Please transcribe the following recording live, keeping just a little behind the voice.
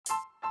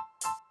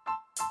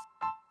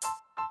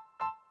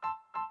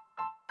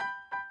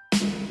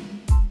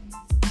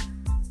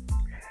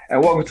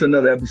And welcome to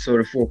another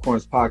episode of Four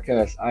Corners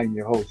Podcast. I am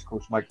your host,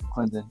 Coach Michael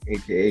Clendon,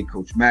 aka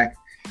Coach Mac.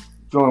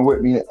 Join with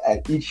me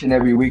at each and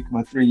every week,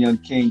 my three young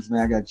kings,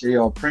 man. I got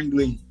J.R.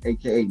 Pringley,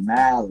 aka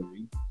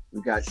Mallory.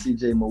 We got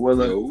C.J.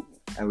 Mawilla. Yo.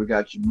 And we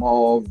got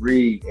Jamal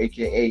Reed,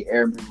 aka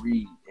Airman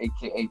Reed,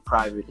 aka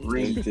Private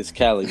Reed. This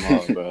Cali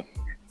Mall, bro.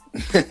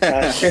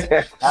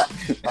 Hey,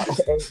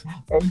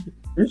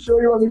 you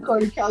sure you want me to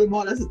call you Cali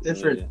Mall? That's a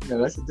different,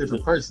 that's a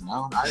different person.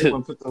 I didn't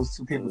want to put those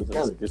two people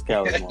together. This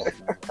Cali Mall,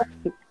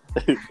 man.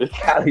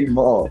 Cali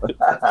Mall.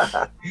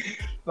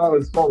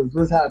 fellas,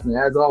 what's happening?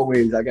 As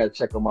always, I got to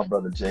check on my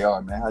brother JR,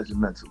 man. How's your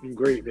mental? I'm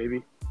great,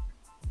 baby.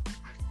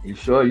 You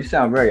sure? You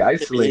sound very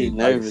isolated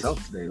by nervous.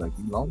 yourself today. Like,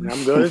 you lonely?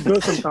 I'm good. It's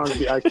good sometimes to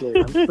be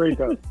isolated. I'm straight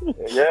up.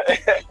 Yeah.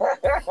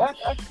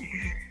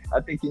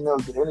 I think he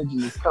knows the energy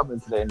is coming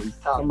today in these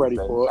times. I'm ready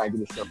man. for it. Trying to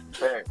get himself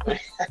prepared.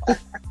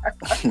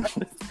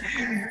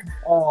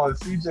 Oh,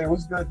 CJ,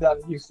 what's good down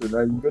in Houston,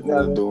 man? You good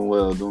down there? Doing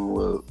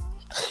well.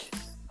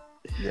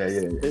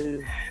 Yeah.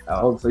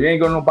 So you ain't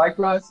going on no bike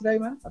rides today,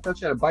 man? I thought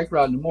you had a bike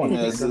ride in the morning.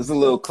 Yeah, it's a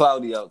little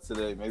cloudy out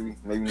today. Maybe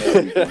next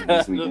weekend.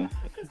 This weekend.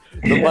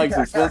 The bike's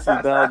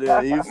expensive down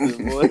there in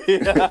Houston, boy.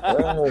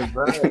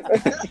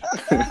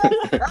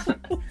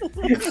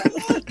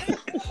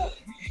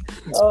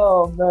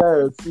 Oh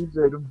man,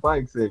 CJ, them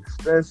bikes are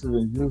expensive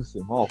in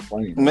Houston. All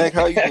funny. Mac,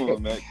 how you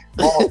doing, Mac?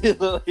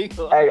 Hey,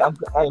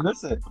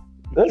 listen.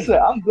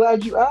 I'm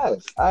glad you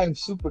asked. I am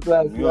super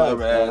glad you asked.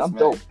 Man. I'm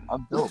dope.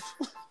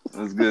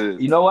 That's good.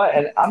 You know what?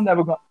 And I'm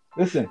never gonna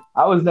listen.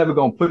 I was never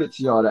gonna put it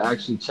to y'all to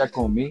actually check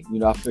on me. You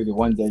know, I figured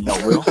one day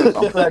y'all will.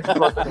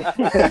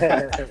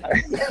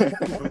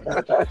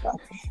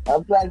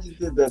 I'm glad you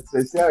did that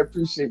today. See, I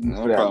appreciate you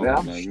for that,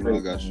 problem, man. You know I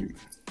got you.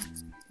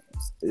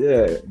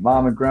 Yeah,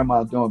 mom and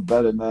grandma are doing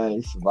better, man.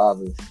 They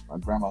survivors. My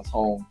grandma's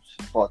home.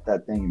 She fought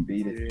that thing and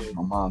beat it. Yeah.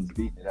 My mom's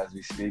beating it as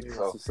we speak.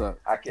 Yeah, so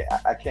I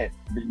can't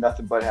be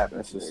nothing but happy.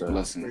 That's what's today. up.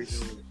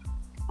 Blessings.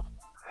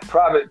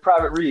 Private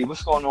Reed,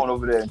 what's going on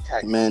over there in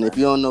Texas? Man, if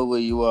you don't know where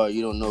you are,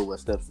 you don't know what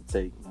steps to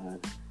take, man.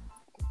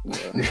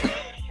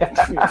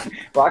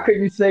 Why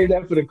couldn't you save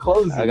that for the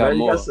closing? I got man?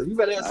 more. You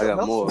better have something I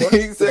got more. else.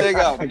 He said I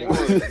got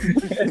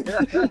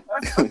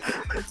more.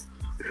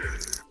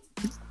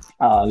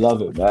 I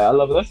love it, man. I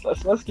love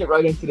it. Let's get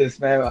right into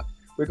this, man.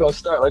 We're gonna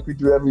start like we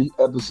do every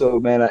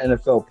episode, man. Our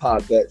NFL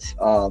pod bets.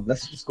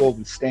 Let's just go over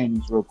the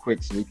standings real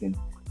quick so we can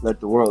let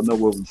the world know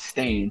where we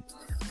stand.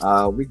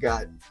 We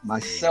got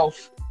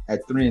myself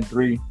at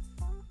 3-3.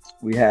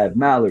 We have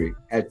Mallory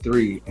at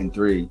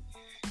 3-3.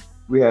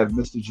 We have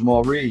Mr.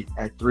 Jamal Reed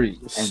at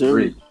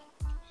 3-3.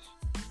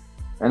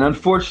 And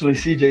unfortunately,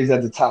 CJ's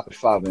at the top at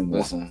 5-1,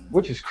 Listen.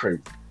 which is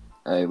crazy.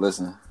 Hey,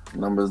 listen.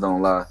 Numbers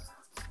don't lie.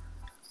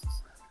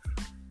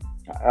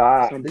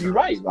 You're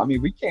right. I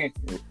mean, we can't.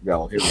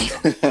 Yo, here we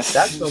go.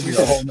 That's gonna be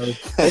a whole nother.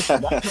 That's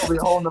gonna be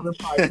a whole nother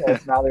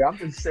podcast, Mallory. I'm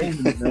just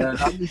saving it, man.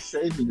 I'm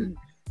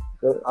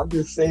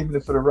just saving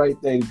it for the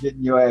right day to get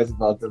in your ass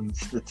about them.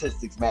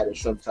 Statistics matter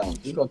sometimes.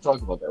 We're gonna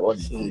talk about that,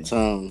 wasn't we?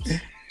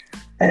 Sometimes.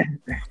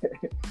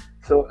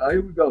 So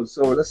here we go.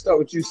 So let's start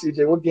with you,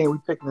 CJ. What game we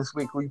picking this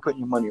week? Who you putting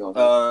your money on?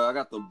 I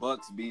got the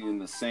Bucks beating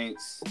the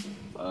Saints.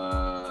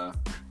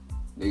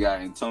 They got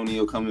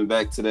Antonio coming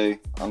back today.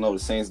 I know the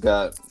Saints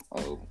got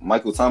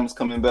Michael Thomas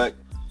coming back,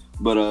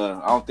 but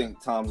I don't think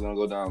Tom's gonna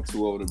go down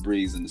 2-0 the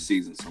Breeze in the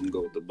season. So I'm gonna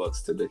go with the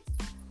Bucks today.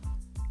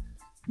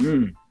 So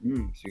you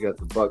got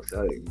the Bucks.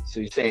 So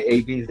you saying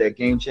AB is that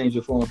game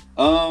changer for him?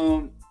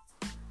 I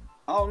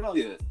don't know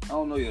yet,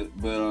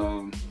 but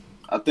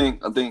I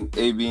think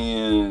AB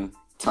and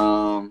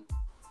Tom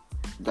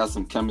got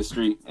some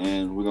chemistry,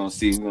 and we're gonna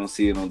see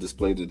it on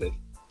display today.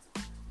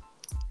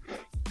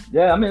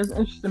 Yeah, I mean, it's an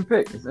interesting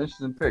pick.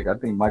 I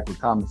think Michael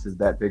Thomas is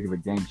that big of a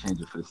game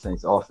changer for the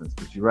Saints offense.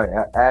 But you're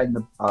right.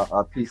 Adding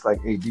a piece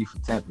like AB for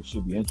Tampa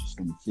should be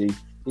interesting to see.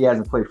 He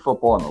hasn't played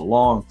football in a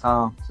long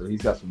time, so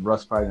he's got some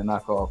rust probably to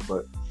knock off.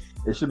 But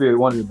it should be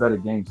one of the better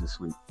games this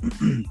week.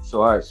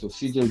 So, all right. So,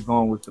 CJ's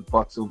going with the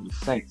Bucks over the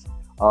Saints.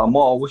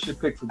 Maul, what's your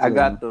pick for today? I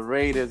got the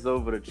Raiders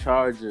over the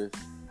Chargers.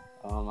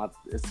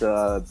 It's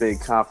a big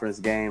conference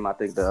game. I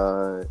think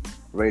the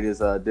Raiders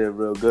did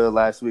real good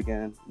last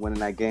weekend, winning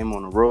that game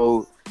on the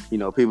road. You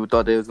know, people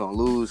thought they was going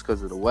to lose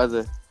because of the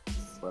weather.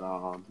 But,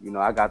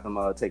 I got them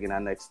taking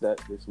that next step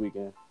this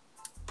weekend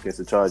against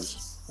the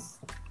Chargers.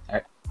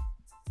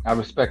 I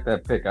respect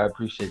that pick. I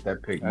appreciate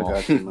that pick, Maul. I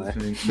got you,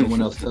 man. No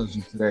one else tells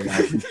you today. I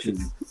appreciate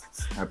you.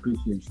 I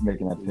appreciate you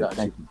making that pick.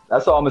 Thank you.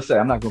 That's all I'm going to say.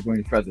 I'm not going to go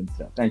any further than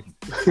that. Thank you.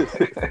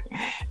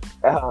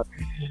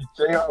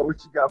 JR,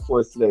 what you got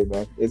for us today,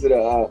 man? Is it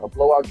a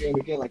blowout game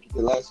again like you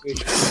did last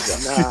week?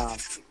 Nah.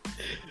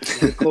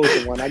 It's a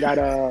closer one. I got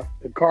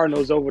the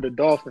Cardinals over the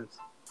Dolphins.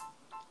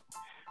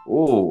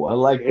 Oh, I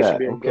like It should that.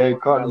 be a Okay, good one.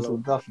 Cardinals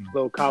with Duffy.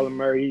 Little Kyler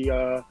Murray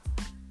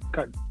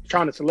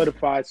trying to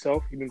solidify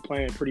itself. He's been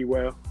playing pretty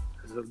well.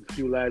 There's a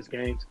few last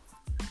games.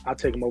 I'll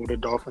take him over the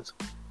Dolphins.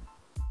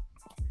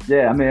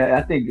 Yeah, I mean,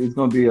 I think it's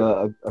going to be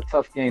a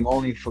tough game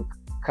only for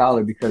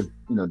Kyler because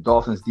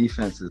Dolphins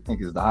defense I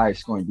think is the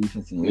highest scoring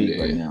defense in the league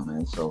right now,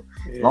 man. So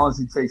as long as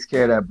he takes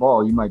care of that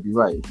ball, you might be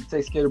right. If he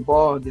takes care of the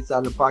ball, gets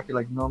out of the pocket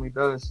like he normally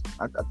does,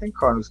 I think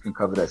Cardinals can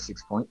cover that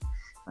 6 point.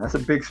 And that's a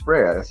big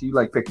spread. I see you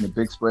like picking a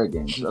big spread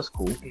game. So that's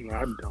cool. No,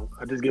 I don't.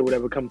 I just get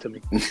whatever comes to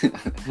me. Okay.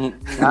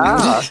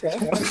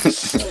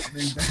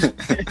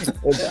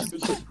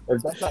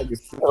 if that's how you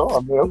feel, I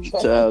mean, okay.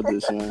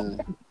 Childish,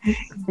 man.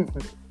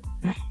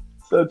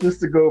 So just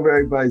to go over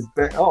everybody's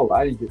bet. Oh,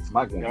 I didn't get to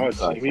my game. Here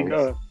we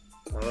go.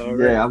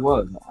 Yeah, I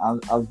was.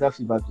 I was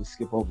definitely about to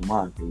skip over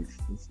mine because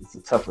it's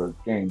a tougher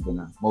game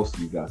than most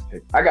of you guys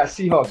picked. I got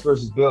Seahawks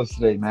versus Bills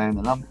today, man,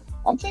 and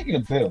I'm taking the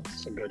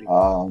Bills.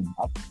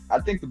 I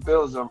think the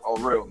Bills are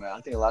real, man.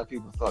 I think a lot of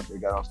people thought they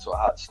got off to a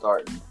hot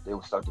start and they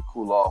would start to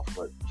cool off,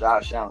 but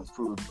Josh Allen's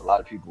proved a lot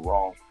of people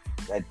wrong.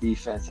 That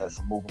defense has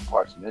some moving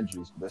parts and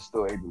injuries, but they're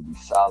still able to be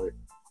solid.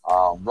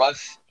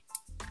 Russ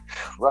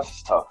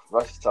is tough.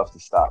 Russ is tough to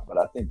stop, but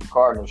I think the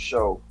Cardinals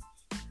show,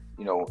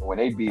 when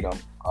they beat them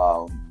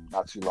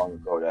not too long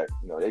ago, that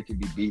they can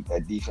be beat.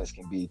 That defense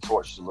can be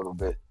torched a little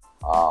bit.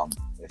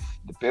 If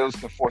the Bills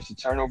can force a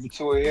turnover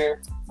to it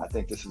here, I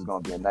think this is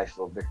going to be a nice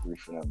little victory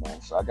for them,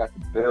 man. So I got the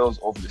Bills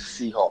over the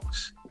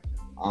Seahawks.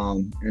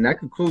 And that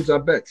concludes our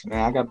bets,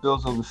 man. I got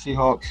Bills over the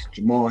Seahawks.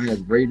 Jamal has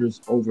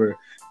Raiders over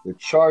the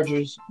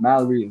Chargers.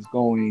 Mallory is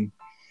going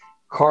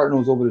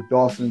Cardinals over the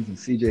Dolphins, and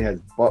CJ has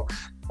Bucks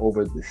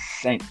over the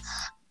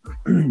Saints.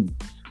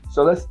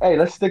 So let's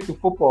stick to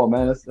football,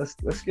 man.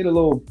 Let's get a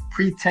little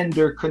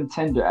pretender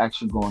contender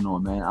action going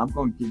on, man. I'm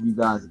going to give you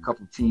guys a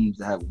couple teams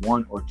that have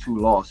 1 or 2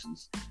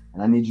 losses,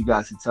 and I need you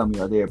guys to tell me,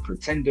 are they a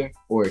pretender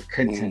or a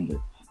contender?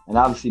 And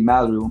obviously,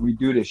 Mallory, when we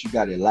do this, you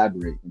got to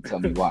elaborate and tell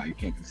me why. You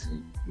can't just say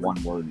one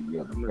word or the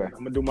other. Okay?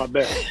 I'm gonna do my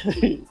best.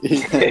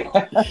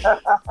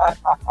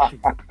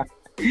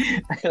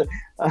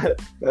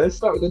 Let's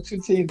start with the 2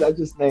 teams I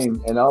just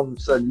named, and all of a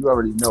sudden, you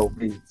already know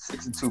me.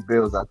 6-2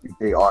 Bills. I think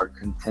they are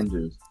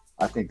contenders.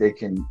 I think they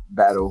can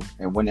battle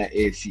and win that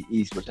AFC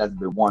East, which hasn't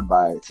been won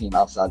by a team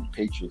outside the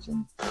Patriots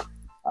in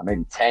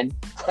maybe 10,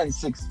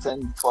 6,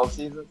 10, 12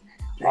 seasons.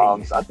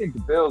 So I think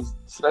the Bills,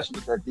 especially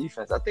with that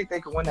defense, I think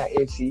they can win that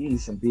AFC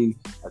East and be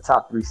a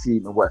top 3 seed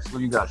in the West. What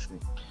do you guys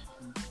think?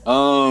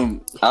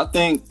 I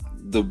think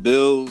the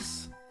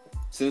Bills,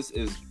 since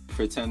it's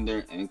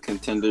pretender and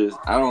contenders,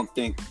 I don't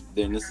think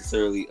they're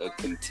necessarily a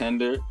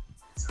contender,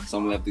 so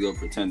I'm going to have to go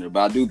pretender.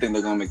 But I do think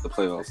they're going to make the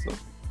playoffs, though.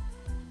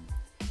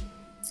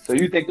 So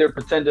you think they're a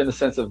pretender in the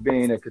sense of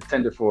being a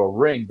contender for a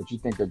ring, but you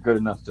think they're good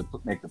enough to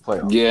make the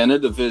playoffs? Yeah, in their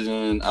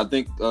division, I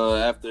think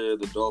after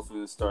the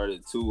Dolphins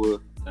started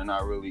Tua, they're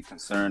not really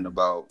concerned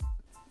about,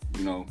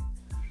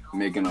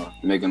 making a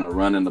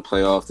run in the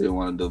playoffs. They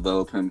want to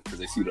develop him because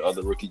they see the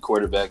other rookie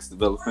quarterbacks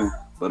developing.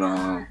 But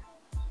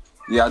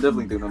yeah, I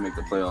definitely think they'll make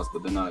the playoffs,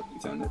 but they're not a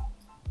contender.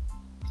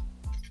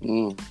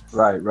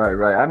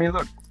 Right. I mean,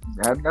 look,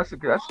 that's a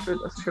good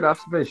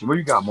observation. What do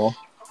you got, Mo?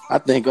 I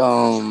think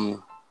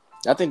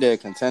they're a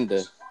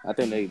contender. I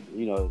think they,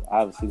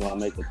 obviously going to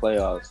make the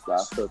playoffs, but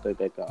I still think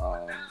they can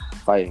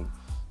fight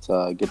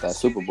to get that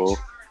Super Bowl.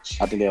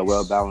 I think they're a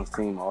well-balanced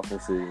team,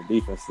 offensively and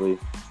defensively,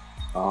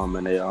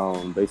 and they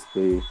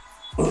basically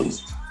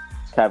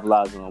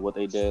capitalizing on what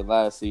they did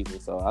last season.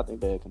 So I think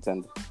they're a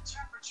contender.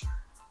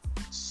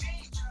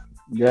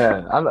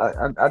 Yeah,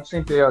 I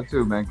think they are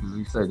too, man. Because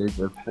you say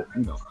they're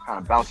kind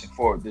of bouncing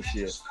forward this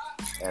year,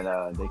 and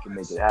they can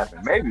make it happen.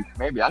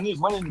 Maybe. I need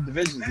winning the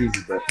division is easy,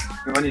 but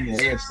winning the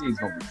AFC is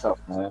gonna be tough,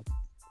 man.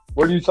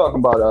 What are you talking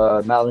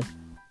about, Mallory?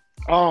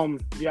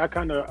 Yeah, I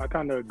kind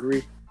of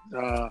agree.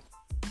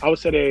 I would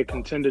say they're a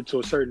contender to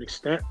a certain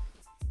extent.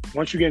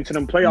 Once you get into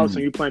them playoffs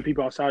and you're playing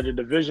people outside your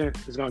division,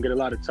 it's gonna get a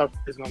lot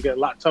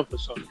tougher.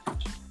 So,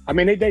 I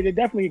mean, they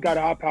definitely got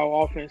a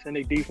high-power offense and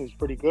their defense is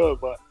pretty good,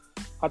 but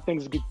I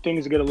think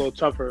things get a little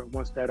tougher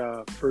once that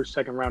first,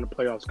 second round of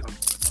playoffs come.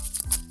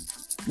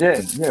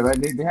 Yeah, right.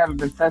 They haven't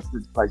been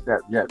tested like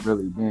that yet,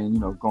 really. Being,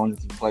 going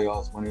into the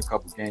playoffs, winning a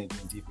couple games,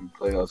 and deep in the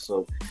playoffs.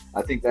 So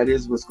I think that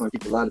is what's going to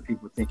keep a lot of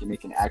people thinking they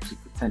can actually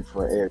contend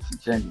for an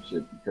AFC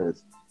championship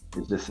because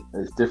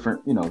it's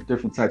different,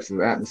 different types of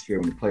atmosphere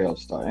when the playoffs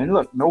start. And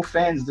look, no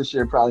fans this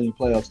year probably in the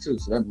playoffs too,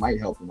 so that might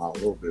help them out a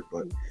little bit.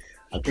 But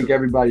I think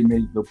everybody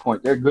made the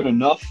point. They're good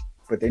enough,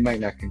 but they might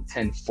not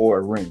contend for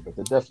a ring, but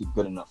they're definitely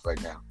good enough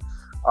right now.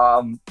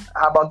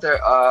 How about their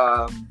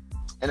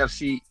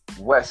NFC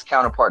West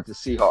counterpart, the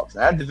Seahawks?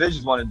 Now, that division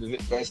is one of the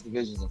best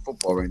divisions in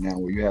football right now,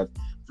 where you have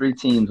 3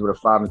 teams with a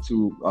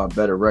 5-2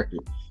 better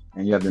record,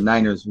 and you have the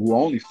Niners, who are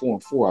only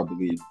 4-4, I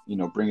believe,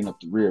 bringing up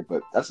the rear.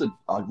 But that's a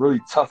really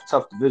tough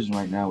division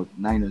right now with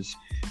the Niners,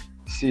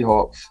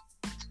 Seahawks,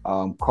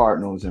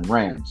 Cardinals, and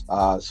Rams.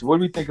 So what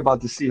do we think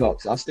about the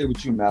Seahawks? I'll stay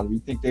with you, Mallory. You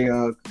think they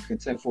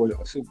contend for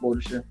a Super Bowl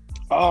this year?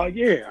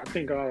 Yeah, I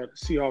think the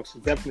Seahawks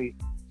have definitely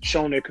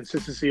shown their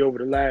consistency over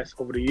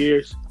the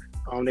years.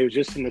 They were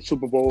just in the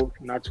Super Bowl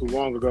not too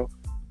long ago.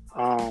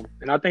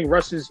 And I think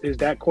Russ is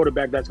that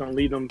quarterback that's going to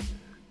lead them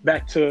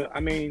back to,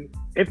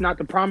 if not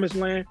the promised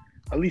land,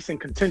 at least in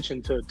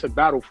contention to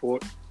battle for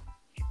it.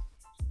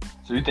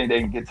 So you think they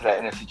can get to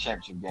that NFC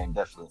Championship game?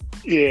 Definitely.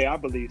 Yeah, I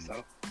believe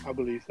so.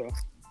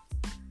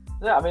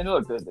 Yeah, I mean,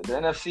 look, the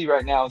NFC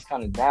right now is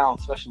kind of down,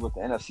 especially with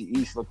the NFC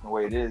East looking the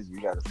way it is.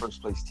 You got a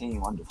first place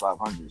team under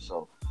 500,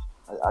 so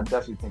I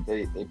definitely think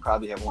they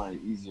probably have one of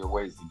the easier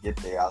ways to get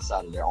there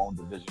outside of their own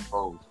division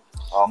foes.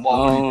 Mark,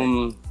 what do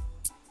you think?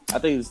 I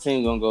think this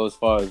team gonna go as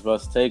far as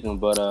Russ taking,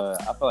 but I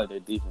feel like their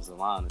defensive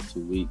line is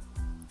too weak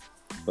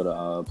for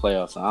the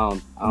playoffs. So I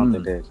don't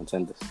think they're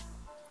contenders.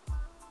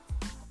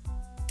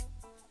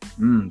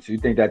 So you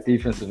think that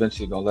defense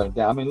eventually gonna let them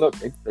down? I mean, look,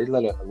 they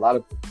let a lot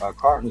of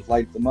Cardinals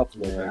light them up a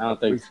little bit I don't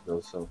think weeks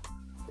ago, so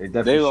they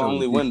definitely will showed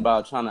only the win defense.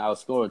 by trying to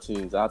outscore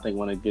teams. I think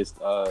when it gets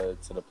to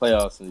the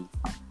playoffs, and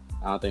I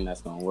don't think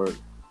that's gonna work.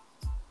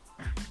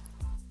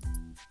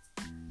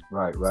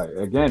 Right.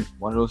 Again,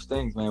 one of those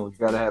things, man. We've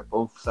got to have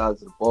both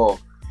sides of the ball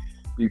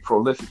be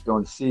prolific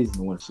during the season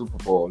to win a Super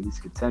Bowl, at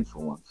least contend for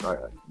one.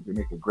 So you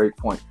make a great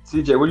point.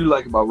 CJ, what do you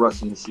like about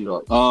Russ and the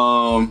Seahawks?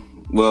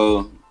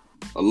 Well,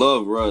 I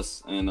love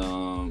Russ, and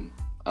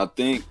I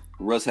think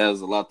Russ has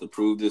a lot to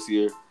prove this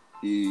year.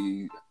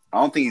 I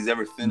don't think he's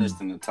ever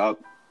finished in the top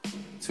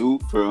 2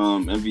 for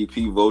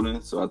MVP voting,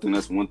 so I think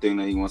that's one thing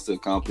that he wants to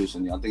accomplish,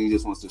 and I think he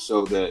just wants to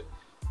show that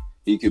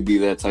he could be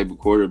that type of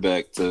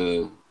quarterback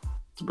to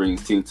bring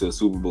his team to a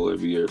Super Bowl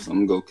every year. So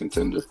I'm gonna go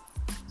contender.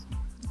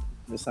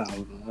 It sounds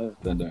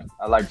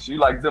I like you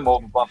like them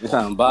over Buffalo. it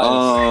sounds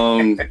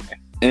biased.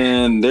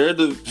 And they're in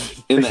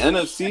the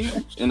NFC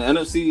in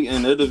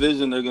their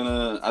division,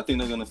 I think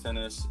they're gonna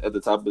finish at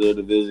the top of their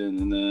division,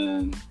 and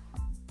then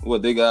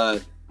they got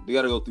to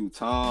go through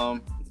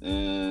Tom,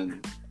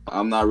 and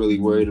I'm not really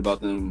worried about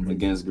them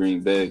against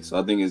Green Bay, so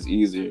I think it's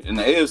easier. In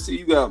the AFC,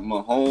 you got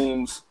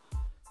Mahomes,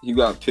 you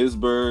got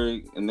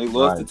Pittsburgh, and they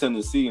lost to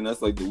Tennessee, and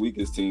that's like the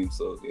weakest team.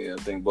 So yeah,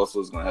 I think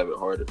Buffalo's gonna have it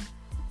harder.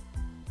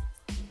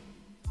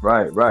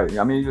 Right.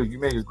 I mean, you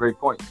made a great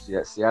point.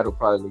 Yeah, Seattle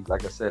probably,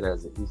 like I said,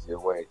 has an easier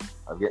way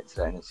of getting to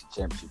the NFC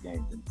Championship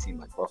game than a team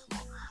like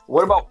Buffalo.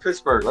 What about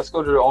Pittsburgh? Let's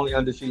go to the only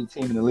undefeated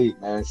team in the league,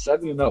 man.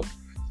 7-0.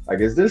 Like,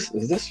 is this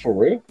for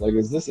real? Like,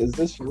 is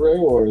this for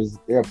real, or is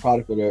they a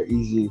product of their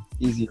easy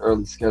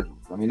early schedule?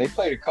 I mean, they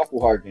played a couple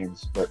hard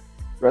games, but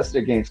the rest of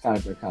their games kind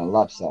of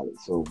lopsided.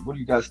 So, what do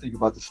you guys think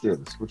about the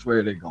Steelers? Which way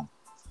are they going?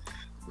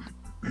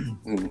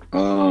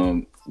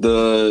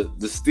 The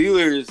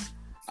Steelers,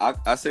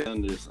 I say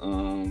unders.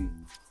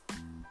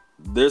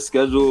 Their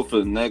schedule for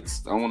the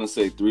next, I want to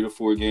say 3 to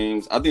 4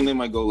 games. I think they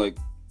might go like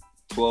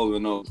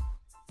 12-0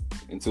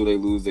 until they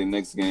lose their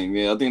next game.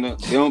 Yeah, I think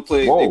they don't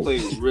play. Whoa. They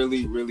play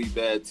really, really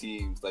bad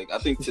teams. Like I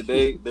think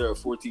today they're a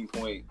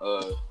 14-point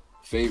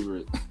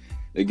favorite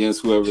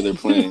against whoever they're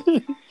playing.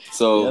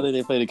 So I think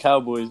they play the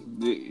Cowboys.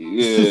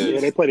 Yeah,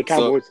 they play the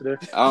Cowboys today.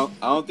 I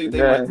don't think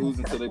they might lose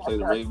until they play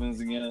the Ravens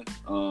again.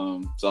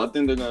 So I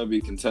think they're gonna be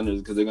contenders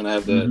because they're gonna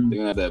have that. They're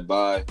gonna have that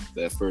bye,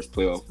 that first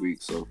playoff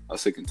week. So I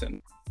say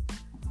contender.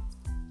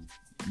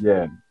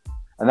 Yeah,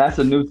 and that's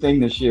a new thing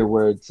this year,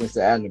 where since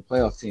they're adding a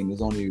playoff team,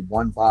 there's only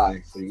one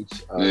bye for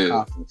each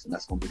conference, and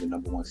that's going to be the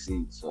number 1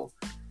 seed. So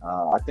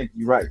I think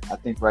you're right. I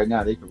think right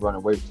now they could run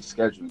away with the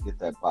schedule and get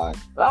that bye.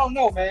 But I don't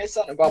know, man. It's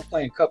something about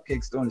playing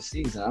cupcakes during the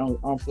season. I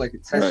don't feel like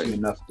it tests you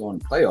enough during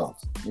the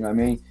playoffs. You know what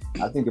I mean?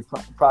 I think a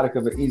product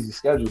of an easy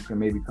schedule can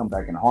maybe come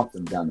back and haunt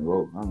them down the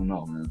road. I don't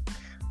know, man.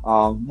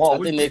 Mark,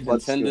 I think they're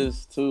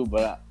contenders too,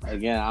 but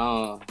again,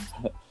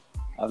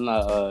 I'm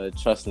not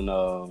trusting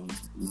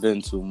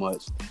Ben too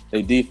much.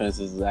 Their defense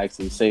is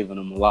actually saving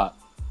them a lot.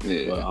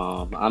 Yeah.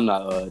 But I'm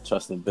not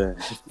trusting Ben,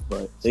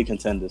 but they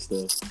contenders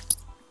still.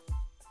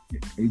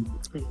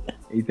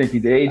 You think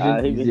he's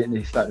aging?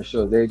 He's starting to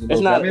show his age.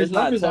 It's not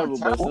terrible,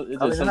 but it's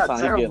just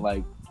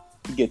sometimes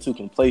you get too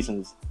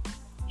complacent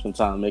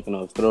sometimes making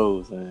those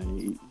throws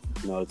and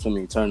too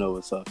many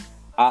turnovers. So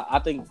I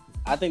think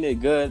they're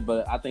good,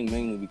 but I think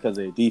mainly because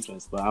of their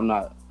defense. But I'm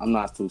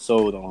not too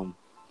sold on them.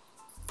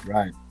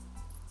 Right.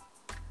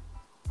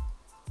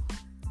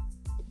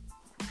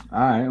 All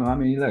right. Well, I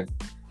mean, look,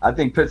 I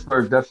think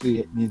Pittsburgh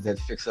definitely needs to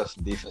fix up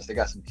some defense. They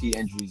got some key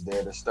injuries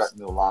there. Their starting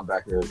middle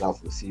linebacker is out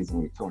for the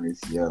season with torn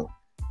ACL.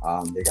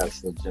 They got to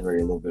still generate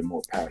a little bit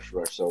more pass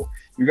rush. So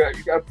you got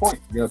a point.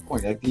 You got a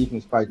point. That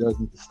defense probably does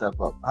need to step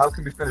up. How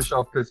can we finish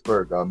off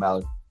Pittsburgh,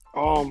 Mallard?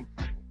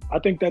 I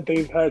think that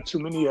they've had too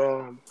many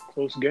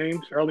close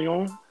games early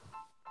on.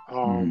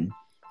 And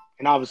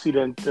obviously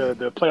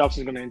the playoffs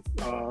is going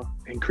to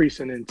increase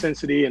in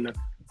intensity and the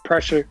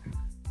pressure.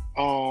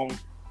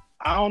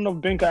 I don't know if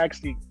Ben can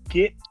actually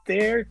get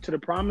there to the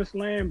promised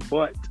land,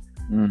 but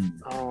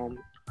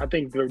I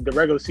think the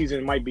regular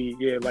season might be,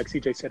 like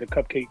CJ said, a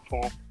cupcake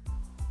for him.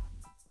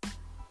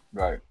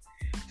 Right.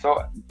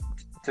 So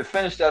to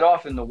finish that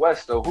off in the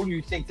West, though, who do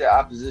you think the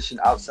opposition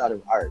outside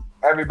of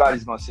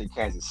everybody's going to say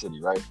Kansas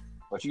City, right?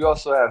 But you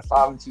also have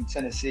 5-2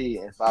 Tennessee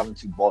and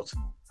 5-2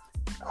 Baltimore.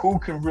 Who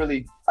can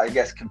really, I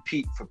guess,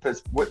 compete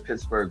with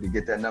Pittsburgh to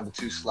get that number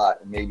 2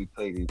 slot and maybe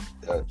play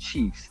the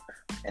Chiefs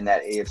in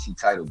that AFC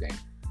title game?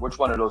 Which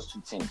one of those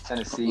 2 teams,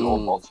 Tennessee or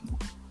Baltimore?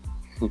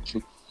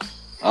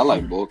 I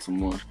like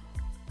Baltimore.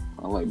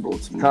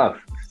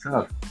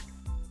 Tough,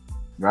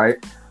 right?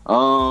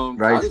 Right,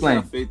 I just explain.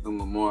 have faith in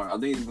Lamar. I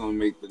think he's gonna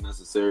make the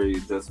necessary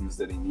adjustments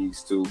that he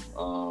needs to.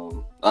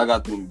 I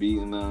got them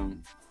beating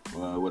them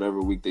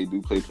whatever week they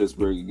do play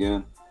Pittsburgh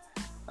again.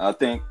 I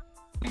think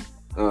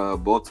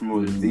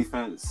Baltimore's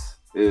defense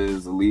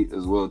is elite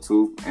as well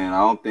too, and I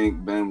don't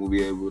think Ben will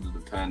be able to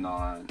depend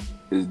on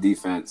his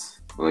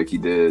defense like he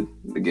did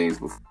the games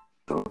before.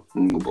 So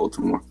I'm gonna go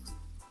Baltimore.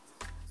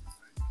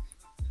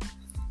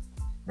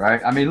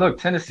 Right. I mean, look,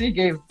 Tennessee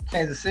gave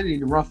Kansas City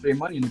the run for their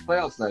money in the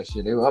playoffs last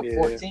year. They were up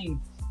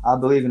 14, I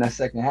believe, in that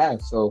second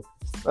half. So,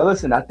 but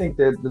listen, I think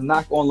that the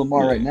knock on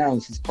Lamar right now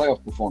is his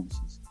playoff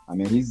performances. I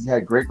mean, he's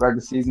had great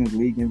regular seasons,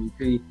 league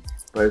MVP,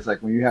 but it's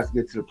like when you have to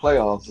get to the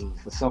playoffs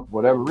for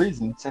whatever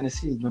reason,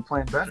 Tennessee's been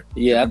playing better.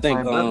 Yeah, I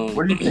think.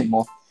 What do you think,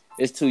 Mo?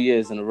 It's 2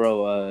 years in a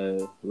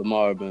row.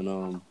 Lamar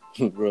been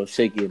real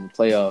shaky in the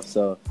playoffs,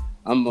 so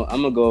I'm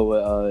gonna go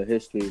with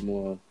history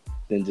more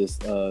than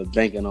just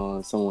banking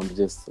on someone to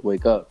just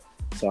wake up.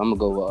 So I'm gonna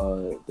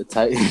go with the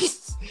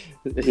Titans.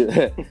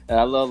 And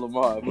I love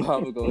Lamar, but I'm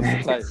gonna go with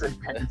the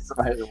Titans.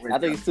 I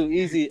think it's too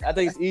easy. I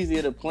think it's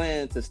easier to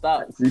plan to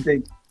stop So you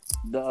think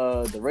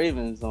the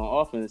Ravens on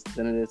offense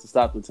than it is to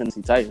stop the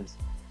Tennessee Titans.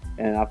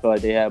 And I feel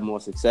like they had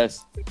more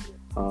success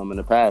in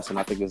the past, and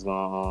I think it's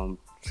gonna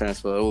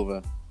transfer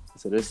over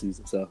to this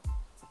season. So.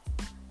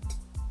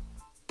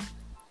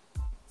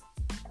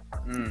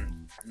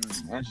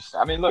 Interesting.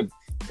 I mean, look,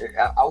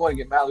 I want to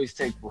get Mallory's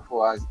take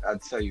before I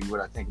tell you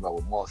what I think about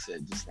what Maul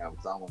said just now,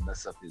 because I don't want to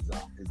mess up his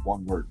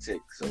one-word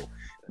take. So,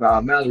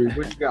 Mallory,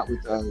 what you got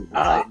with the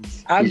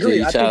Titans? I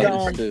agree. I think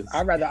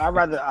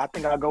I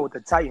think I'll go with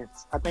the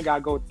Titans. I think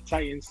I'll go with the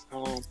Titans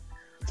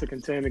to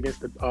contend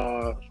against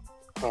the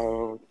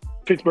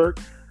Pittsburgh.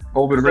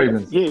 Over the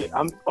Ravens. Yeah,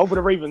 I'm over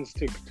the Ravens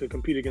to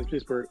compete against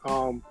Pittsburgh.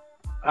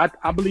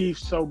 I believe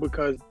so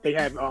because they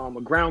have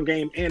a ground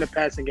game and a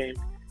passing game.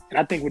 And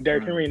I think with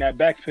Derrick Henry in that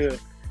backfield,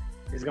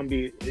 it's going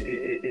to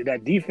be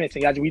that defense.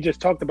 And we just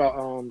talked about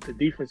the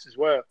defense as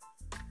well.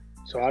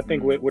 So I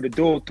think with a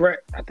dual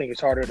threat, I think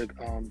it's harder to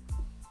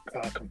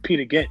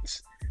compete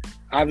against.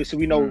 Obviously,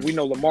 we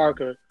know Lamar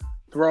could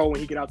throw when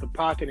he get out the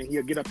pocket and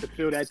he'll get up the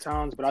field at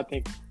times. But I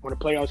think when the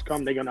playoffs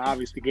come, they're going to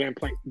obviously game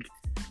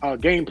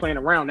plan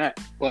around that.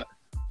 But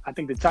I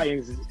think the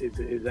Titans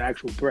is an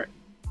actual threat.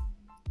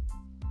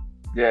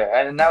 Yeah,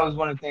 and that was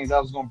one of the things I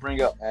was going to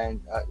bring up. And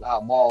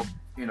how Maul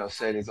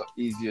said it's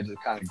easier to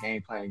kind of game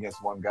plan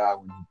against one guy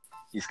when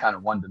he's kind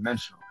of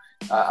one-dimensional.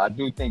 I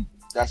do think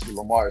that's what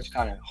Lamar is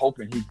kind of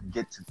hoping he can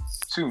get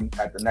to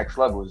at the next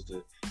level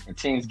and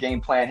teams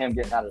game plan him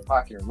getting out of the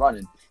pocket and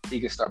running, he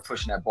can start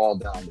pushing that ball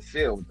down the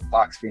field. With the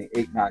box being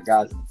 8-9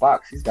 guys in the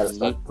box, he's got to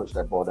start to push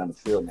that ball down the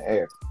field in the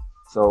air.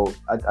 So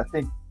I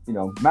think,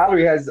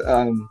 Mallory has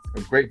a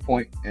great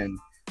point, and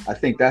I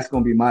think that's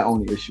going to be my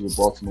only issue with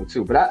Baltimore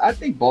too. But I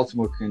think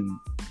Baltimore can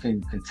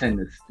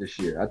contend this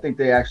year. I think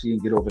they actually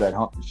can get over that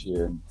hump this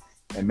year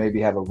and maybe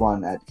have a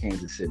run at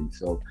Kansas City.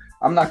 So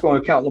I'm not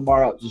going to count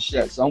Lamar out just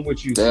yet. So I'm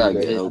with you. I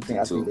think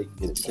they can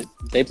get it.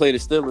 They play the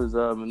Steelers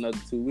another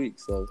 2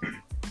 weeks. So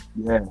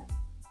yeah.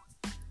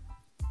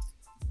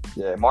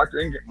 Mark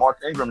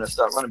Ingram, that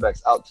start running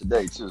backs out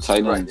today too. So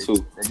Tight end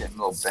too. They're getting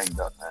a little banged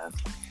up, man.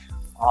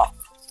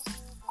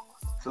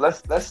 So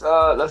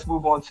let's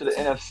move on to the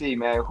NFC,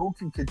 man. Who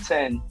can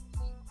contend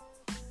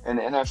in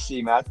the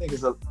NFC, man? I think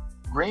it's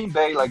Green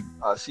Bay, like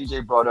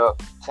CJ brought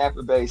up.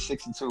 Tampa Bay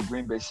 6-2,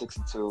 Green Bay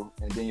 6-2,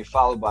 and then you're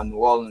followed by New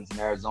Orleans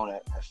and Arizona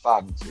at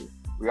 5-2.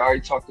 We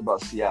already talked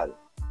about Seattle.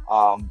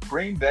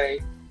 Green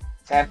Bay,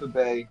 Tampa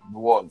Bay, New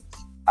Orleans.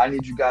 I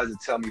need you guys to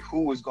tell me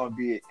who is going to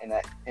be in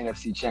that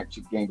NFC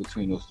Championship game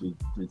between those three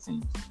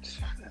teams.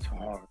 That's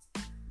hard.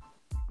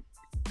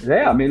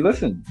 Yeah, I mean,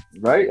 listen,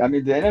 right? I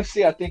mean, the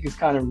NFC, I think, is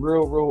kind of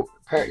real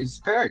it's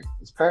parity.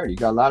 It's parity. You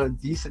got a lot of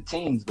decent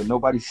teams, but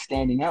nobody's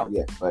standing out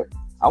yet. But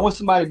I want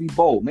somebody to be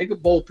bold. Make a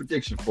bold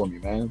prediction for me,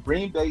 man.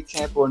 Green Bay,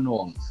 Tampa, or New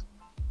Orleans.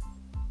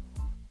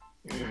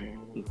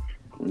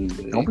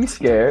 Don't be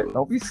scared.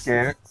 Don't be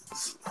scared.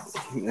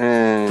 For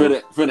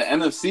the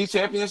NFC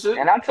Championship?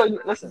 And I'll tell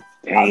you, listen.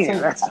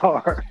 That's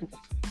hard.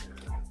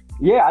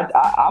 Yeah,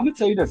 I'm going to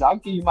tell you this. I'll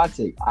give you my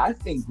take. I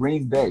think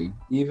Green Bay,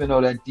 even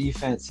though that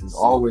defense is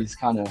always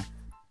kind of,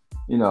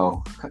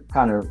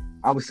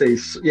 I would say,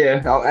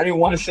 yeah, I didn't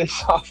want to say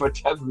soft, but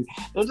definitely,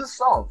 they're just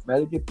soft, man.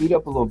 They get beat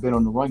up a little bit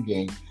on the run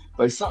game.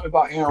 But it's something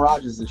about Aaron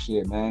Rodgers this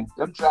year, man.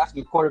 Them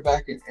drafting a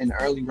quarterback in the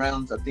early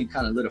rounds, I think,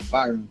 kind of lit a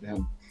fire into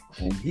him.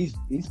 And he's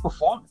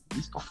performing.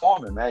 He's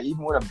performing, man.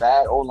 Even with a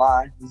bad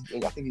O-line, I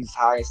think he's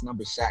highest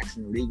number of sacks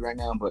in the league right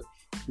now, but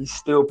he's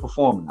still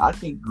performing. I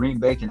think Green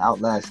Bay can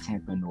outlast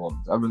Tampa and New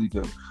Orleans. I really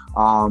do.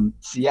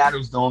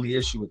 Seattle's the only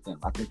issue with them.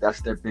 I think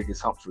that's their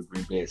biggest hump for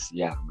Green Bay is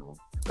Seattle.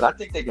 But I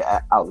think they can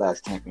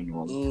outlast Tampa and New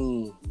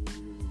Orleans.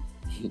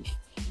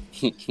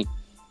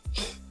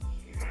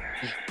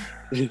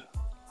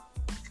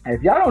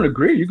 If y'all don't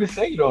agree, you can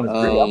say you don't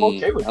agree. I'm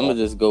okay with that. I'm going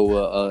to just go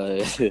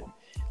with,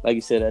 like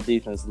you said, that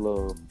defense is a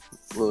little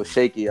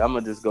shaky. I'm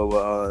going to just go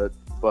with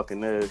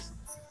Buccaneers.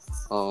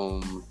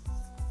 I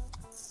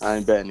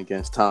ain't betting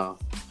against Tom.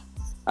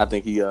 I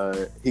think he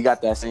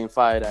got that same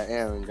fire that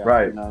Aaron got.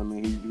 Right. You know what I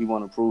mean? He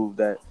want to prove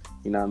that,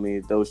 you know what I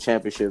mean, those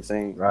championships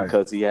ain't Right.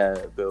 because he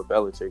had Bill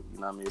Belichick. You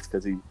know what I mean? It's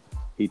because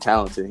he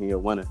talented. He a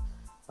winner.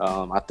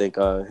 I think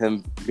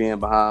him being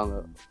behind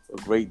a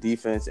great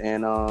defense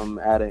and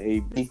adding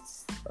AB,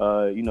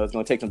 you know, it's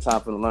gonna take some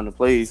time for him to learn the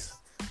plays.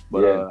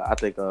 But I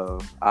think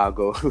I'll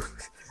go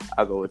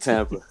with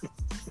Tampa.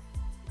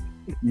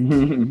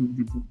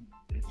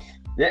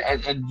 Yeah,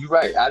 and you're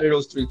right. Out of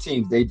those three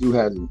teams, they do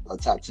have a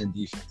top 10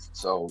 defense.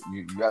 So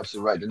you're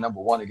absolutely right. They're number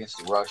one against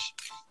the rush.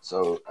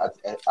 So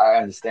I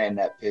understand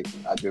that pick.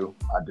 I do.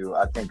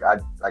 I think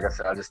like I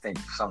said, I just think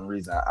for some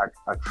reason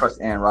I trust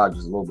Aaron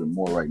Rodgers a little bit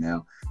more right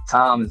now.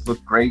 Tom has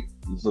looked great.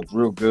 He's looked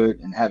real good,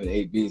 and having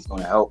AB is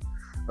going to help.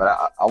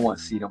 But I want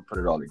to see them put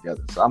it all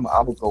together. So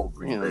I will go with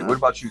Green Bay. What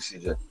about you,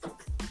 CJ?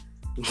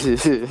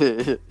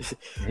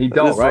 He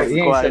don't, right? He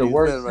ain't said a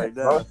word right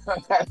bro.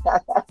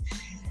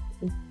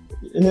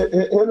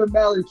 Him and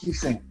Mallory keep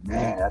saying,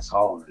 "Man, that's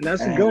hard."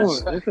 That's a good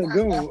one. That's a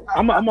good one.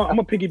 I'm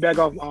a piggyback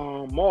off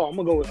Maul. I'm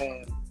gonna go with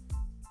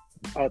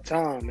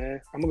Tom, man.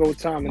 I'm gonna go with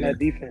Tom in that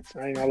defense.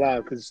 I ain't gonna lie,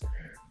 because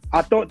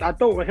I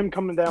thought with him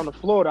coming down to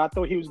Florida, I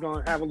thought he was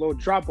gonna have a little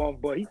drop off,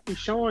 but he's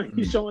showing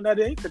that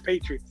it ain't the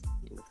Patriots.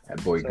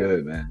 That boy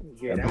good, man.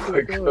 Yeah, that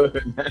boy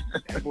good.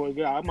 That boy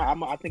good. I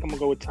think I'm gonna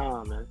go with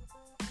Tom, man.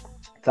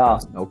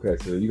 Tom. Okay,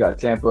 so you got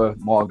Tampa.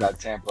 Maul got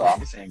Tampa.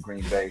 I'm saying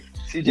Green Bay.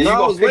 CJ, I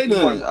was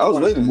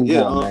waiting.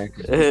 Yeah,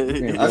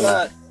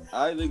 Yeah.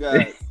 I either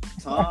got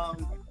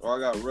Tom or I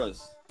got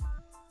Russ.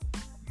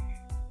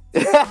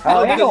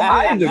 Oh, ain't no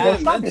either, bro.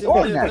 Stop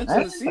doing that,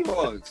 man. The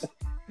Seahawks.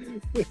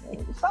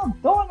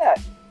 Stop doing that.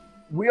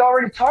 We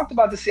already talked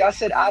about the Seahawks. I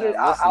said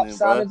outside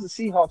bro. of the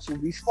Seahawks, who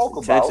we spoke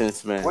about,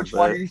 Man, which bro.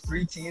 one of these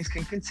three teams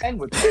can contend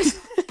with this?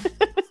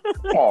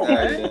 Come on,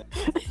 man.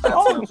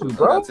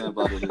 Bro.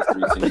 Tampa out of these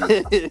three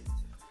teams.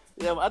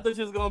 Yeah, but I thought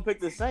you was gonna pick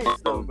the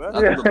Saints, though, bro.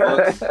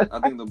 I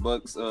think the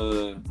Bucks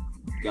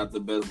got the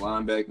best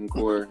linebacking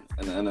core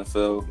in the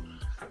NFL.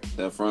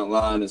 That front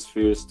line is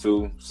fierce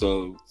too,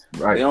 so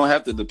they don't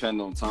have to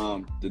depend on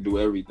Tom to do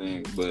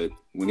everything. But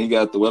when he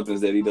got the weapons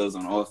that he does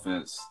on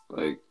offense,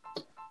 like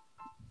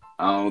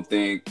I don't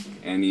think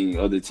any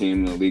other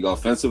team in the league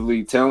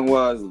offensively,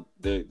 talent-wise,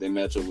 they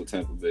match up with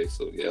Tampa Bay.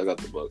 So yeah, I got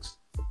the Bucks.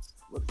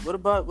 What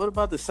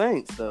about the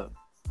Saints though?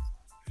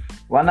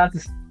 Why not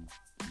the?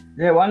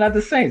 Yeah, why not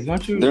the Saints? Why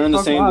don't you? They're in the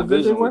talk same about how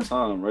good division they were? with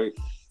Tom, right?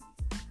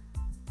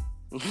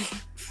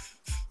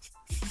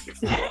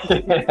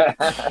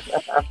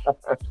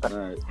 All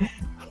right.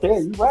 Yeah,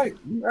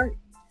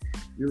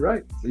 you're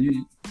right. So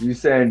you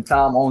saying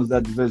Tom owns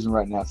that division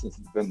right now since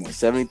he's been there?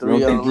 73. You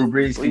don't think Drew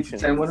Brees can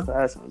contend with him?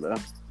 Passing, bro.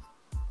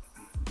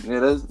 Yeah,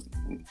 that's.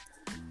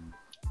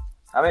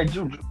 I mean,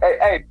 Drew.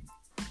 Hey,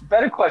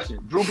 better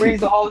question. Drew Brees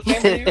the Hall of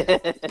Fame to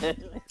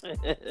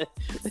you?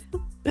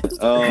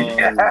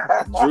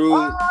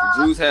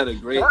 Drew's had a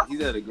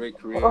great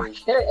career.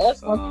 Okay,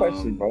 ask my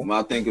question, bro. When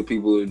I think of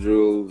people with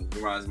Drew, it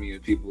reminds me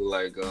of people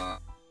like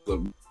they're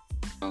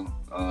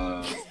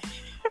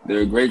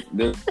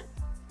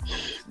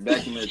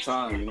back in their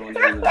time, you know, in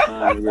their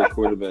time, they're great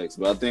quarterbacks.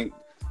 But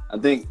I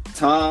think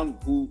Tom,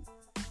 who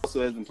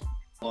also has been playing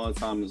a long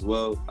time as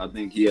well, I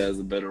think he has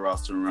a better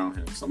roster around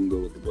him. So I'm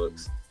gonna go with the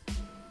Bucks.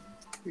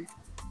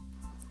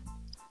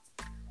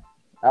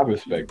 I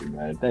respect it,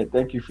 man.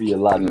 Thank you for your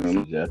logic,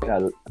 Jeff.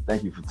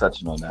 Thank you for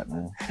touching on that,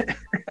 man.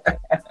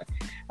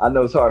 I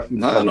know it's hard for you.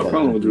 No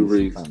problem with Drew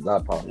Brees. I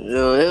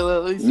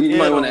apologize. You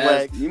might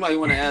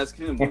want to ask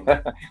him.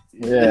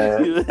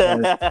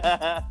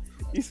 Yeah.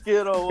 You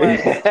scared on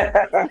wax.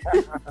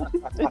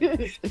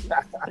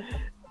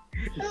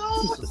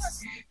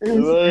 He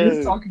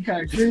was talking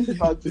kind of crazy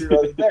about you the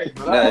other day.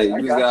 But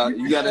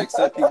you got to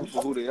accept people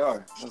for who they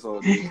are. That's all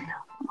it is.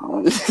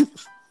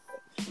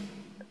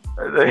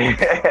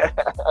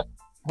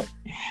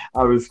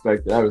 I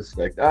respect it. All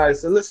right,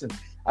 so listen.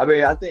 I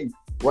mean, I think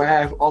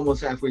we're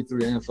almost halfway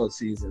through the NFL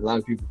season. A lot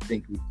of people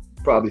think we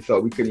probably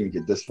felt we couldn't even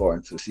get this far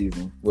into the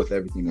season with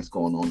everything that's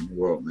going on in the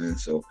world, man.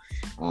 So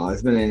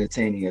it's been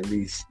entertaining, at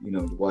least, you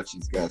know, to watch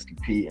these guys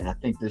compete. And I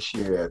think this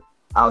year,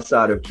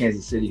 outside of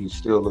Kansas City, who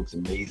still looks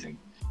amazing,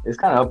 it's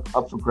kind of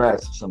up for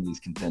grabs for some of these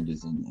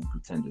contenders and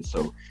pretenders.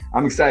 So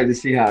I'm excited to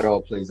see how it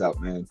all plays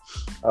out, man.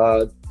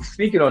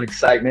 Speaking on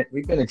excitement,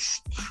 we've been,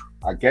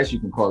 I guess you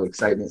can call it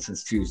excitement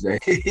since Tuesday,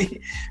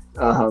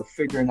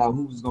 figuring out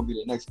who was going to be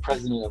the next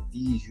president of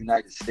these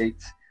United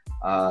States.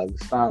 It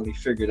was finally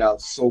figured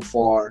out so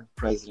far.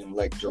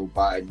 President-elect Joe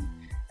Biden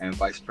and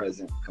Vice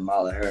President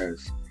Kamala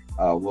Harris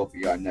will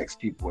be our next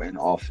people in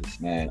office,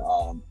 man.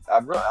 I'm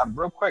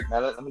real quick,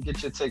 man. Let me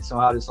get your takes on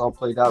how this all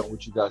played out and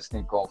what you guys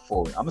think going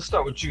forward. I'm gonna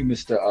start with you,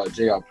 Mr.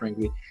 J.R.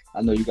 Pringley.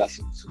 I know you got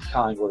some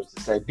kind words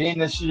to say. Being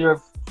this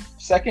year,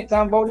 second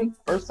time voting,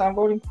 first time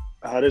voting.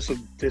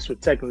 This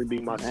would technically be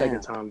my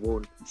second time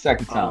voting.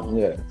 Second time,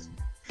 yeah.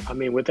 I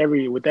mean, with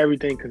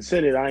everything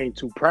considered, I ain't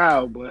too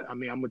proud, but I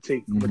mean, I'm gonna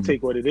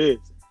take what it is.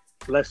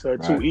 Lesser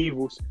of two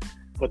evils.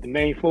 But the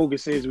main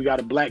focus is we got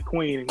a black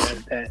queen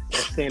that's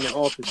staying in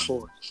office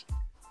for us.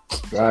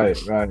 Right.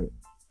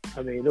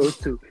 I mean, those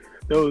two.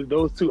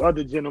 those two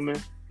other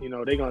gentlemen, you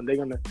know, they're gonna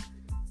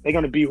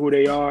be who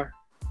they are.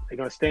 They're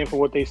gonna stand for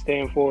what they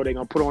stand for. They're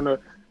gonna put on a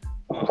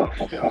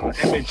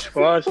image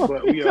for us,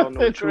 but we all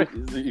know the truth.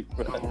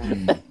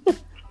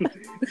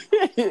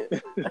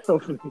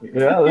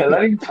 Yeah,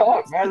 let him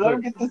talk, man. Let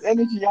him get this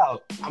energy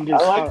out. I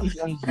like this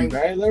energy,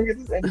 man. Let him get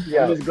this energy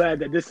out. I'm just glad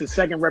that this is the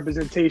second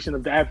representation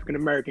of the African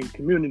American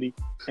community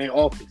in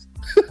office.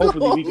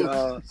 Hopefully, we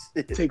can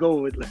take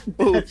over it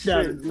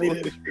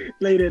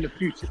later in the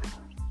future.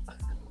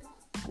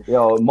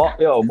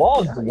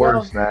 Maul's the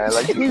worst, man.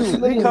 Like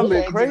he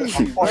coming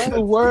crazy. What's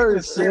the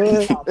worst,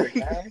 man?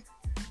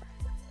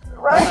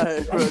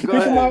 Right.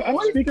 I'm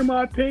speaking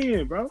my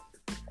opinion, bro.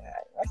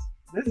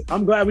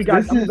 I'm glad we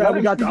got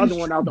the other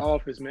one out the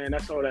office, man.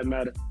 That's all that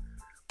matters.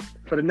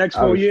 For the next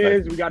 4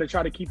 years, we got to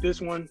try to keep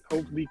this one.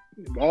 Hopefully,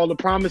 all the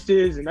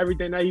promises and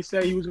everything that he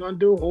said he was going to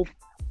do,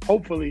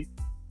 hopefully,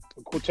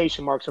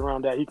 quotation marks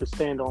around that, he could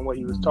stand on what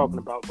he was talking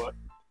about. But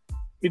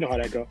you know how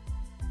that go.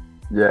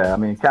 Yeah, I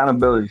mean,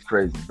 accountability is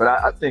crazy. But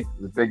I think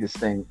the biggest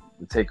thing,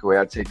 the takeaway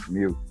I take from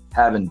you,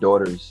 having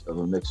daughters of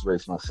a mixed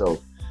race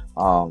myself,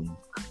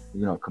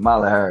 you know,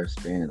 Kamala Harris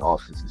being in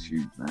office is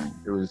huge, man.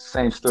 It was the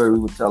same story we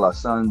would tell our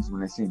sons when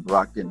they seen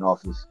Barack get in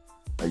office.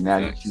 Like now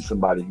you see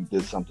somebody who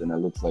did something that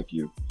looks like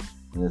you.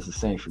 And it's the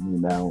same for me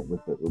now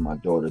with my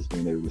daughters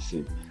being able to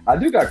see. I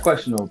do got a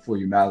question though for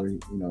you, Mallory.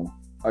 You know,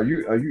 are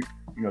you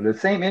the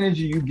same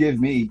energy you give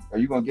me, are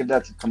you gonna give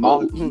that to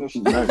Kamala? You know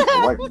she's married to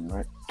a white man,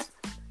 right?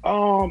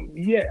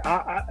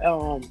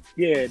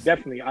 Yeah,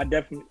 definitely. I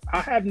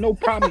have no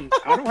problem.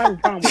 I don't have a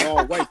problem with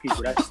all white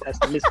people. That's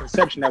the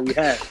misconception that we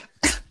have.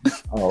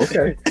 Oh,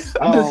 okay.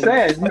 I'm just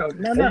saying, you know,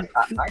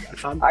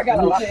 I got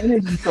a lot of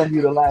energy from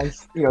you the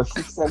last,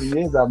 6-7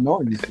 years I've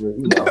known you for,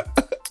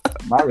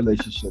 my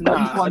relationship.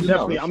 I'm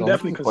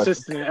definitely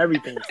consistent in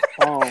everything.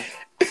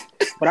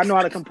 But I know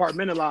how to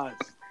compartmentalize.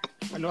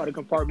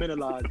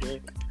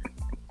 Man.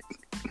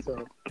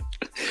 So.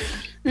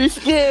 You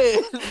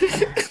scared?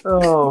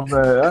 Oh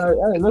man!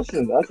 Hey,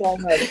 listen. That's all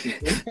I'm asking.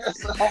 It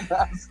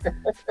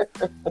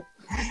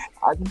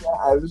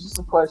was just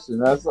a question.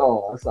 That's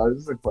all. It was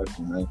just a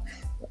question, man.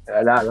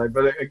 And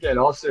but again,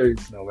 all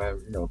seriousness,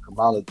 man. You know,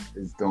 Kamala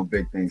is doing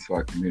big things for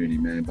our community,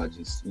 man, by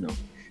just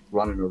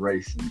running a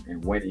race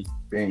and winning,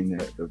 being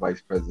the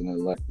vice president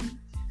elect.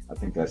 I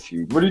think that's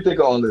huge. What do you think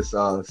of all this,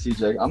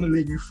 CJ? I'm gonna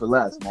leave you for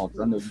last, Mark,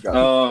 because I know you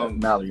got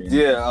Mallory.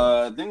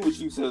 I think what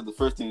you said, the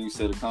first thing you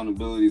said,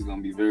 accountability is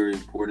gonna be very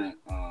important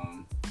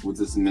with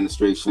this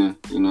administration.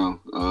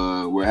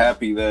 We're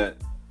happy that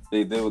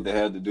they did what they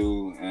had to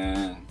do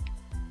and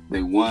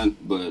they won,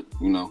 but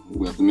we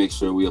have to make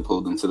sure we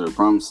uphold them to their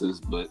promises.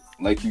 But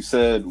like you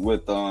said,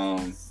 with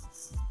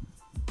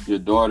your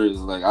daughters,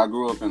 like I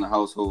grew up in a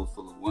household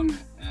full of women,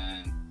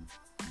 and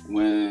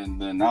when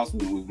the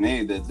announcement was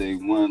made that they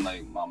won,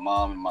 like my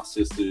mom and my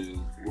sisters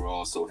were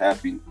all so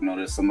happy.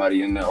 There's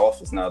somebody in their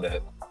office now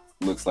that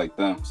looks like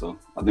them. So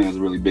I think it's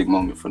a really big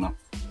moment for them,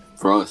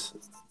 for us,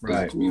 as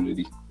a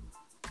community.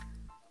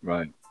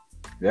 Right.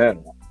 Yeah.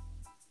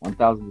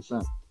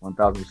 1,000%.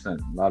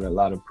 1,000%. A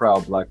lot of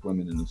proud Black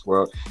women in this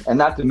world, and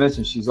not to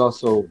mention she's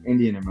also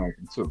Indian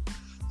American too.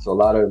 So a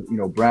lot of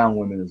brown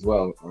women as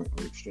well are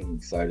extremely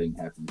excited and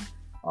happy.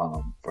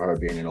 For her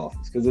being in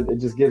office, because it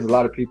just gives a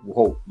lot of people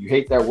hope. You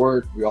hate that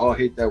word. We all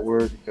hate that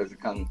word because it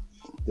kind of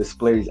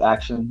displays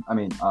action. I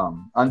mean,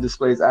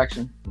 undisplays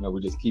action. We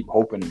just keep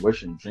hoping and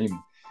wishing and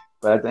dreaming.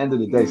 But at the end of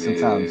the day,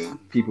 sometimes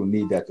people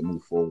need that to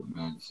move forward,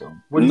 man. So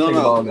what do you think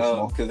about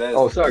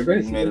all this? Sorry,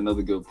 Grace. You made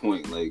another good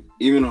point. Like,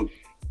 even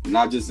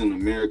not just in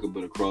America,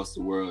 but across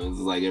the world, it's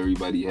like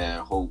everybody had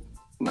hope.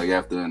 Like,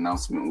 after the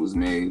announcement was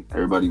made,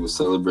 everybody was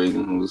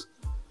celebrating. It was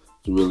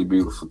a really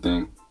beautiful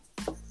thing.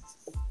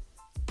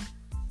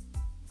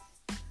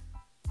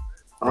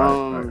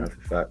 Right,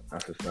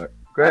 that's a fact.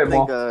 Go ahead, I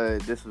think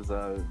this was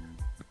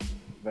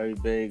very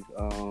big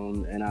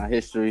in our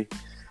history.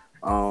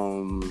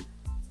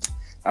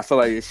 I feel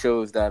like it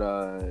shows that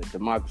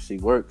democracy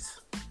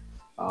works.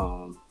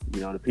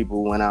 The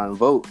people went out and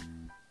vote,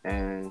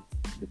 and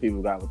the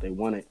people got what they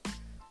wanted.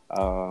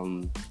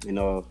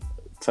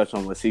 Touch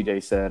on what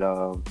CJ said.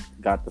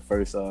 Got the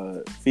first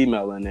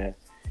female in there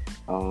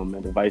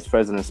at the vice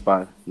president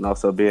spot, and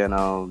also being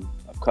of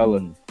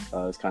color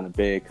is kind of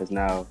big because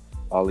now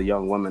all the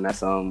young women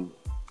that's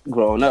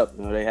growing up,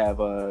 they have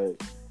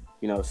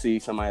see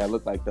somebody that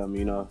look like them,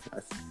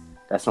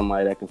 that's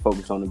somebody that can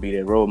focus on to be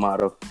their role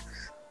model,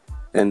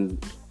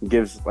 and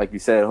gives, like you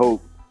said,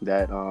 hope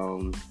that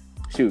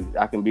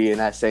I can be in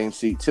that same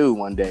seat too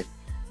one day,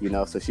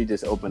 So she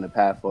just opened the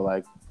path for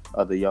like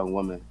other young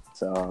women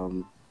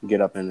to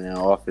get up in their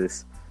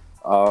office.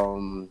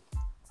 I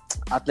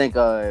think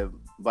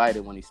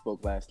Biden, when he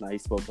spoke last night, he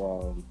spoke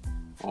on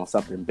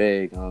something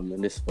big,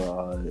 and this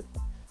for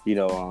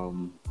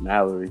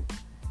Mallory.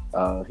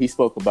 He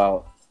spoke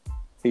about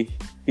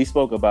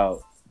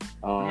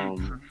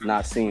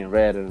not seeing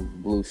red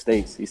and blue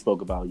states. He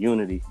spoke about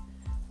unity.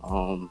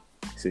 So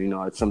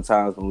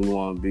sometimes when we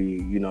want to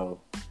be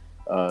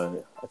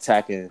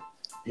attacking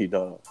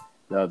the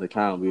other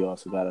kind, we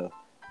also gotta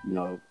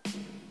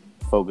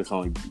focus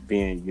on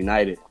being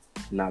united,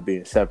 not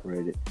being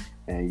separated.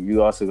 And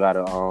you also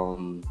gotta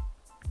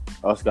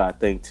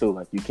think too,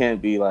 like you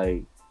can't be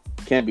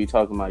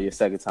talking about your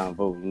second time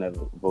vote. You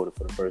never voted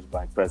for the first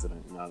black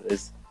president. You know,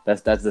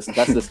 that's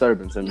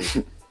disturbing to me.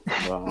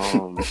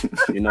 But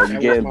you're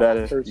getting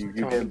better. You're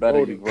getting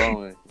better. You're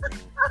growing.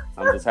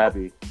 I'm just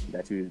happy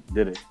that you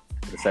did it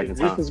the second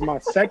time. This is my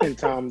second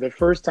time. The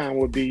first time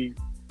would be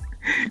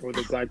with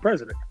the black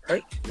president,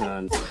 right?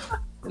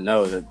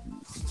 No,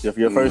 if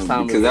your first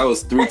time, because that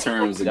was 3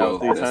 terms ago.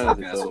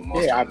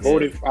 Yeah,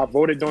 I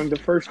voted during the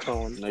first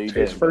term. No, you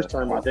didn't. His first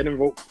term, I didn't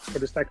vote for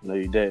the second. No,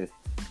 you didn't.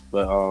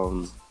 But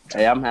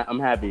hey, I'm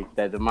happy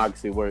that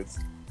democracy works.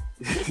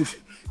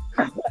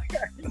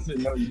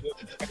 No, you didn't.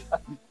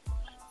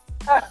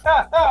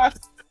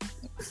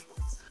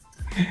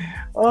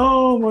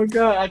 Oh my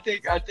God! I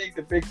think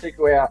the big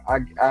takeaway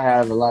I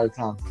have a lot of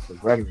times is the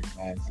rhetoric,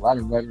 man. It's a lot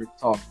of rhetoric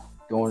talk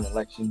during the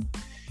election.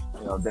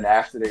 Then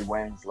after they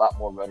win, it's a lot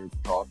more rhetoric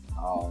talk.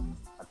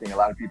 I think a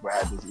lot of people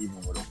had this even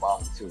with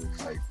Obama too.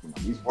 It's like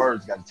these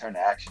words got to turn to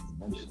actions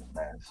eventually,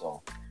 man.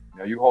 So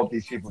you hope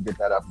these people get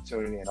that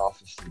opportunity in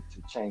office to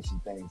change some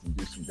things and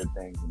do some good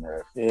things in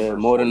there. Yeah,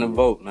 more than a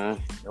vote,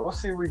 man. We'll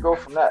see where we go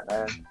from that,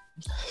 man.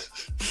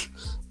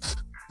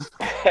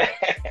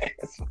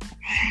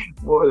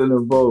 More than a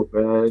vote,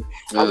 man.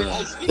 I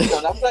mean, speaking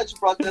on, I'm glad you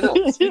brought that up.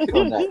 Speaking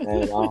on that,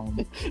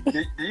 man,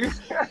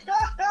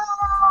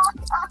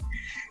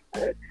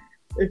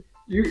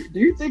 do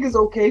you think it's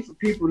okay for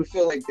people to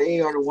feel like they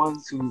are the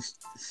ones who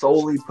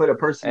solely put a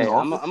person in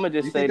office? I'm gonna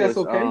just say this.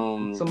 That's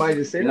okay? Somebody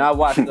just say that. I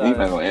watched. You're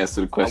not gonna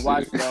answer the question.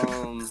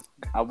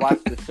 I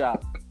watched The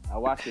Shop.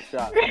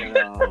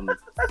 And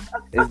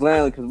it's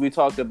literally because we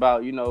talked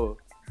about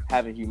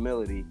having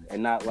humility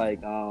and not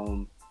like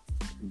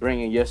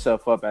bringing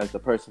yourself up as the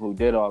person who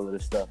did all of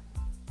this stuff.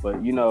 But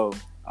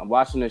I'm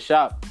watching The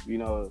Shop.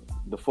 The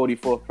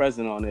 44th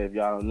president on there. If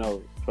y'all don't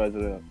know,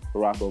 President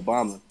Barack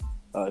Obama.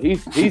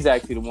 He's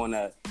actually the one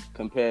that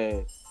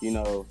compared,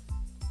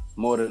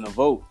 more than a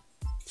vote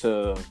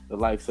to the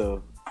likes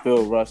of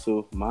Bill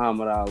Russell,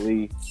 Muhammad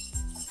Ali,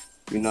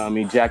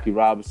 Jackie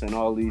Robinson,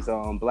 all these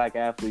black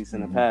athletes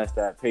in the past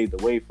that paved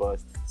the way for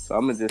us. So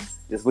I'm gonna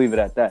just leave it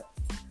at that.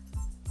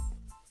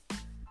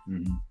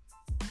 Mm-hmm.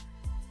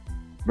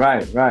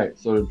 Right.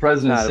 So the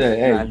president said,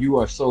 "Hey, you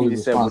are solely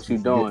responsible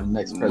for getting the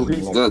next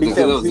president." He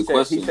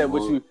said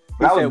what you.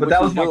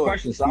 That was my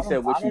question. So he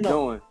said, "What you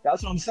doing?"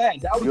 That's what I'm saying.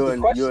 That was the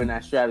question. You're in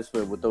that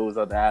stratosphere with those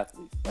other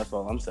athletes. That's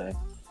all I'm saying.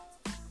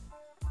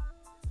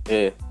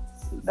 Yeah,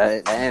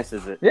 that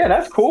answers it. Yeah,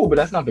 that's cool, but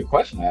that's not the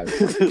question.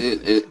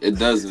 It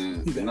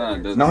doesn't. No,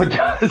 it doesn't. No, it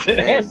doesn't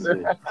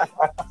answer.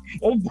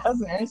 It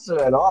doesn't answer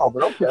at all.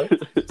 But okay,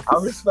 I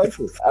respect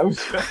it.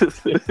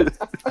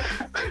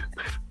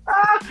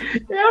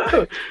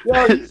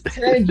 Yo, these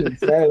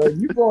tangents, man. Like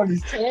you go on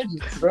these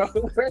tangents, bro.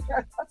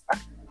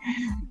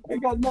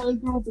 It got nothing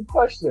to do with the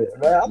question,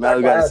 man.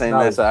 Mallory got the same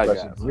answer I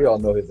got. We all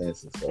know his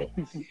answer,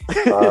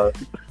 so.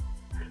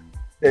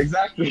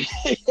 Exactly.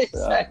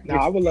 Now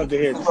I would love to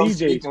hear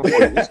TJ's point.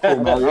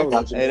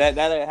 Hey, that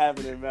ain't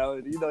happening,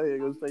 Mallory. He ain't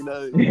gonna say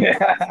nothing.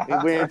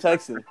 Yeah. We're in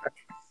Texas.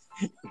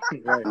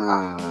 Right.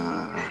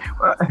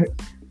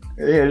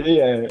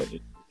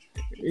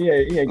 Yeah,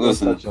 he ain't gonna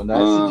touch on that.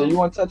 CJ, you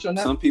want to touch on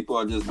that? Some people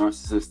are just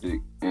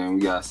narcissistic, and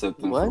we gotta accept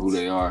them for who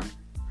they are.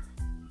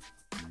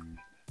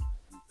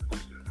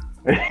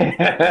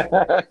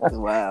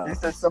 Wow. He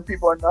said some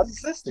people are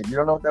narcissistic. You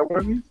don't know what that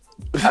word means?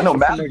 I know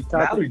Mallory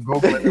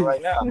Googling it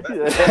right now.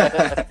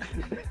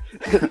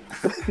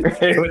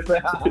 Hey, what's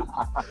that?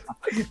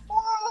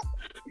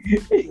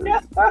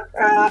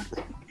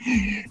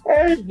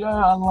 Hey,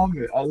 yeah, I love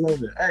it.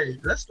 Hey,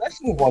 let's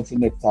move on to the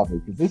next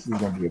topic because this is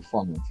gonna be a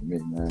fun one for me,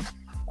 man.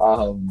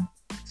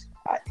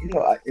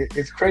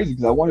 It's crazy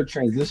because I want to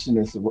transition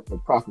this the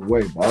proper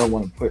way, but I don't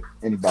want to put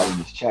anybody in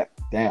this chat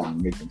down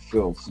and make them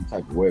feel some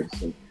type of way.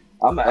 So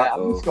I'm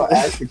just gonna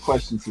ask the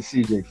question to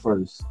CJ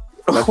first.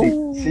 I think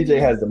CJ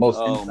has the most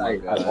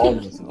insight out of all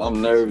of us.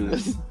 I'm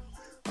nervous.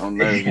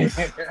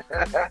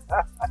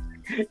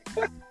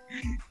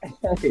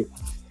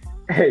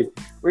 Hey,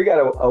 we got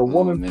a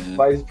woman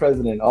vice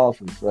president in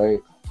office,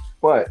 right?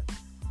 But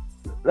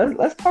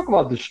let's talk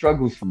about the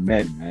struggles for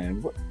men,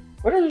 man.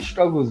 What are the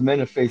struggles men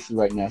are facing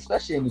right now,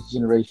 especially in this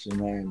generation,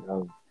 man,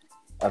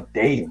 of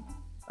dating,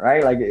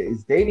 right? Like,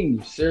 is dating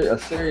a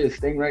serious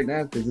thing right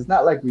now? Because it's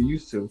not like we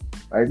used to,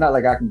 right? It's not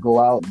like I can go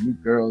out and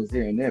meet girls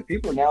here and there.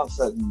 People now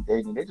suddenly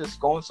dating, they just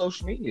go on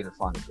social media to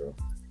find a girl.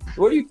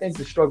 So what do you think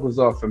the struggles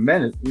are for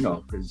men,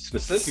 because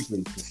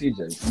specifically for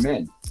CJ,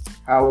 men?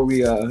 How are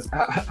we,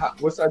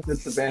 what's our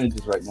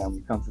disadvantages right now when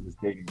it comes to this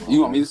dating world?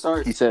 You want me to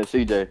start? He said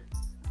CJ.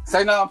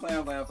 Say no, I'm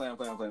playing. Yeah.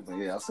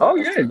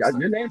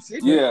 Your name's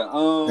CJ. Yeah.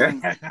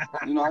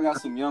 I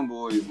got some young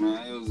boys,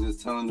 man. They was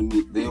just telling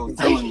me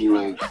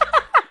like.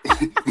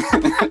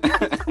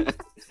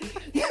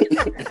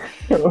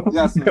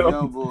 Got some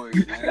young boys,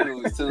 man. They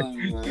was telling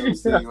me, man. They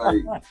was saying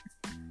like.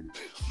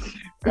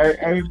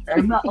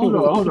 Hold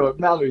on,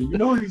 Mallory. You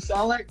know who you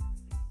sound like?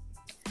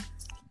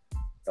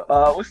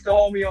 What's the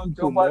homie on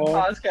Joe Budden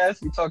Maul?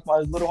 podcast? We talk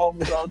about his little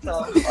homies all the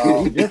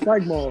time. Just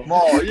like Maul.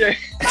 Maul, yeah.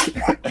 That's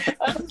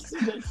what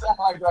CJ sound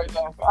like right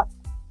now, bro.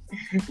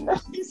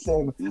 He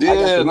said,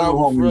 Yeah, no no,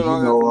 for homies, real.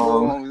 you know.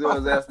 Homies, they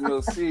always ask me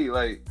to see,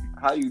 like,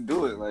 how you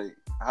do it? Like,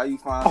 how you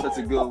find such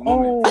a good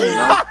woman?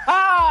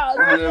 Oh.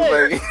 You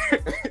know?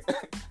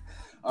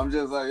 I'm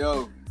just like,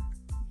 yo,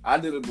 I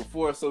did it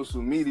before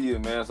social media,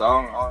 man. So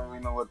I don't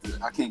really know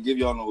I can't give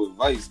y'all no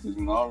advice because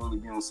I don't really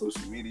be on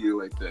social media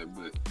like that.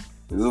 But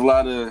there's a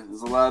lot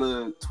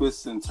of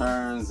twists and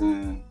turns,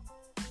 and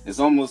it's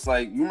almost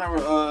like do you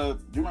remember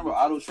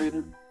Auto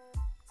Trader?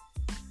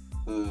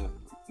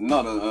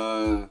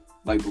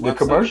 Like the website,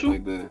 commercial?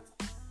 like the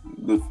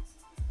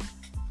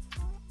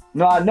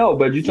No, I know,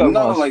 but you talking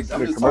about like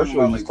I'm the just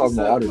commercial, talking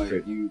about or like just talking about like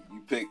Auto you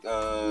pick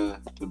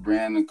the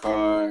brand of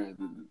car,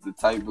 the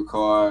type of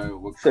car,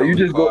 what So color you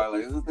just car.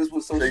 Like this is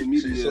what social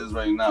media is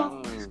right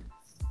now.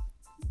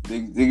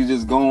 They can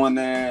just go in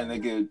there and they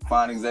can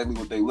find exactly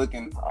what they're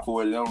looking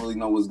for. They don't really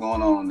know what's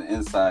going on the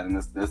inside, and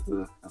that's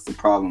the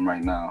problem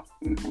right now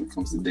when it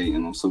comes to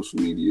dating on social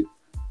media.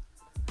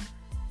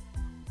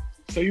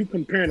 So you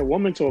comparing a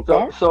woman to a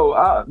car?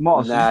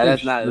 Moss, Nah,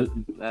 that's not.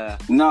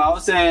 No, I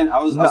was saying I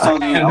was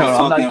talking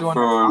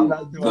from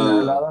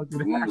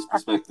the woman's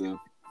perspective,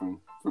 from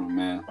a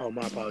man. Oh,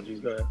 my apologies.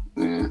 Go ahead.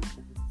 Yeah.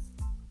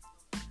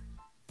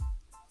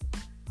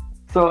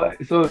 So,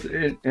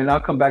 and I'll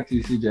come back to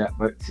you, CJ.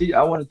 But see,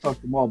 I want to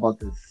talk to more about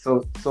this.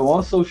 So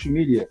on social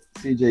media,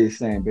 CJ is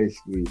saying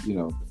basically,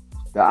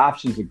 the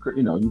options are,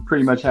 you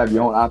pretty much have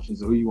your own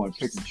options of who you want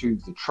to pick and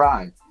choose to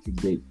try to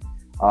date.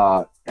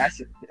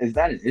 Is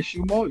that an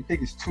issue, Mo? You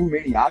think it's too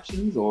many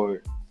options,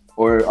 or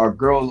are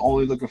girls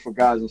only looking for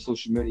guys on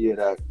social media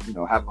that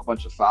have a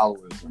bunch of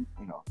followers and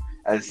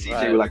as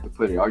CJ would like to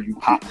put it, are you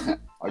pop?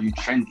 Are you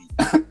trendy?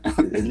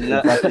 Is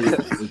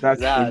that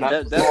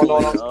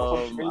going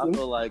on? I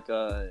feel like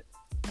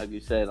you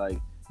said, like,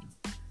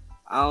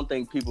 I don't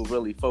think people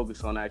really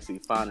focus on actually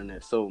finding their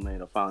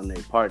soulmate or finding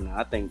their partner.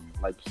 I think,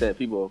 like you said,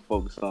 people are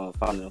focused on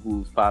finding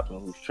who's popular,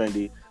 who's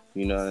trendy.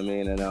 You know what I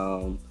mean? And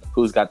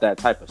who's got that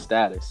type of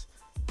status.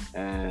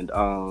 And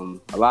a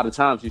lot of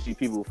times you see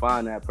people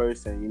find that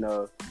person,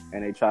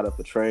 and they try to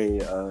portray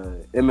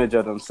an image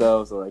of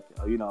themselves, or like,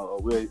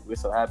 we're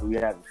so happy, we're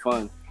having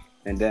fun.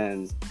 And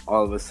then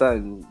all of a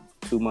sudden,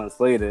 2 months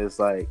later, it's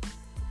like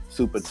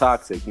super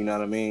toxic, you know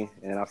what I mean?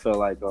 And I feel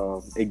like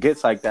it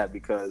gets like that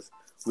because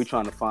we're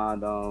trying to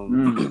find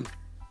love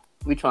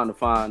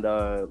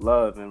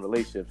and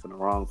relationships in the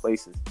wrong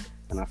places.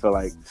 And I feel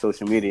like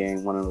social media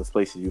ain't one of those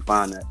places you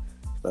find that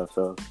stuff.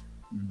 So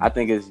I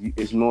think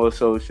it's more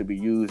so should be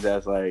used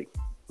as like,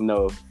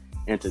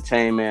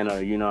 entertainment,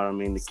 or you know what I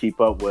mean, to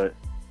keep up with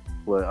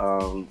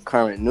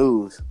current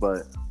news.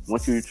 But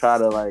once you try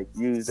to like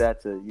use that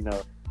to,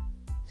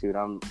 shoot,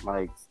 I'm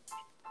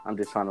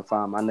just trying to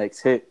find my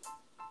next hit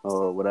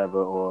or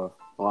whatever, or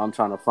I'm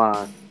trying to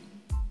find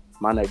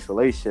my next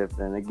relationship,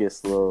 then it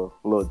gets a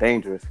little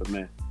dangerous for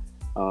men.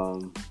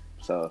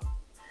 So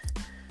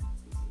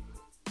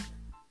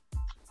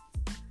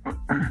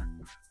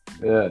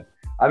yeah,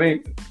 I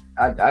mean,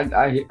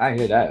 I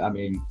hear that. I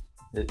mean,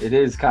 it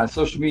is kind of,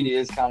 social media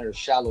is kind of a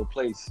shallow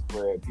place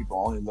where people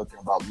are only looking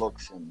about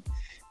looks and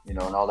and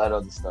all that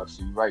other stuff.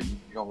 So you're right, you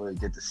don't really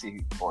get to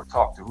see or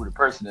talk to who the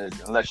person is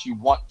unless you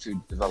want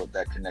to develop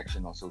that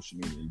connection on social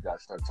media. You got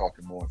to start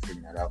talking more and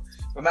figuring that out.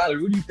 But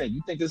Mallory, what do you think?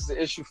 You think this is an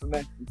issue for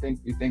men?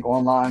 You think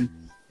online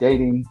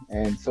dating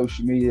and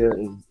social media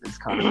is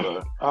kind of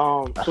a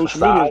social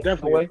media is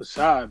definitely a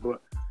facade,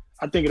 but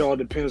I think it all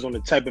depends on the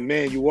type of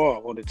man you are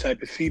or the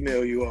type of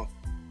female you are.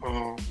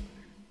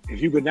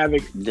 If you could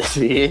navigate,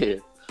 yeah.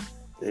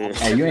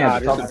 Hey, you ain't have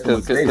to talk to him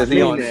because he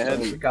on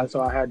there.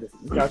 So I had to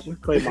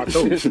clear my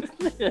throat.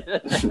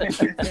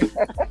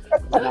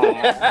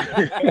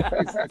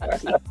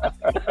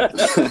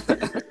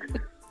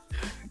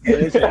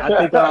 Listen,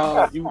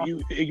 I think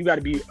you got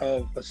to be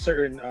of a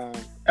certain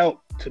ilk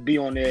to be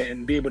on there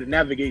and be able to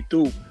navigate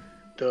through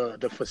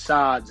the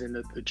facades and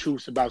the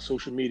truths about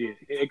social media.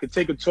 It could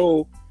take a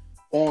toll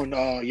on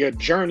your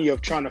journey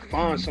of trying to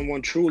find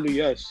someone truly,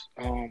 yes.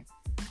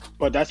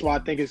 But that's why I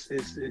think it's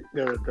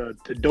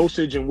the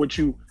dosage in which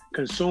you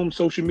consume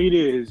social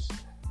media is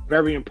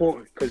very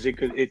important, because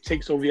it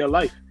takes over your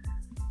life.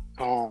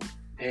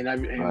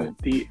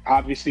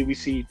 Obviously we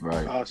see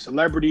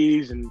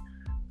celebrities and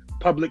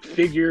public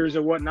figures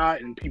and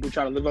whatnot, and people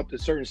try to live up to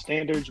certain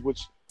standards,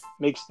 which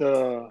makes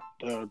the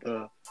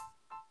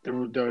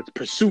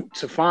pursuit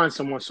to find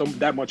someone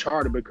that much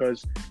harder,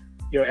 because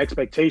your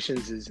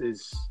expectations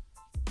is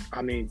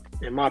I mean,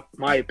 in my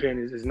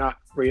opinion, is not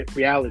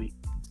reality.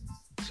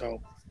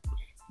 So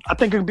I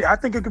think it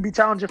could be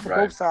challenging for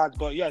both sides,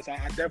 but yes, I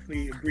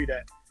definitely agree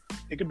that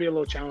it could be a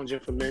little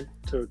challenging for men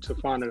to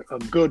find a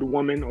good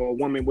woman, or a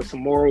woman with some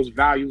morals,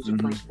 values, and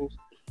principles.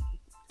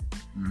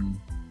 Mm-hmm.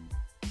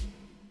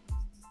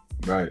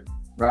 Right.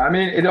 I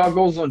mean, it all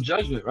goes on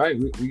judgment,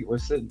 right? We're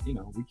sitting,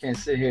 we can't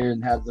sit here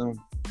and have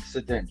them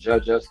sit there and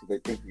judge us because they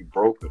think we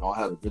broke, we don't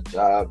have a good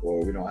job,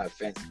 or we don't have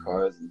fancy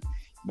cars, and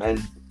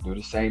men do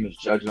the same as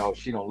judging. Oh,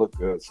 she don't look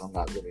good, so I'm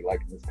not really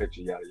liking this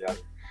picture. Yada yada.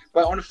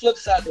 But on the flip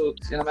side, though,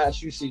 and I'm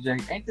asking you,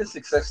 CJ, ain't there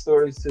success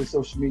stories to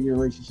social media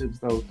relationships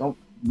though? Don't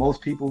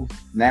most people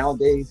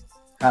nowadays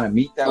kind of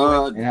meet that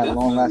way and have a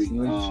long lasting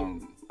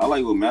relationship? I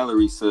like what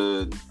Mallory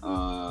said.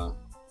 I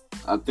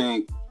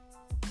think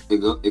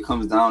it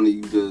comes down to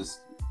you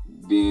just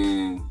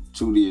being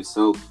true to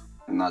yourself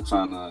and not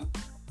trying to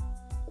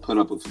put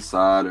up a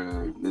facade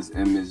or this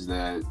image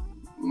that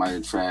might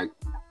attract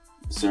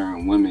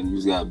certain women. You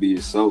just gotta be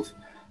yourself.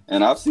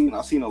 And I've seen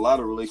a lot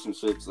of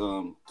relationships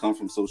come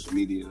from social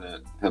media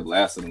that have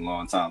lasted a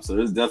long time. So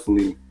there's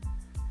definitely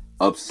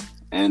ups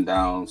and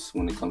downs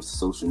when it comes to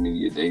social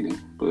media dating.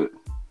 But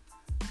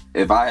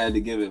if I had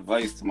to give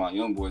advice to my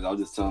young boys, I'll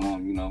just tell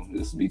them,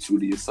 just be true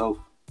to yourself.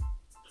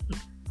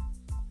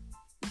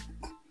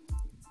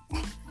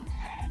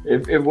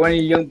 If one of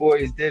your young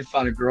boys did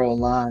find a girl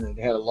online and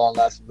they had a long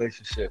lasting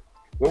relationship,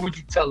 what would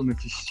you tell them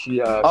if she?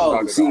 Now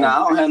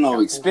I don't have no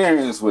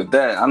experience with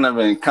that. I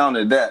never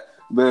encountered that.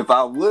 But if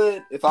I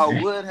would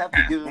have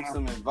to give him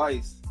some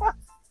advice,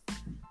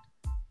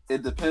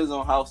 it depends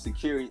on how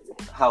secure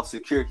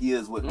he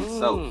is with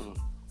himself,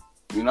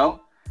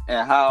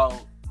 and how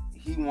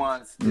he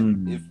wants.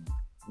 If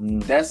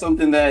that's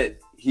something that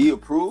he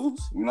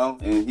approves,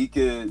 and he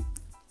could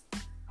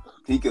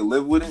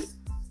live with it,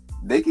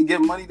 they could get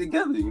money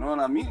together. You know what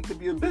I mean? It could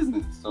be a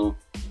business. So.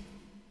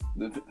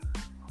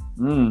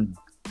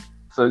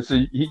 So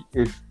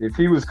if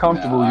he was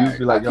comfortable, you'd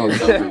be like, yo, I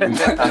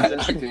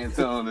can't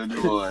tell him to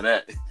do all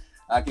that.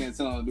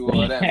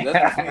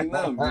 That's between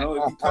them,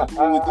 If he's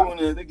comfortable with doing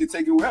it, they can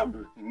take it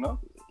wherever,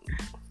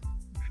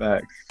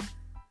 Facts.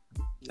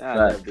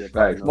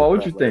 Facts. Well,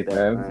 what you think,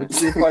 man?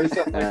 Would you be a part of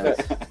something like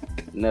that?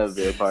 Never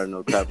be a part of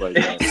no crap like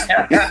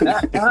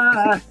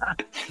that.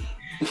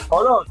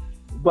 Hold on.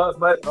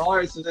 But all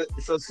right, so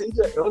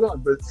CJ, hold on,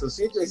 but so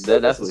CJ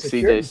said that's what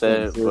CJ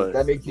said. So but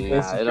that make you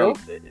insecure?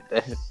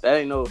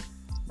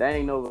 That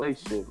ain't no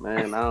relationship,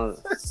 man. I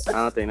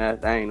don't think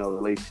that ain't no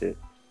relationship.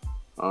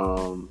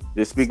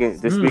 Just speaking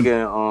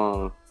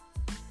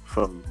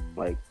from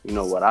like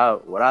what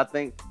I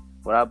think,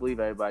 what I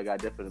believe. Everybody got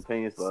different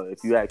opinions, but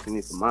if you ask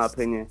me for my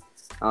opinion,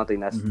 I don't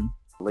think that's a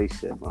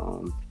relationship.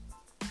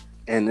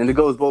 And it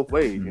goes both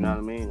ways. You know what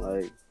I mean?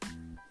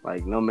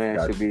 Like no man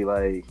should be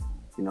like.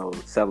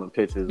 Selling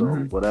pictures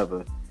or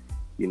whatever,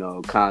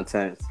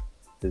 content,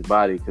 his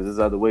body, because there's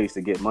other ways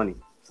to get money.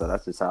 So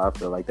that's just how I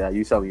feel like that.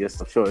 You selling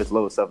yourself, sure, it's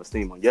low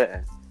self-esteem on your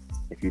end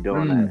if you're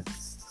doing that.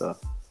 So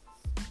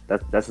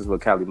that's just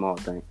what Cali Mall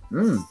think.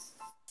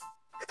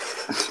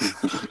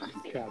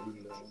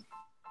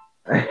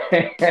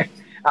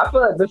 I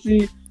feel like, but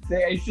see,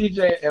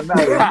 CJ and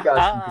Mallory, you got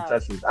some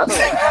contestants. I feel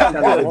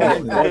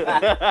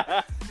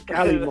like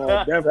Cali Mall,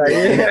 definitely.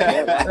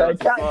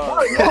 Cali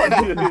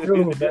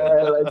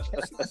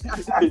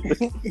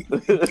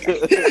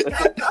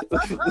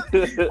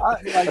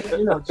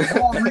Mall,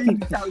 Jamal Reed,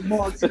 Cali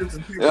Mall, two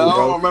different people. Yeah, I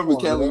don't remember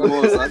Cali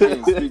Mall, so I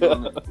can't speak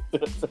on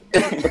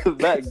it.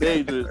 Back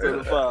dangerous to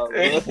the file.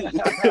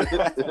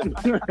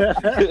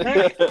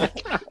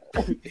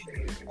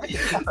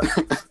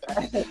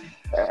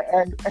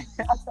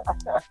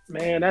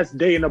 Man, that's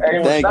dating a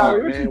porn star,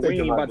 man.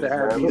 We ain't about to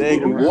have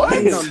these. What?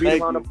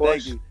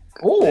 Thank you.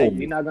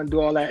 You're not gonna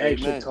do all that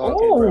extra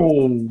talking,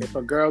 bro. If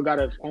a girl got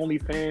a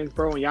OnlyFans,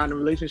 bro, and y'all in a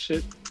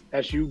relationship,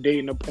 that's you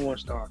dating a porn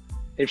star.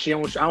 If she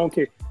don't, I don't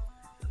care.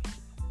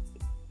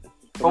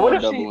 But what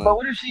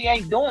if she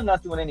ain't doing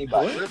nothing with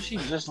anybody? What if she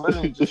just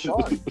literally just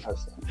showing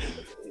herself?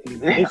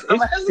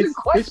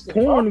 It's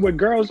porn with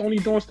girls only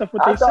doing stuff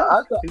with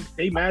themselves.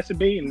 They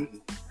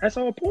masturbating. That's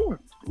all porn.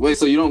 Wait,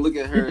 so you don't look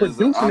at her as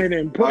producing it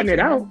and putting it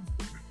out?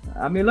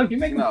 I mean, look, you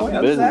making a point.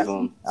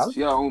 She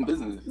got her own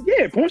business.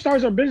 Yeah, porn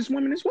stars are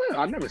businesswomen as well.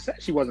 I never said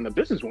she wasn't a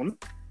businesswoman.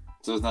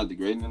 So it's not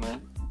degrading in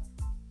there?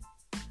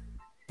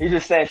 He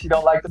just saying she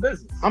don't like the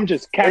business. I'm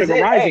just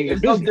categorizing the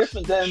business. No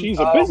different than she's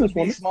a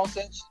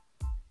businesswoman.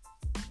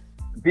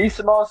 B.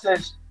 Simone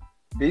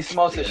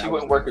said she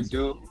wouldn't work a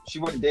dude. She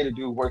wouldn't date a dude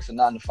who works a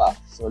 9 to 5.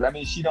 So that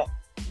means she don't.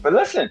 But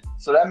listen,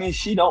 so that means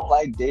she don't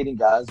like dating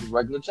guys with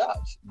regular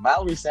jobs.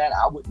 Mallory saying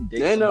I wouldn't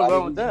date. Ain't nothing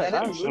wrong with that.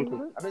 I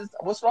mean,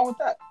 what's wrong with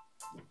that?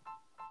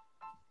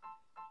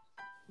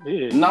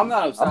 Yeah. No, I'm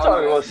not. I'm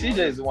talking. Well,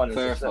 CJ's the one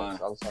that's clarifying.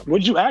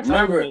 Would you ask?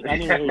 Remember,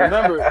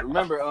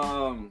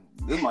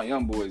 this is my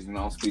young boys.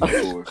 I'm speaking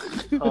for.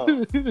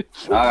 I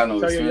got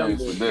no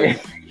experience with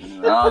this.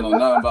 I don't know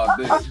nothing about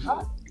this.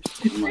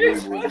 My young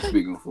boys are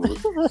speaking for.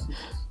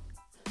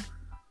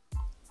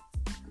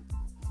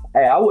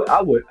 Hey, I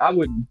wouldn't,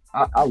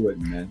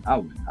 man. I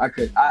wouldn't.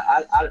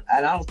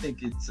 I don't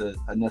think it's a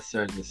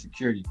necessarily a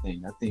security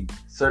thing. I think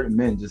certain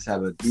men just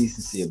have a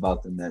decency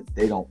about them that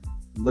they don't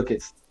look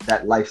at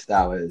that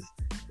lifestyle as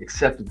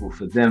acceptable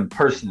for them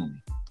personally.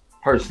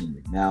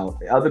 Now,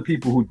 other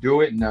people who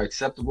do it and are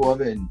acceptable of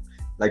it and,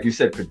 like you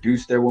said,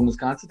 produce their woman's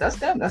content, that's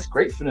them. That's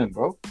great for them,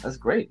 bro. That's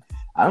great.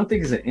 I don't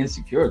think it's an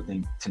insecure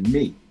thing to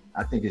me.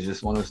 I think it's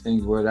just one of those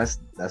things where that's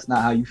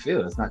not how you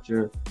feel. That's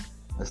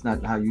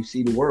not how you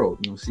see the world.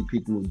 You don't see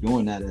people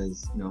doing that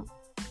as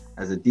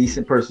as a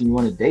decent person you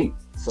want to date.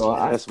 So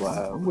That's I'm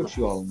wild. with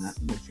you all on that.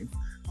 I'm with you.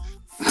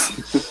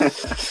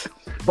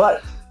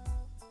 But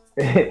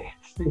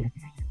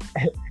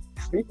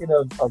speaking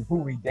of who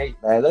we date,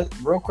 man, let's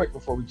real quick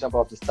before we jump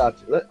off this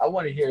topic. I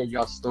want to hear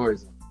y'all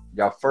stories,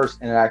 y'all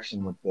first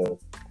interaction with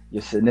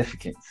your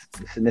significant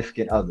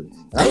others.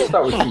 And I'll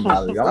start with you,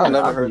 Mallory. I've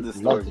never heard this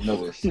love story to know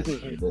before.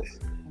 this.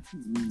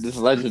 This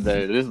is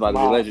legendary. This is about to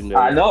be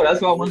legendary. I know. That's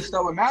why I want to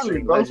start with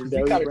Mallory, bro. 'Cause you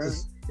Legendary, kinda bro.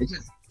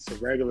 it's a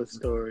regular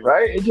story.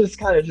 right. It just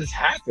kind of just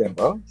happened,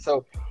 bro.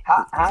 So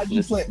how'd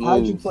you play?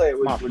 How'd you play it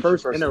with My with your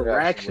first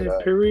interaction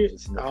with, period.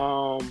 with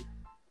your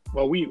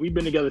Well, we've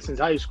been together since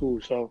high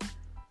school, so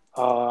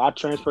I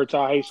transferred to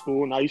high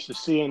school, and I used to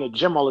see her in the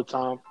gym all the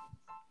time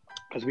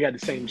because we had the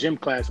same gym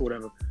class or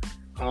whatever.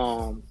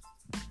 Our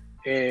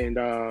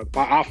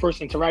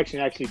first interaction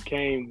actually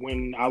came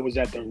when I was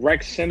at the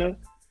rec center,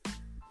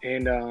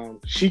 and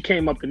she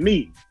came up to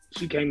me.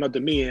 She came up to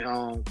me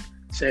and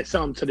said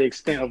something to the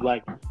extent of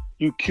like,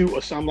 "You cute"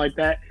 or something like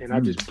that, and I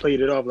just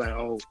played it off like,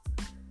 "Oh."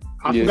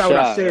 I You're forgot what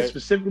I shy, said right?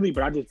 specifically,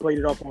 but I just played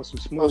it off on some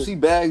smooth. Oh, she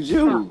bagged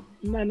you.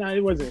 No,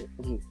 it wasn't.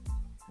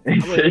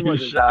 He said It you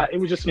wasn't. shot. It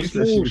was just some He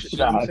said smooth you shit. You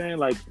know what I'm shot. saying?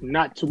 Like,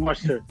 not too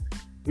much to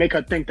make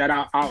her think that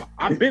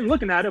I've been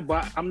looking at her,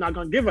 but I'm not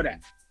gonna give her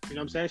that. You know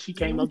what I'm saying? She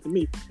came up to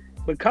me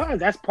because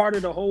that's part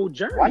of the whole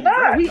journey. Why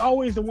not? We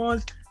always the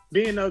ones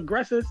being the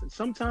aggressors.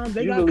 Sometimes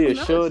they You gotta really a come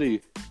to us.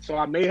 shorty. So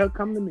I made her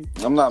come to me.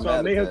 I'm not So I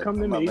mad made at her that. come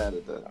to I'm not me. mad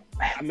at that.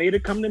 I made her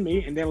come to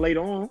me, and then later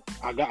on,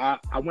 I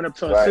went up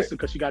to her Right. sister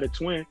because she got a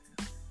twin,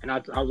 and I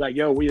was like,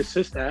 "Yo, where your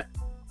sister at?"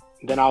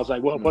 And then I was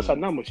like, "Well, what's her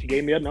number?" She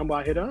gave me her number.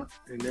 I hit her, up,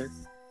 and then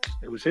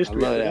it was I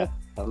history. love after that.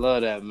 I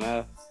love that,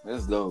 man.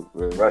 That's dope,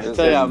 bro. Right. That's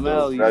Tell y'all, dope.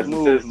 Mel, you That's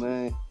move, just-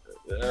 man.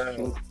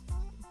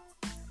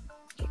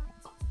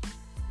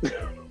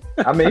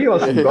 I mean, he on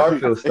some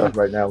Garfield stuff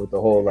right now with the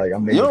whole like. I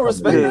mean, You don't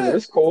respect that?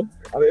 It's cool.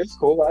 I mean, it's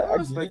cool. I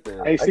respect get it.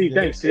 that. Hey, I see, get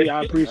thanks. it. See,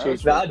 I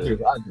appreciate Nah,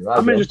 you. I do.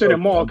 I'm interested in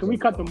more. I'm Can we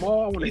cut the joking.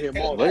 more? I want to hear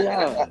more. What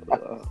y'all?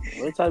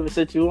 What type of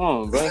shit you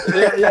on, bro?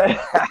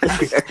 Yeah.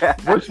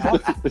 Which one?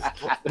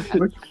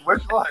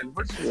 Which one?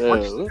 Yeah,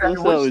 what's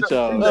up with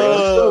y'all?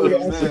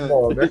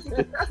 Oh,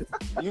 man.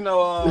 You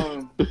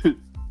know,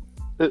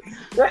 I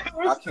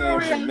came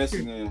from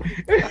Michigan.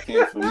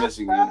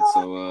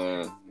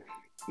 So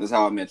this is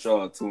how I met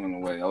y'all too. In a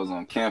way, I was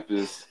on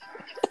campus,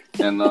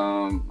 and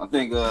I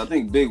think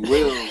Big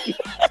Will,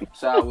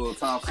 shout out Will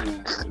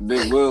Thompson.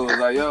 Big Will was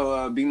like,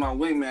 "Yo, be my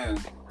wingman."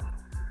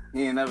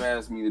 He ain't never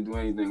asked me to do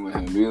anything with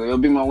him. He was like, "Yo,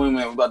 be my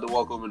wingman. We're about to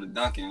walk over to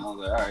Dunkin'." I was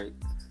like, "All right."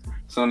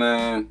 So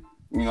then,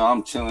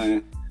 I'm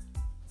chilling.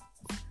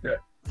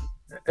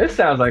 It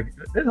sounds like.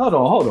 Hold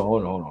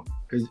on.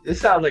 Because it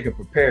sounds like a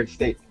prepared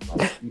statement.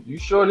 Like, you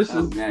sure this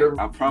is Man,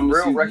 I promise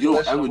real you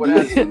don't recollection ever of do what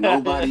this for happened?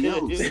 nobody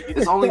else.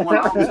 It's only when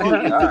I'm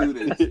talking you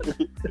do this.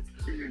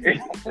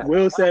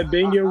 Will said,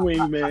 "Being your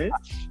wingman."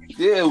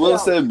 Yeah, Will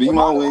said, "Be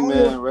my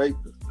wingman," right?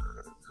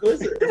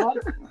 Listen,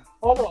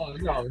 hold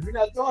on, no, you're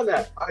not doing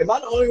that. Am I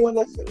the only one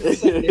that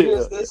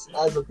hears this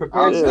as a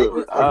prepared Yeah,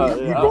 statement? Like,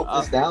 you yeah, wrote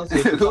this down. So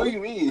What do you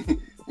mean?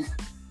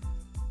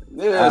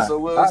 Yeah, so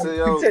Will said,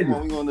 "Yo, come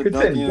on, we going to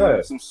Continue, go Dunkin',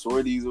 ahead. some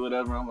sorties or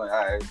whatever." I'm like,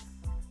 "All right,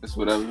 it's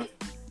whatever."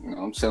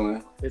 I'm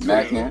chilling, It's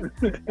macking.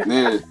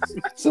 Yeah.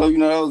 So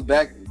that was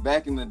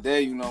back in the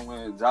day. When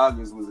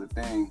joggers was a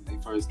thing. They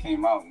first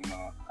came out.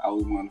 I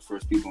was one of the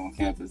first people on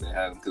campus that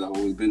had them because I've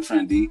always been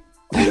trendy.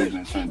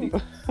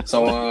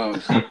 So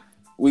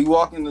we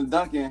walk into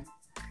Dunkin'.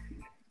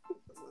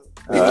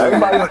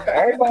 everybody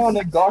on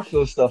that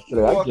Garfield stuff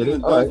today. I Walk get in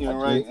it. the All right, Dunkin', I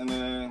right? get it. And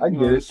then I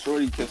get it.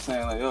 Shorty kept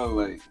saying like, "Yo,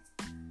 like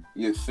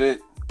you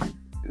fit.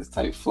 It's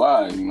type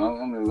fly."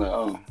 I'm just like,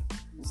 "Oh,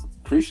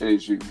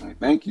 appreciate you. Like,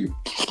 thank you."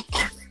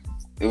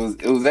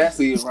 It was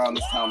actually around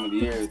this time of the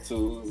year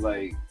too. It was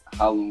like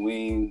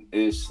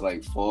Halloween-ish,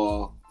 like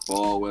fall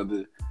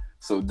weather.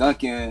 So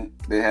Dunkin',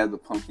 they had the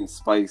pumpkin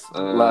spice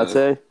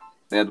Latte.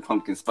 They had the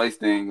pumpkin spice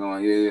thing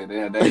going. Yeah, they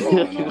had that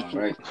going on,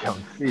 right? Yo,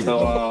 CJ, So,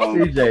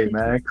 CJ,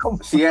 man, come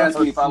on. She asked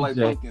me if I like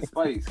CJ. pumpkin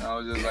spice. And I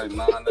was just like,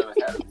 "Nah, I never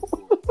had it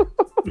before."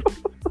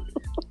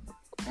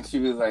 And she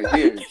was like,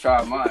 "Here,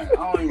 try mine." I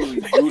don't even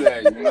really do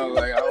that,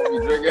 like I don't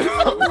be drinking.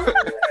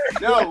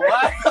 Yo,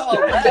 why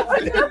y'all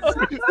laughing?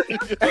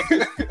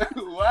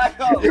 Why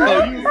y'all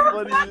laughing?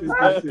 I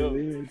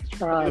said,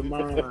 "Try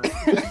mine."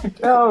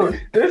 Yo,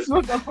 this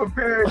was a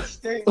prepared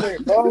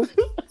statement, bro.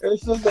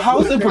 This was a How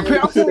is it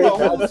prepared? I'm telling the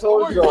whole I told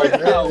story you, right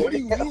man. now. What do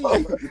you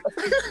mean?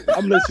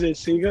 I'm listening.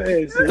 See, go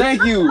ahead. See.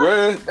 Thank you,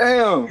 bro.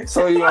 Damn.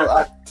 So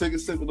I took a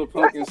sip of the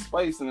pumpkin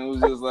spice, and it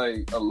was just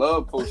like a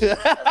love potion.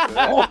 After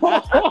that.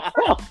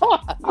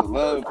 A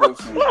love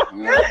potion.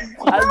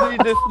 I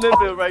need this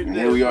snippet right And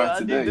there. here we are man. I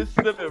today. need this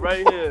snippet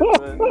right here,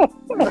 man.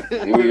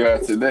 Here we are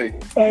today.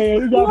 Hey,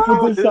 you gotta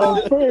put this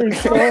out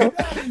first, bro.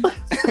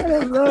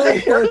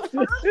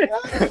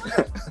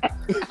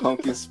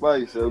 Pumpkin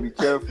spice, so be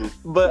careful.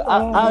 But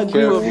I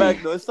agree with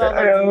Mac though. It sounds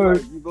like Yo.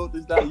 you wrote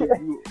this down.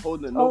 You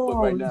holding a notebook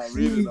right now,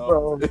 reading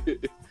bro. off. Yo,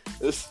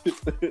 this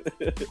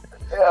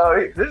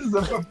is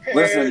a prepared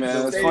Listen,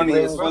 man, it's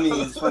statement, funny.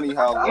 It's funny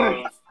how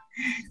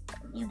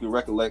you can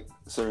recollect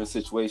certain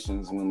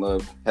situations when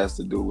love has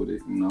to do with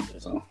it, you know.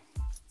 So,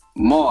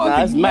 more.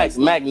 Nah, it's Mac.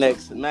 Mac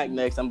next. Mac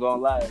next. I'm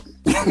going live.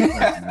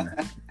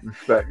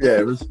 Respect. Yeah,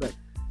 respect.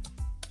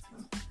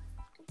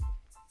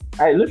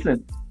 Hey,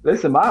 listen.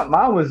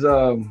 Mine was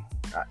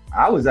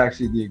I was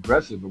actually the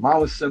aggressor, but mine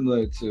was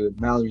similar to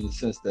Mallory in the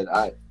sense that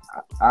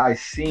I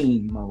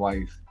seen my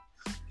wife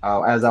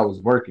as I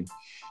was working,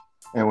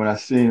 and when I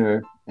seen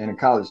her in a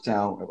college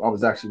town,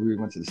 we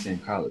went to the same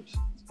college,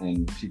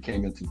 and she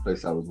came into the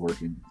place I was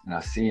working, and I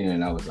seen her,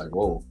 and I was like,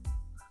 whoa,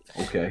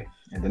 okay.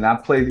 And then I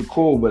played it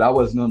cool, but I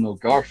wasn't on no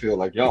Garfield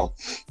like y'all.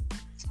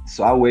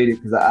 So I waited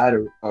because I had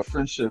a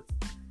friendship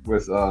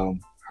with one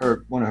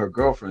of her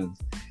girlfriends,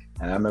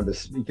 and I remember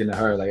speaking to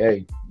her like,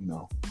 hey, you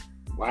know.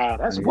 Wow,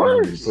 that's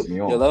worse. Put me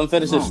on. Yo, let him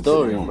finish his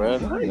story, bro.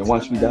 And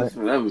once we got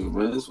whatever,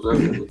 man. That's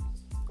whatever.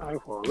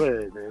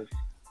 Man.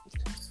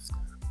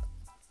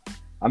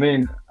 I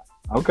mean,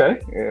 okay.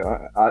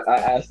 Yeah, I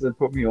asked her to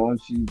put me on.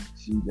 She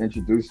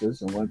introduced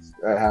us, and once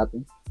that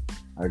happened,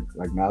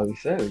 like Mallory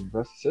said, it was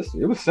brother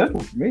sister. It was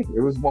simple for me.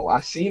 It was more.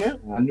 I seen her,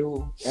 and I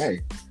knew.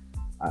 Hey,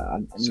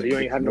 I so you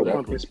ain't had no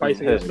pumpkin spice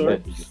in your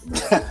story?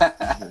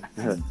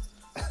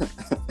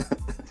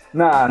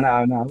 Nah.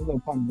 It was no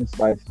pumpkin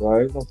spice, bro.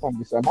 It was no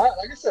pumpkin spice.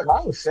 Like I said,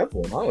 mine was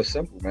simple,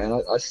 man.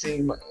 I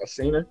seen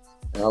her,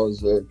 and I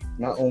was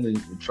not only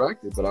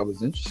attracted, but I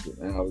was interested,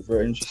 and I was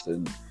very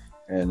interested.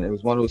 And it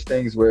was one of those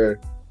things where,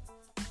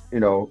 you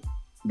know,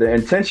 the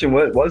intention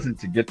wasn't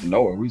to get to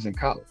know her. We was in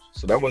college,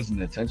 so that wasn't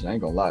the intention. I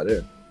ain't gonna lie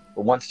there.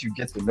 But once you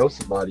get to know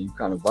somebody, you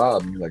kind of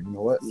vibe, and you're like, you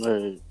know what?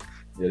 Right.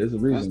 Yeah, there's a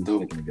reason we're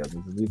sticking together.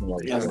 There's a reason why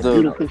That's a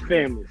beautiful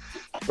family.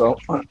 So,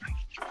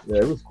 yeah,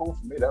 it was cool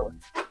for me that way.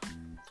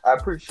 I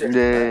appreciate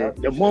it.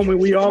 The moment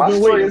we all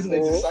been waiting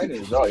waiting for. Isn't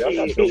exciting, y'all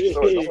got those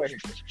stories.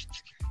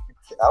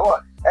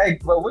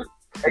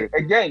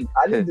 Again,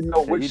 I need to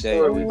know which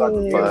story we about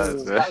to tell.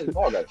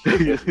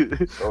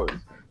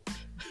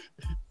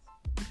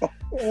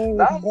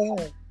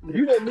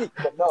 You didn't meet,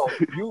 but no,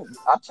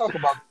 I'm talking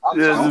about.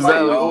 That's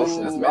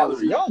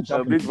Mallory. Y'all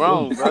jumping. Big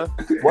wrong, bro.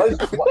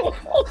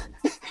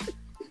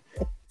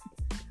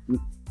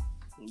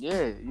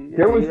 Yeah,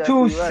 there was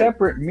two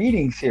separate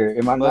meetings here.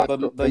 Am I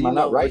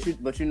not right?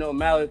 But you know,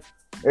 Mallory.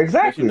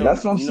 Exactly.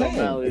 That's what I'm saying.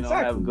 Mallory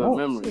exactly. Don't have good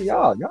memories.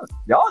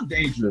 Y'all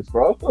dangerous,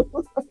 bro.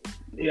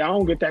 Yeah, I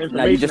don't get that information.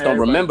 Now you just don't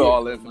remember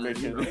all the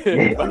information.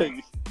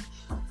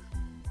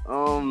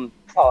 Oh,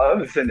 that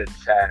was in the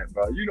chat,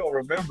 bro. You don't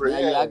remember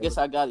it. Yeah, I guess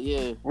I got it.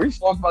 Yeah. We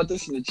spoke about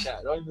this in the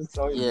chat. Don't even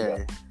tell you.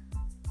 Yeah.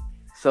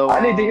 So I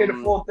need to hear the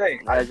full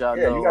thing. As y'all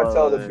know, you gotta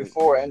tell the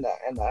before and the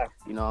after.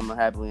 You know, I'm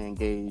happily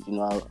engaged. You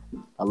know,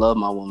 I love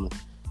my woman.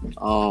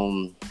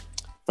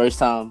 First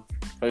time.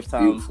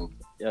 Beautiful.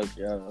 Yeah,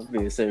 I'm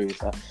being serious.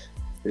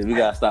 We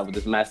gotta stop with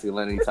this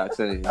masculinity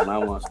toxicity. When I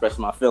want to express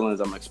my feelings,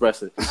 I'm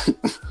expressing.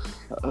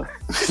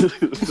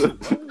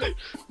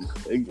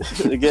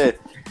 Again.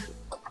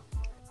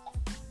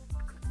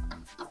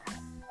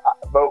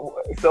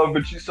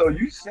 So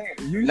you saying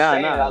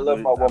I love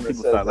my woman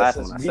says that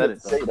laughing when I said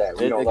it. Say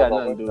that. It got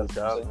nothing to do with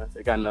y'all.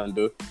 It got nothing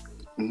to do.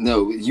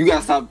 No, you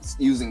gotta stop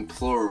using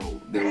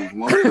plural. There was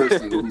one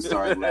person who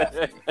started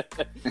laughing.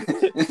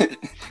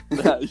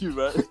 Nah, you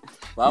right.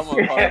 But I'm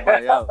gonna call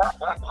everybody out.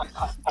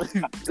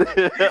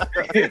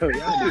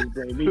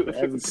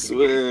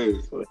 Swear.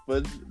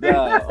 But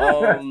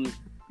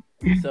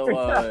so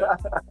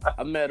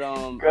I met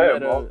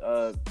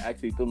her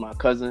actually through my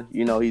cousin.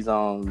 You know, he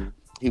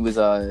was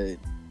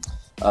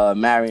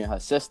marrying her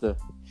sister.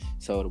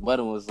 So the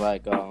wedding was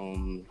like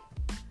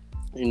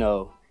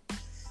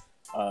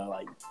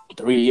like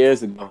 3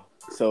 years ago.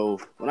 So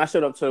when I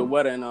showed up to the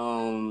wedding,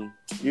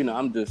 you know,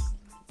 I'm just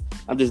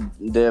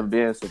there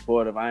being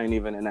supportive. I ain't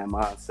even in that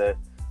mindset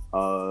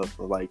for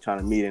like trying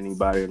to meet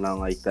anybody or nothing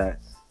like that.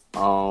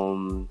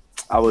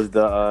 I was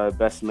the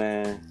best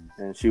man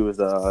and she was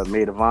the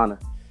maid of honor.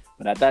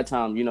 But at that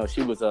time, you know,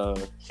 she was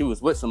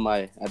with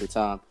somebody at the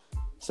time.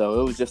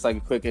 So it was just like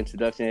a quick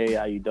introduction. Hey,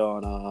 how you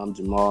doing? I'm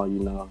Jamal, you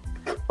know,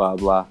 blah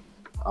blah.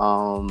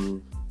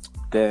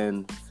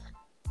 Then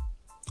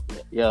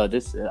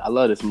I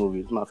love this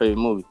movie. It's my favorite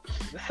movie.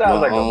 This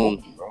sounds like a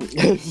movie, bro.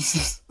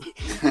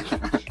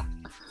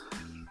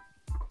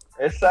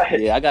 It's like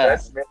I got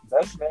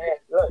best man.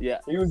 Look, yeah,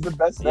 he was the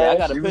best man. I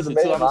got a picture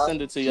too. I'm gonna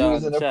send it to y'all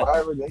in the chat.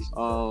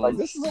 Like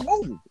this is a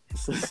movie.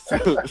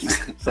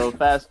 So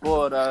fast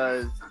forward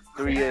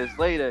 3 years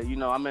later, you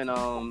know, I'm in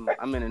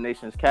the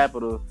nation's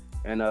capital,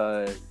 and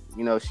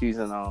you know, she's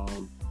in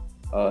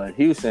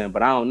Houston,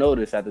 but I don't know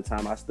this at the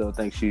time. I still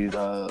think she's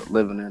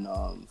living in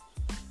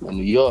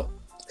New York.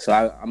 So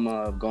I'm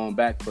going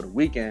back for the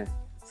weekend.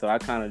 So I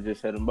kind of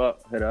just hit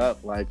her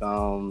up like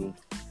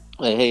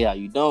hey, how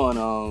you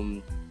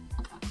doing?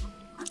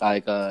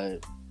 Like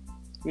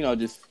you know,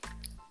 just,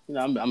 you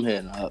know, I'm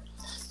heading up.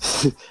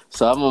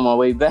 So I'm on my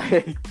way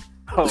back.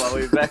 On my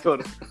way back on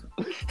the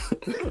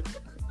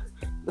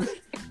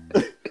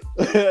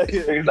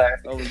He's like,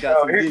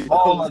 he's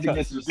all about to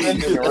get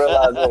suspended and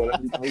realize,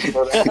 let me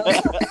go down.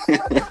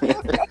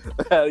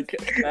 I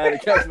had to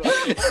catch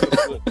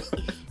myself.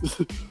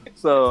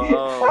 So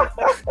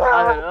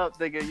I hit her up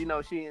thinking,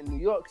 she in New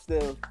York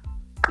still.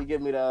 She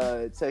give me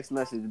the text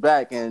message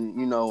back, and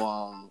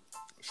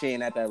she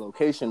ain't at that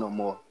location no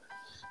more.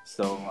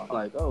 So I'm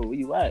like, oh, where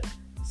you at?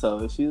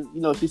 So she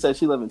said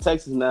she live in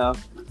Texas now.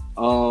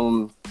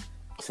 So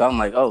I'm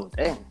like, oh,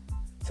 dang.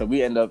 So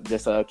we end up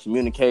just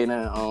communicating.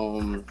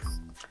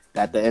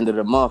 At the end of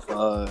the month,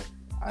 I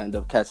end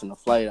up catching a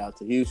flight out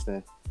to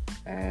Houston,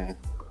 and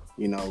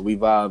we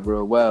vibe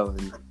real well,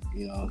 and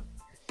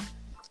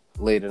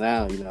later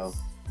now,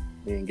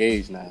 we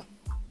engaged now,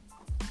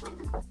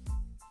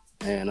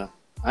 and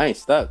I ain't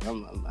stuck. I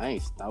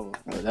ain't stuck.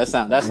 That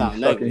sound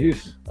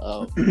negative.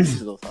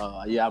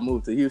 Yeah, I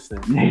moved to Houston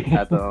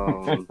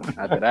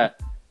after that,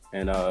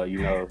 and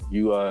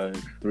you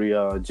three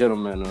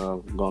gentlemen are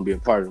gonna be a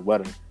part of the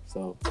wedding,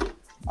 so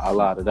I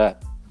lied to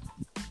that.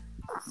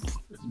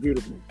 It's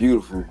beautiful.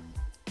 Beautiful.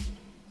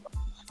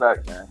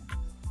 Respect, man.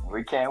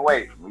 We can't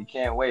wait. We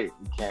can't wait,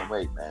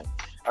 man.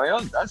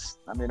 That's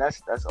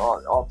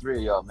all three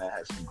of y'all, man,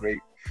 has some great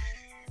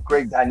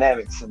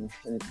dynamics and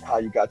how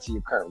you got to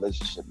your current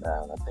relationship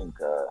now. And I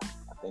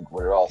think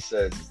what it all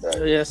says is that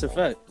it's a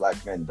fact.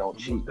 Black men don't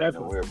cheat.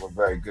 We're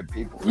very good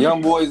people.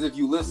 Young boys, if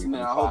you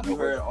listening, I hope you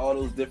heard all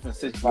those different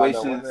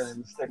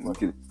situations. You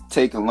can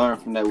take and learn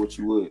from that what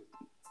you would.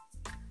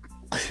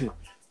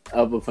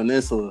 Upper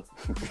Peninsula.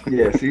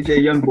 Yeah,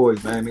 CJ Young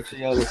Boys, man. Make sure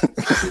y'all listen.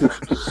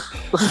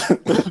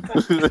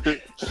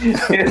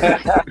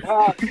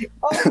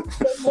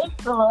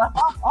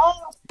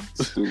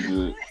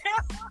 Stupid.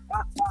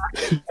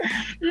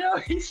 Yo,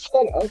 he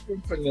said Upper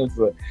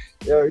Peninsula.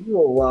 Yo,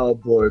 you a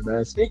wild boy,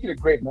 man. Speaking of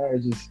great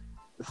marriages,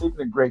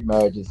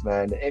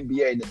 man, the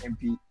NBA and the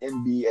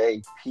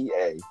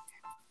NBAPA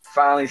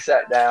finally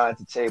sat down at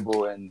the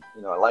table and,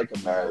 like a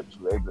marriage,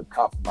 we're able to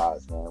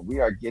compromise, man. We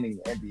are getting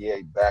the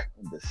NBA back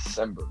in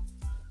December.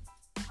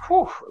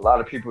 Whew, a lot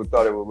of people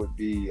thought it would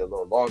be a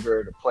little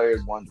longer. The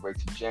players wanted to wait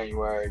till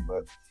January,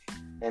 but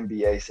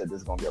NBA said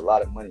there's going to be a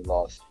lot of money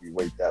lost if we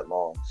wait that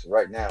long. So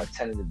right now, a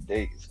tentative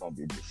date is going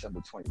to be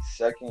December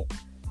 22nd.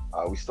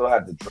 We still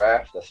have the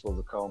draft that's supposed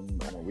to come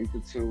in a week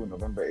or two,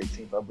 November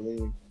 18th, I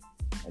believe.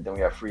 And then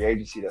we have free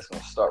agency that's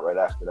going to start right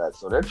after that.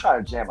 So they're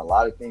trying to jam a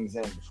lot of things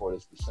in before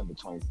this December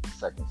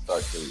 22nd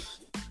start date.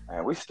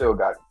 And we still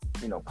got,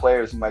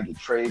 players who might get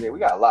traded. We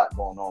got a lot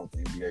going on with the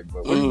NBA.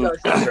 But what do you guys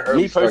think of the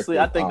early Me personally,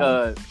 start date, I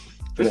think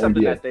it's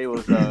something that they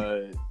was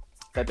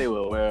that they were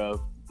aware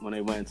of when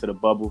they went into the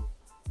bubble.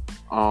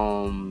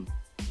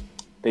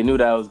 They knew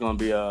that it was going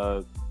to be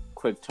a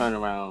quick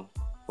turnaround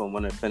from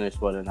when it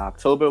finished. What, in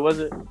October was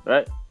it?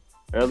 Right?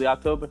 Early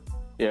October?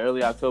 Yeah,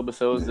 early October.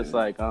 So it was just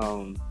like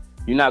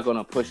you're not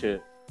gonna push it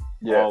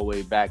all the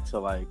way back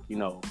to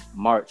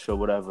March or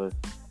whatever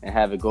and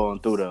have it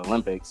going through the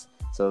Olympics.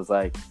 So it's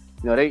like,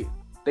 they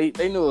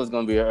knew it was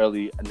gonna be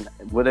early.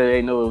 Whether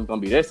they knew it was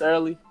gonna be this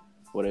early,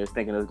 or they was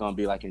thinking it was gonna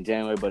be like in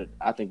January, but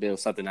I think there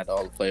was something that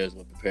all the players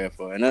were prepared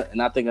for, and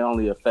I think it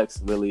only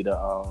affects really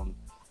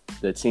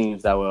the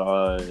teams that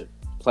were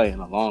playing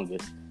the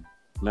longest.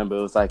 Remember,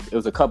 it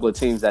was a couple of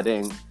teams that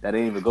didn't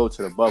even go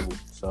to the bubble.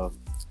 So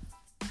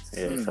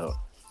yeah, so.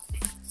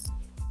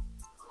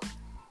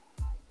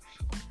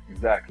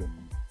 Exactly.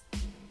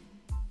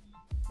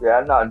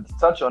 Yeah, no, to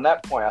touch on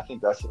that point, I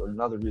think that's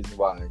another reason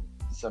why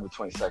December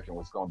 22nd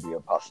was going to be a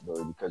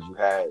possibility, because you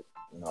had,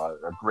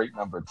 a great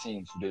number of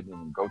teams who didn't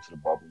even go to the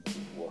bubble,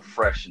 who were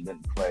fresh and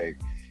didn't play.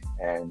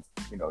 And,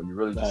 you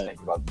really just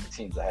think about the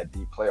teams that had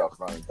deep playoff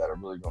runs that are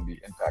really going to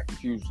be impacted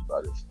hugely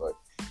by this. But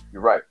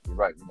you're right.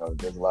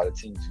 There's a lot of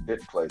teams who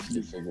didn't play, so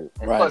you figure.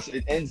 And plus,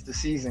 it ends the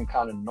season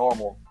kind of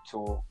normal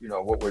to,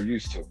 what we're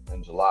used to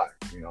in July,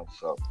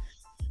 so.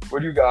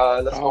 What do you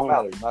got? Let's go,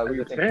 Mallory. What do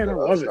you think?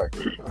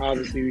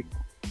 Obviously,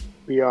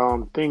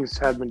 things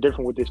have been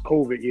different with this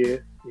COVID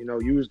year.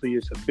 Usually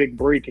it's a big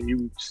break and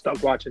you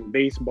stuck watching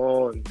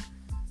baseball and a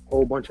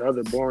whole bunch of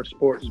other boring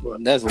sports.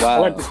 But that's wild. I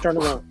like this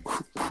turnaround.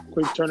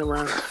 Quick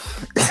turnaround.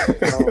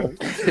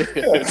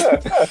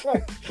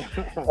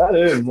 That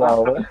is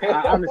wild.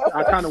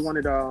 I kind of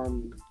wanted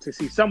to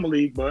see Summer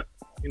League, but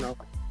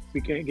we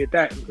can't get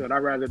that. But I'd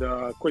rather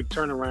the quick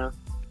turnaround.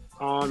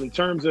 In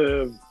terms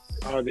of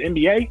the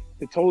NBA,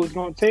 the total is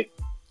going to take.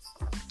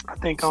 I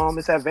think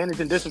it's advantage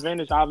and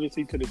disadvantage,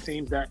 obviously, to the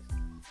teams that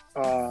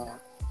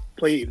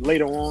play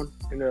later on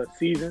in the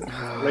season.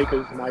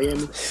 Lakers,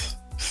 Miami,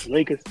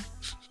 Lakers.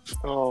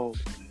 For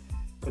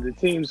the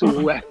teams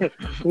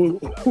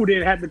who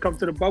didn't have to come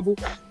to the bubble,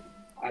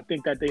 I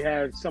think that they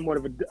have somewhat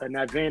of an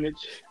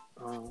advantage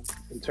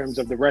in terms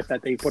of the rest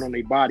that they put on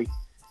their body.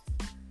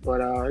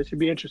 But it should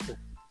be interesting.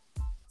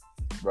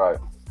 Right.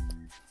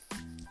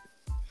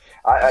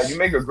 You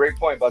make a great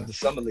point about the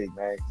Summer League,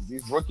 man. Because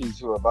these rookies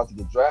who are about to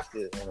get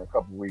drafted in a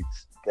couple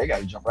weeks, they got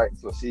to jump right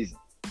into a season.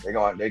 They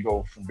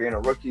go from being a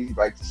rookie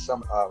right to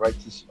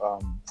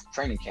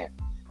training camp.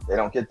 They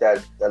don't get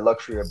that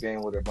luxury of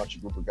being with a bunch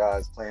of group of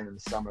guys playing in the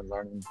summer,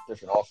 learning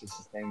different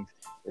offenses, things.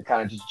 They're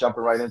kind of just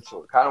jumping right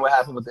into it. Kind of what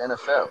happened with the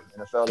NFL.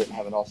 The NFL didn't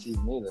have an off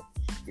season either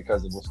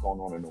because of what's going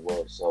on in the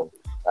world. So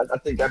I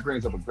think that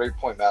brings up a great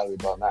point, Mallory,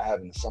 about not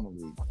having a summer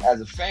league. As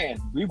a fan,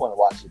 we want to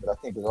watch it, but I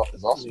think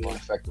it's also going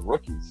to affect the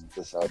rookies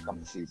this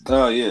coming season.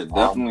 Oh yeah,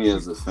 definitely.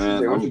 As a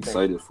fan, CJ, I'm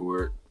excited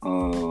for it.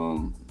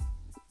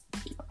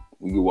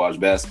 We could watch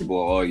basketball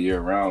all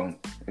year round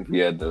if we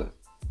had the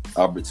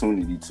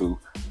opportunity to.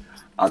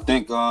 I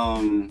think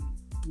the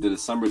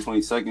December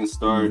 22nd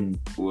start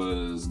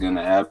was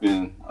gonna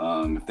happen.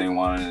 If they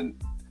wanted,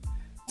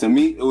 to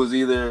me, it was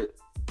either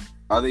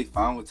are they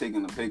fine with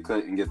taking the pay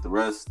cut and get the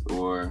rest,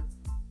 or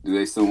do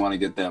they still want to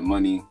get that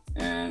money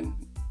and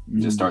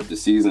just start the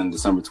season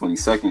December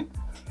 22nd?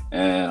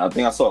 And I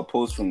think I saw a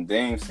post from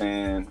Dame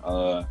saying,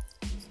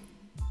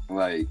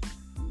 like,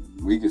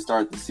 we could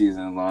start the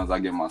season as long as I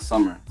get my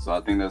summer. So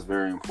I think that's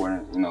very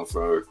important,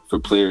 for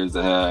players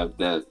to have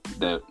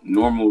that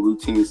normal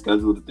routine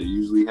schedule that they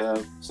usually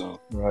have. So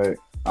right,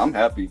 I'm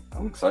happy.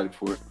 I'm excited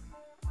for it.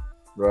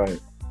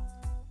 Right.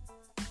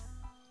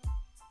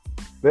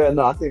 Yeah,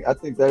 no, I think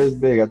that is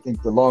big. I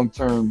think the long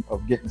term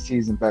of getting the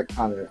season back,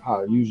 kind of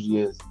how it usually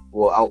is,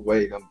 will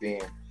outweigh them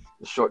being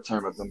the short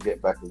term of them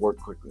getting back to work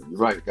quickly. You're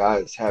right,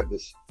 guys have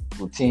this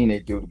routine they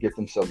do to get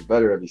themselves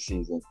better every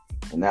season,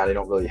 and now they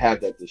don't really have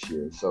that this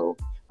year. So,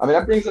 I mean,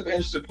 that brings up an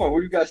interesting point. What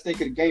do you guys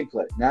think of the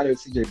gameplay? Now that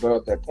CJ brought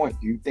up that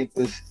point, do you think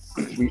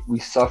we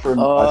suffer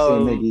by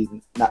saying maybe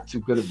not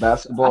too good at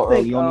basketball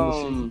early on in the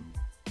season?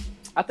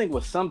 I think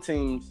with some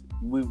teams,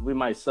 we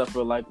might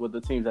suffer like with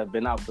the teams that have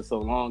been out for so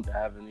long that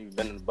haven't even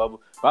been in the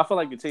bubble. But I feel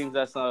like the teams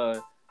that's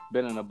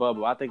been in the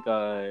bubble, I think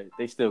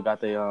they still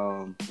got their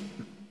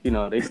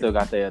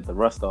the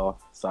rust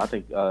off. So I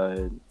think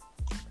that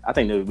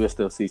we'll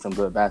still see some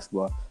good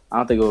basketball. I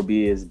don't think it will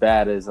be as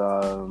bad as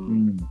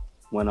when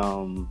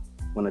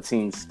the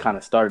teams kind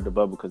of started the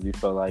bubble, because we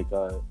felt like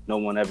no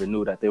one ever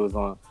knew that they was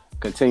going to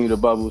continue the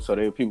bubble. So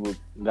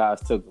guys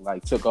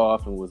took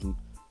off and was,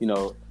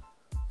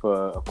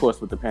 of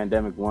course with the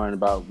pandemic, worrying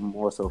about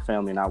more so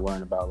family, not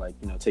worrying about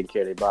taking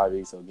care of their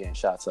bodies or getting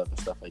shots up and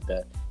stuff like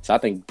that. So I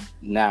think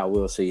now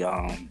we'll see.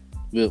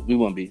 We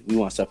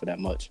won't suffer that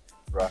much.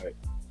 Right.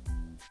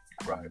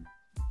 Right.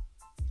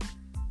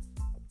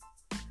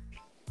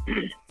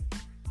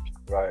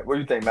 What do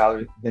you think,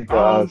 Mallory?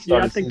 I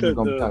think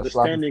the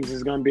standings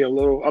is going to be a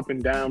little up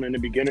and down in the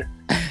beginning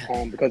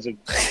because of.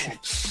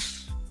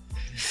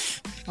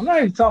 I'm not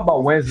even talking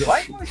about wins. Why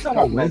are you talking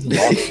about wins and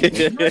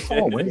losses? I'm not talking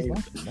about wins and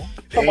losses, man.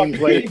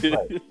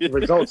 Gameplay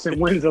results in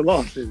wins and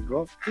losses,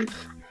 bro.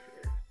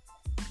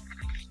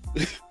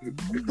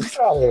 Get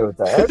out of here with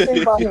that.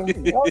 Everything about him.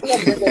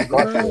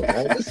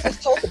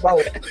 Just talk about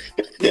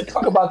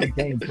the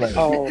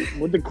gameplay.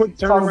 With the quick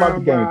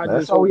turnaround, I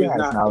just hope it's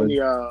not any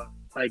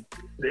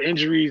the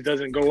injuries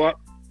doesn't go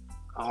up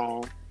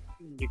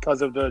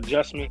because of the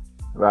adjustment.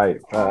 Right.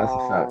 That's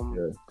a fact.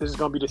 Yeah. This is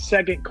gonna be the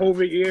second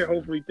COVID year.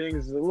 Hopefully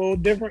things is a little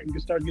different. You can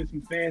start getting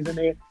some fans in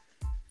there.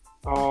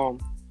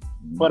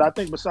 But I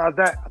think besides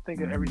that, I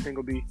think everything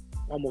will be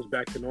almost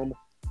back to normal.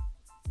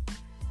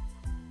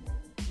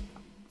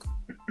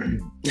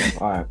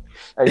 All right.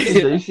 Hey,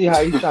 CJ, you see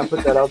how he's trying to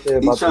put that out there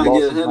about the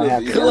losses might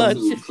happen?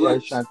 He's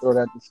trying to throw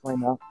that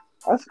disclaimer out.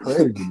 That's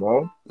crazy,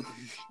 bro.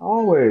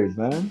 Always,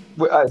 man.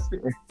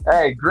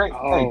 Hey, great. Great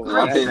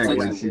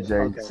segue, CJ.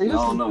 Okay. See, this is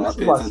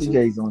why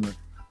CJ's on it.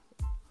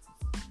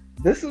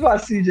 This is why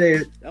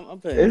CJ.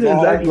 This is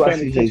exactly why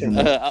CJ's in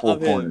the four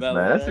corners, man.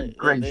 That's a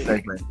great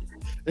segment.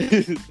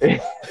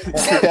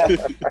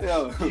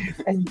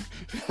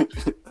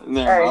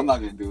 No, I'm not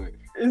gonna do it.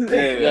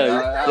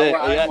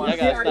 I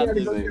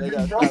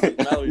gotta stop this.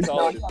 Mallory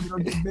talking.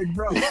 Big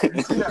bro. You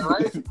see that,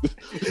 right?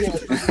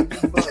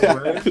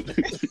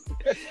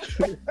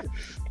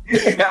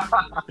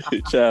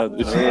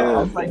 Childish.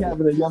 It's like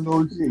having a young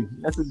OG.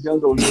 That's a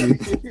young OG.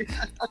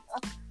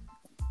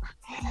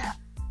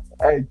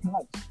 Hey,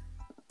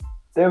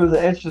 there was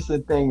an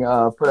interesting thing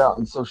put out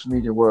in social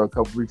media world a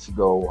couple weeks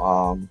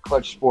ago.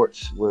 Clutch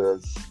Sports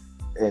was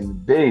in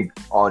big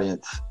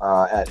audience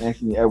at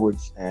Anthony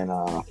Edwards and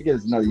I forget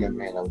there's another young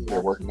man that was there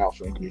working out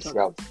for NBA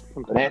Scouts.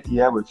 But Anthony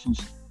Edwards, who's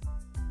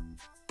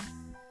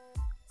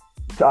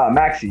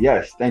Maxey,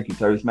 yes, thank you,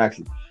 Tyrese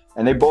Maxey.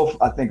 And they both,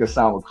 I think, are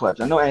signed with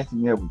Clutch. I know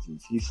Anthony Edwards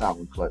he's signed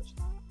with Clutch.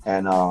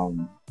 And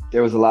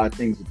there was a lot of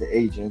things with the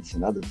agents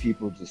and other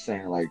people just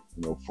saying,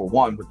 for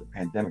one, with the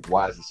pandemic,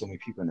 why is there so many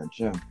people in the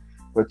gym?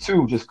 But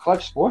two, just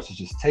Clutch Sports is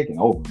just taking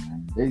over,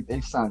 man. They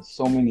signed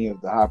so many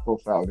of the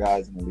high-profile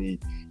guys in the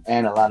league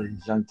and a lot of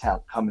these young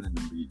talent coming in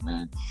the league,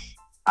 man.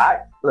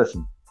 I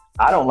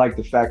don't like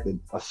the fact that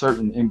a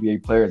certain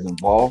NBA player is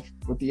involved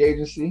with the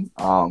agency.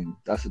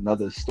 That's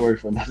another story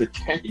for another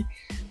day.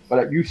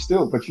 But you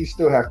still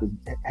have to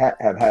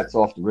have hats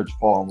off to Rich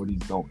Paul and what he's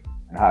doing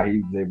and how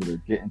he was able to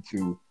get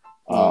into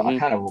a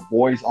kind of a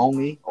boys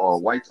only or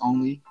whites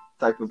only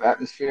type of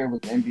atmosphere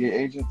with the NBA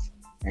agents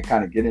and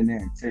kind of get in there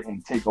and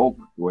take over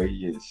the way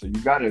he is. So you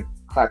got to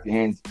clap your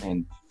hands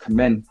and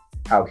commend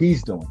how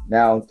he's doing.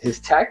 Now, his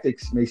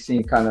tactics may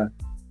seem kind of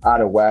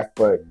out of whack,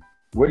 but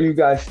what do you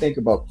guys think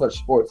about Clutch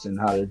Sports and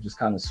how they're just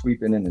kind of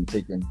sweeping in and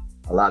taking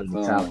a lot of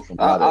the talent from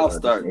I'll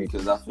start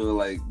because I feel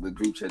like the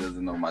group chat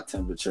doesn't know my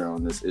temperature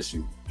on this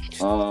issue.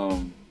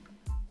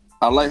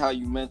 I like how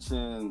you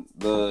mentioned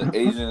the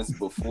agents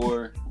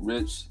before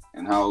Rich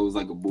and how it was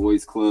like a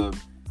boys club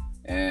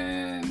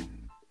and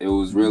it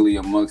was really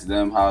amongst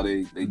them how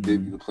they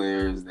did the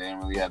players. They didn't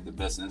really have the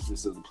best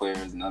interests of the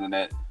players, none of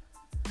that.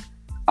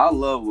 I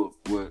love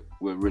what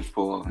Rich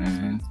Paul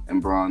and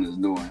Bron is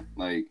doing.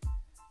 Like,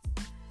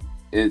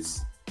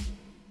 it's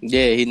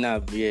he's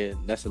not. Yeah,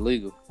 that's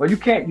illegal. Well, you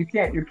can't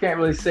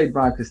really say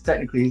Bron because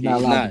technically he's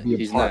not allowed to be a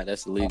He's part. not.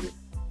 That's illegal.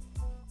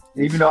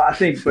 Even though I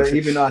think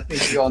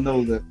we all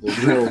know the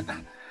real.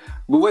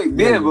 But wait,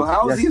 but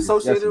how is he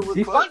associated with?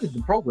 He funded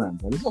the program,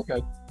 but it's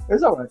okay.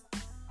 It's all right.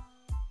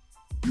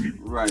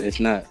 Right. It's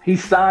not.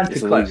 He's signed to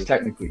Clutch, illegal.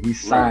 technically.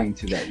 He's signed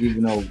to that,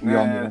 even though we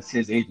all know that's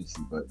his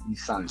agency, but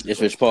he's signed to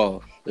It's Rich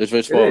Paul. It's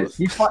Rich Paul.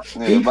 He funded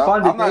I'm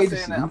the not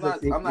agency. saying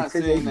that. I'm not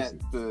saying that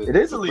It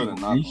is to put illegal. a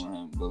knock on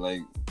him, but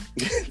like,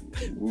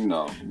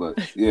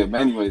 but yeah.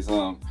 But anyways,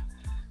 I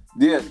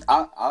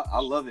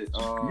love it.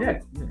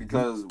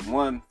 Because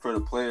one, for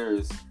the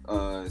players,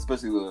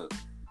 especially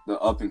the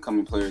up and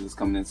coming players that's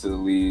coming into the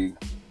league,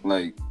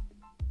 like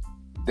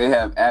they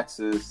have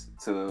access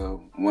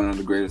to one of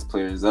the greatest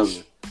players ever,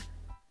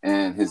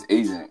 and his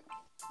agent.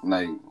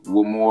 Like,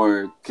 what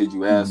more could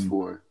you ask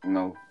for? You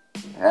know,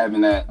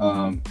 having that,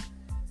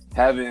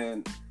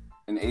 having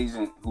an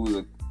agent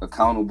who's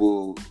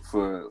accountable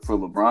for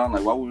LeBron.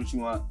 Like, why wouldn't you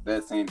want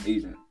that same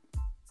agent?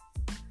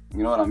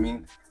 You know what I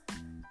mean?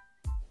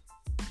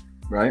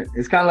 Right.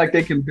 It's kind of like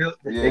they can build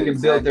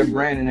build their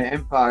brand and their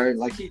empire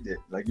like he did.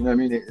 Like, you know what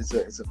I mean? It's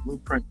a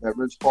blueprint that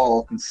Rich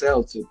Paul can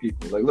sell to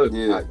people. Like, look,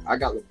 I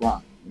got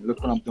LeBron.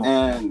 Look what I'm doing.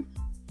 And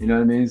you know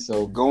what I mean?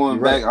 So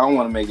going back, I don't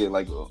want to make it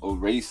like a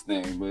race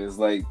thing, but it's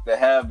like to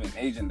have an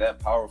agent that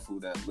powerful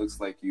that looks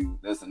like you.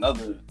 That's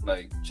another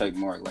like check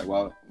mark. Like,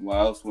 why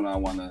else would I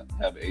want to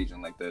have an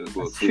agent like that as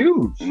well? It's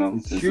huge. You know,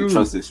 it's huge. A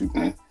trust issue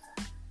thing.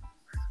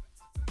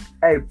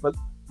 Hey, but.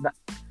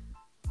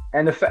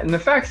 And the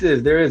fact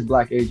is, there is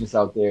black agents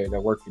out there that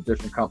work for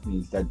different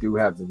companies that do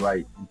have the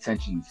right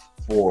intentions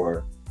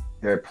for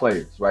their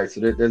players, right?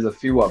 So there's a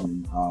few of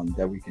them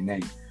that we can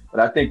name. But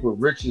I think what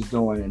Rich is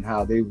doing and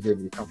how they was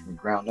able to come from the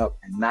ground up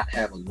and not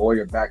have a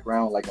lawyer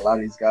background like a lot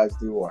of these guys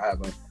do, or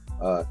have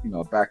a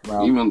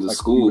background even the like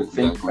school you would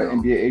think an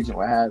background. NBA agent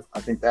would have. I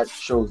think that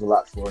shows a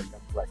lot for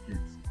young black kids.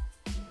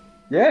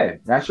 Yeah,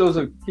 that shows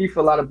a key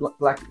for a lot of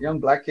young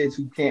black kids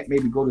who can't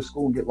maybe go to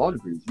school and get law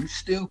degrees. You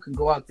still can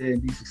go out there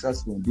and be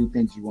successful and do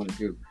things you want to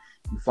do.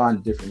 You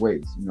find different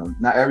ways. You know,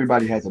 not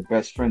everybody has a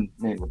best friend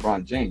named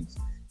LeBron James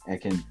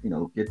and can,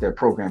 get their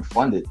program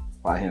funded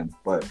by him.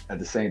 But at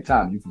the same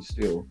time, you can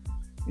still,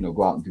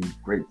 go out and do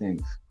great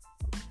things.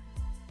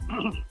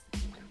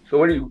 So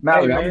what do you,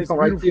 Mallory? Hey, man, it's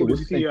beautiful to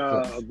see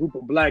a a group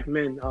of black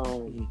men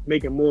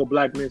making more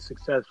black men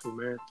successful,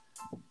 man.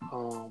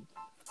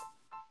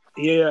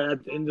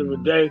 At the end of the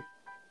day,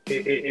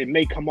 it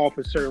may come off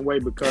a certain way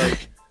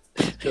because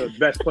the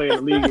best player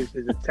in the league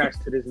is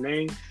attached to this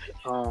name.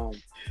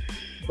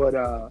 But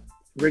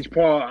Rich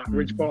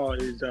Paul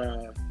is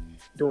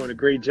doing a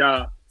great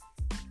job.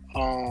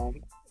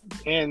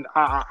 And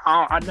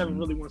I never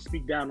really want to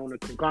speak down on the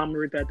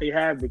conglomerate that they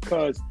have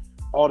because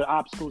all the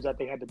obstacles that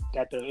they had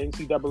that the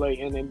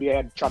NCAA and the NBA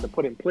had tried to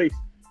put in place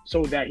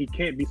so that he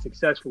can't be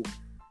successful.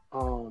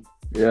 So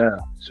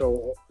that's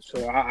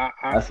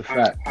a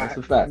fact. That's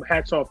a fact.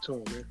 Hats off to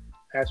him, man.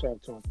 Hats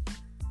off to him.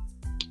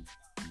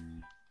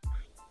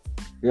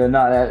 Yeah,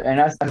 no,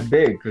 that's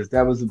big because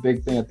that was a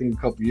big thing. I think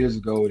a couple years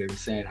ago they were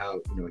saying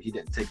how he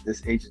didn't take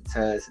this agent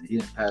test and he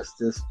didn't pass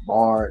this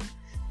bar.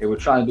 They were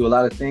trying to do a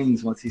lot of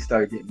things once he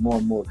started getting more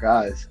and more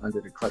guys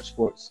under the Clutch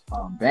Sports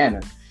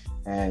banner,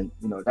 and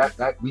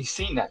that we've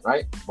seen that,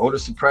 right? Voter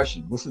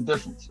suppression. What's the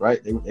difference,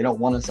 right? They don't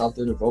want us out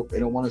there to vote. They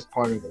don't want us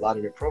part of a lot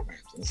of their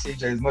programs. And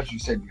CJ, as much as you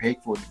said you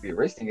hate for it to be a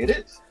race thing, it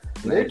is.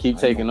 They keep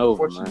taking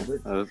over,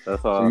 man. That's all.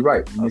 So you're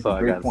right. That's all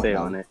I got to say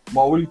on it.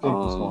 Well, what do you think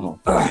is going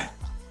on?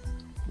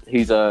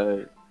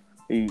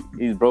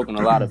 He's broken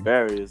a lot of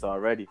barriers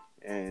already,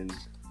 and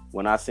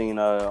when I seen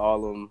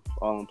all them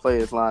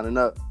players lining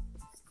up,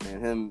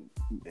 and him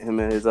and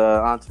his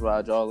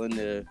entourage all in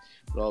there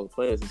with all the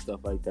players and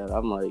stuff like that,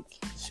 I'm like,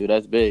 shoot,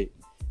 that's big.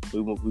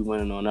 We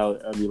winning on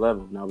every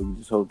level. Now we can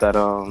just hope that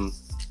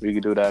we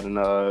can do that in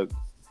the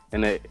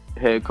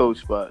head coach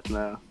spots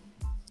now.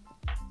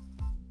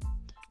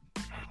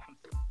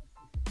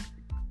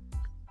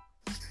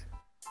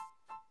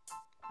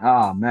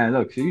 Oh man,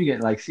 look, so you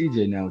get like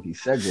CJ now with these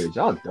segues.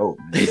 Y'all dope,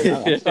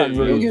 man. I'm starting to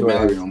really You'll enjoy get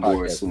married this on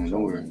board podcast. soon.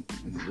 Don't worry.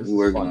 This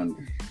We're is working fun.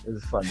 on This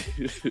is funny.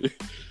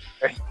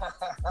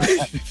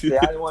 Yeah,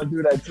 I didn't want to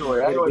do that to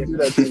her. I didn't want to do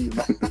that to you,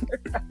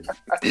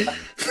 man.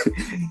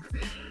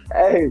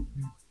 Hey,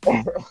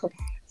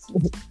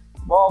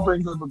 Maul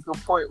brings up a good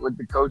point with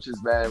the coaches,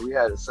 man. We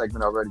had a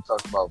segment already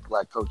talking about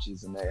black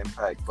coaches and their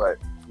impact, but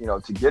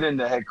to get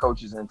into head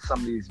coaches and some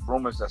of these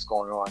rumors that's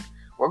going on,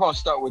 we're going to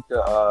start with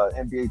the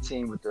NBA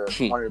team with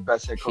one of the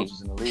best head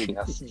coaches in the league, and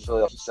that's the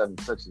Philadelphia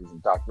 76ers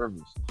and Doc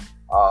Rivers.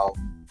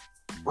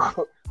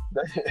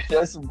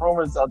 There's some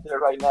rumors out there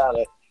right now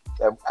that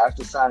that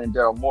after signing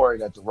Daryl Morey,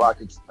 that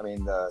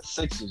the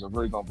Sixers are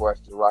really going to go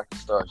after the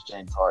Rockets stars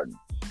James Harden.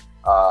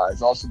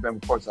 There's also been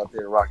reports out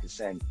there the Rockets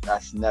saying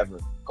that's never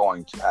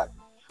going to happen.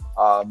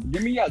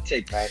 Give me your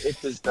take, man.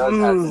 If this does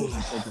happen, what do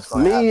you think it's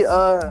going to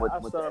happen?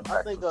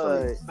 I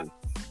think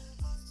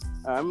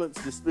I'm gonna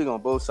just speak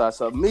on both sides.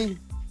 So I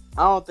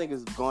don't think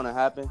it's going to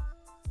happen.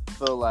 I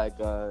feel like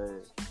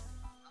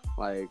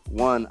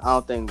one,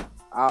 I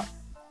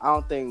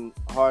don't think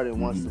Harden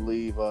wants to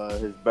leave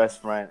his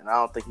best friend, and I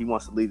don't think he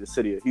wants to leave the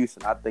city of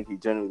Houston. I think he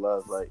genuinely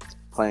loves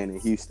playing in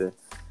Houston.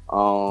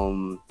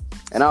 And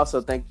I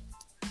also think,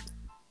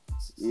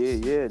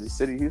 the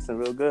city of Houston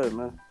real good,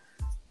 man.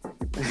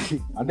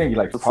 I think he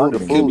likes the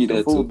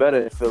food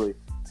better in Philly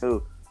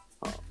too.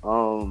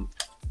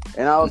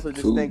 And I also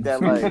just think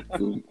that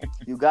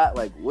you got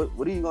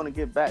what are you gonna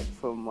get back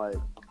from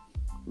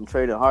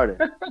trading Harden?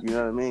 You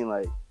know what I mean?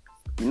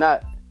 You're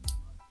not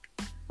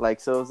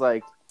so it's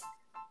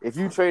if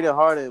you traded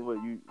Harden,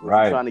 you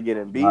trying to get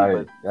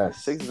Embiid, but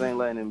Sixers ain't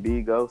letting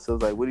Embiid go. So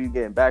it's what are you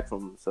getting back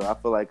from him? So I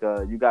feel like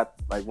you got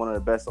one of the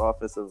best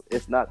offensive,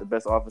 if not the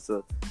best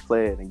offensive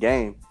player in the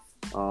game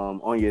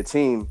on your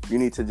team. You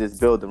need to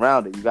just build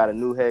around it. You got a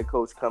new head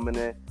coach coming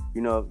in.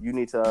 You know, you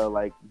need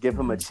to give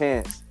him a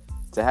chance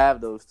to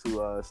have those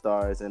two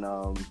stars and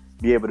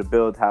be able to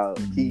build how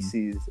he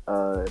sees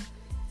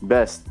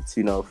best.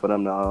 For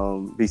them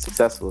to be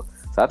successful.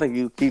 So I think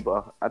you keep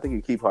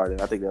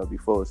Harden. I think that'll be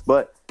foolish.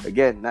 But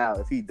again, now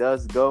if he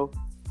does go,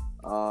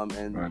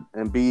 and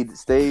Embiid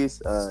stays,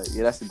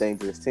 that's a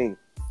dangerous team.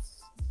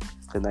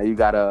 Because now you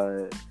got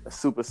a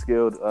super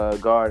skilled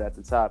guard at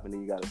the top, and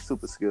then you got a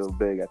super skilled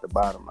big at the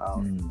bottom.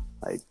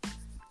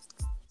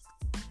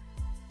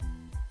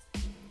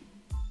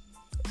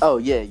 Oh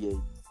yeah.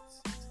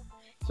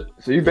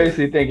 So you're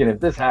basically thinking if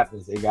this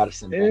happens, they got to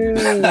send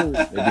them.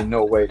 There'd be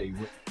no way they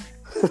would.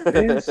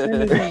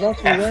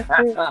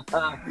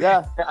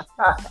 Yeah.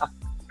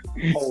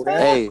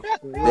 Hey,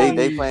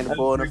 they playing the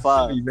 4 and the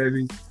 5. City,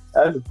 baby.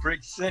 That's a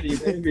brick city,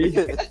 baby.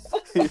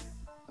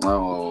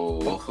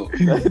 Oh,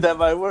 that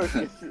might work.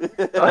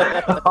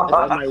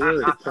 That might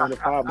work. 4 and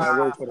 5 might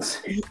work for them.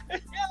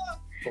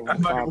 4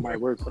 and 5 might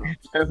work for them.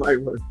 That might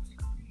work.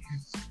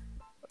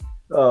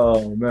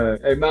 Oh man,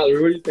 hey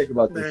Mallory, what do you think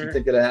about this? You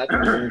think it'll happen?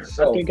 I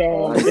think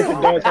if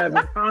it does happen,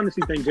 I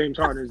honestly think James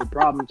Harden is a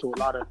problem to a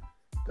lot of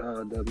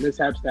the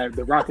mishaps that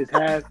the Rockets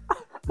have.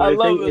 I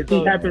love it.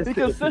 He's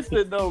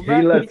consistent though,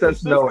 man. He lets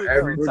us know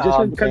every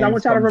time. Because I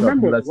want y'all to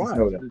remember. I just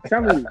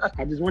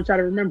want y'all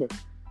to remember.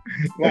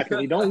 Because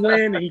he don't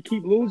win and he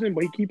keep losing,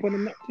 but he keep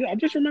putting them. I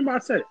just remember I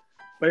said it.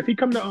 But if he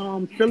come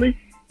to Philly,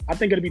 I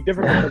think it'll be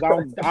different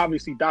because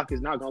obviously Doc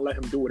is not gonna let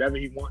him do whatever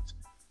he wants.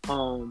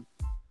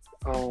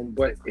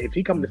 But if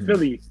he come to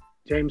Philly,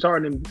 James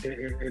Harden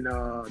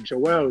and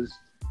Joel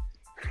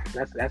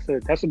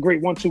that's a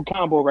great 1-2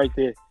 combo right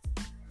there.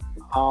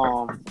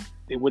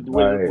 With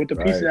the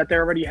pieces that they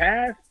already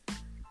have,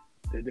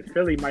 the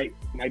Philly might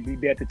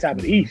be at the top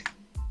of the East.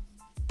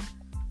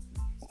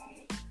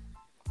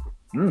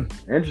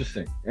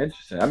 Interesting.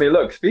 I mean,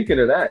 look, speaking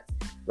of that,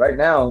 right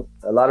now,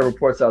 a lot of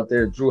reports out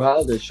there, Drew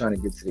Holiday's trying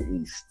to get to the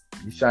East.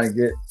 He's trying to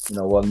get,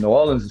 New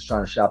Orleans is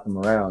trying to shop him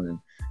around, and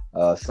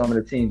some of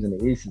the teams in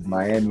the East is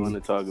Miami. Want to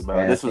talk about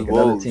and this is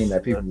another team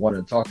that people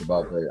wanted to talk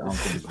about, but I don't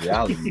think it's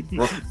reality.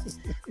 Brooklyn.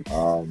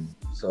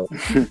 So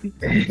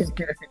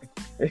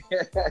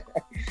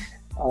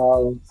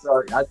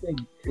I think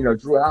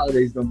Drew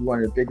Holiday is going to be one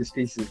of the biggest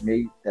pieces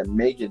that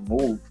may get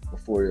moved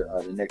before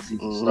the next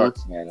season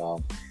starts, man.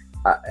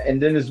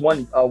 And then there's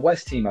one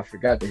West team I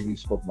forgot that he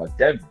spoke about,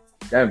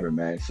 Denver,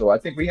 man. So I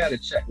think we had a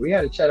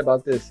chat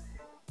about this.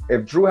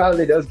 If Drew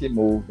Holiday does get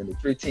moved, and the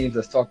three teams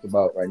that's talked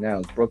about right now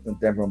is Brooklyn,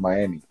 Denver, and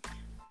Miami,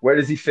 where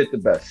does he fit the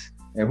best?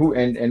 And who?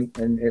 And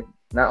if,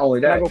 not only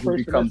that, who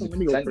becomes a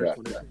contender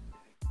after that?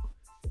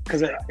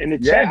 Because in the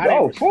chat,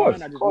 I just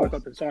woke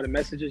up and saw the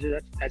messages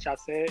that y'all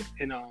said,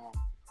 and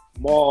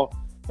Maul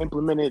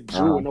implemented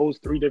Drew in those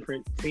three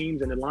different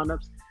teams and the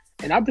lineups.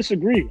 And I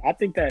disagree. I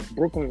think that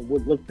Brooklyn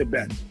would look the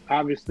best.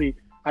 Obviously,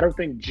 I don't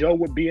think Joe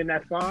would be in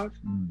that 5.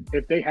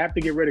 If they have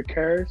to get rid of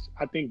Karras,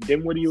 I think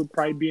Dinwiddie would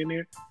probably be in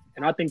there.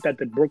 And I think that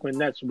the Brooklyn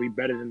Nets will be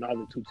better than the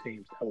other two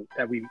teams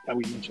that we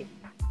mentioned.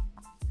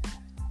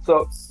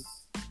 So,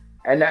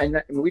 I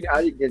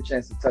didn't get a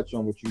chance to touch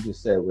on what you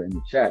just said in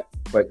the chat.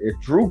 But if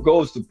Drew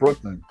goes to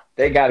Brooklyn,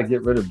 they got to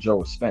get rid of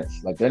Joe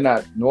Spence. Like,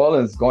 New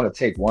Orleans is going to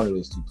take one of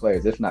those two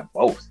players, if not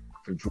both,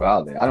 for Drew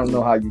Holiday. I don't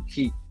know how you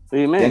keep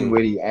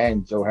Dinwiddie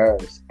and Joe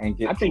Harris and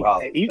get Drew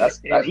Holiday.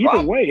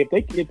 Either way, if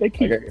they keep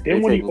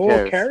Dinwiddie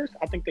or Karras,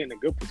 I think they're in a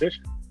good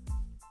position.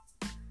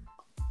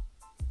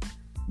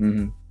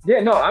 Mm-hmm.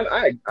 Yeah, no,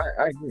 I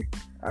agree.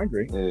 I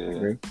agree.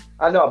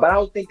 I know, but I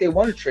don't think they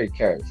want to trade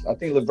Karras. I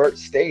think LeVert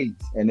stays,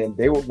 and then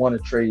they would want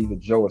to trade either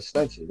Joe or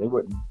Spencer. They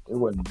wouldn't,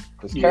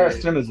 because Karras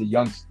to him is a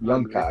young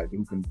guy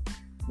who can,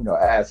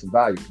 add some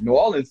value. New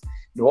Orleans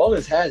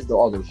has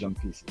all those young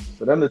pieces.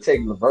 For them to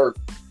take LeVert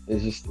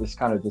it's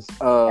kind of just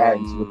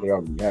adding to what they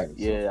already have. So.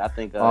 Yeah, I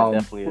think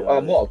definitely.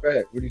 Mark, go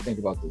ahead. What do you think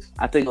about this?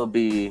 I think it'll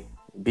be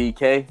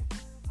BK.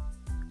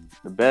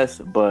 the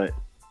best, but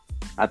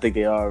I think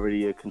they are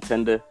already a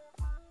contender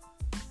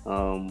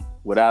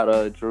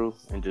without Drew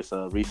and just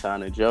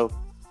re-signing Joe.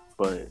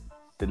 But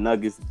the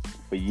Nuggets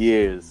for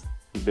years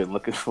have been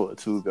looking for a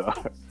two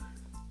guard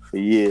for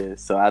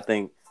years, so I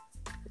think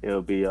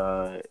it'll be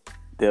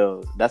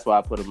that's why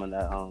I put them on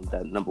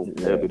that number. Yeah.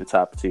 They'll be the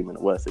top team in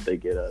the West if they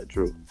get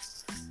Drew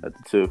at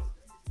the 2.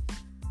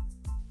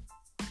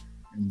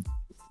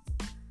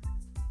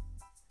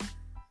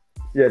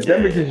 Yeah,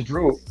 Denver gets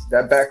Drew.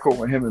 That backcourt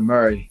with him and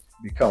Murray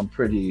become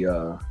pretty.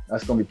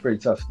 That's gonna be pretty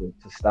tough to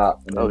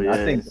stop. And then I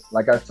think,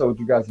 like I told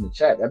you guys in the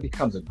chat, that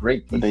becomes a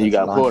great defense. But then you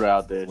got Porter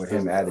out there with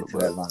him added to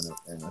that lineup,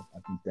 and I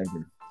think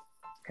Denver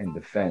can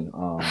defend.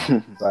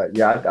 But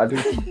yeah, I do.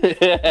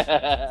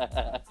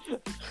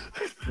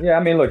 Yeah,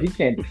 I mean, look, he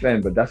can't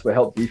defend, but that's what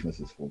help defense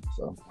is for.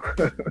 So,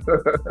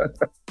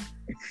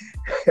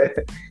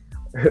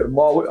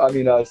 Maul,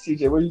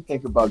 CJ, what do you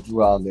think about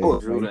Drew Holiday?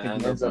 Drew to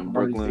end up in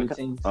Brooklyn.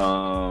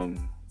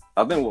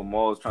 I think what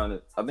Maul was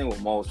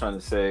trying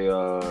to say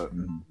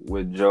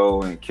with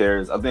Joe and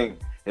Caris. I think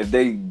if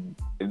they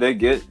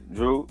get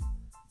Drew,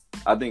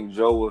 I think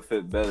Joe would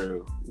fit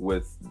better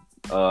with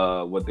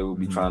what they would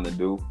be trying to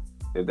do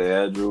if they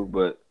had Drew.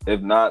 But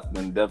if not,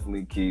 then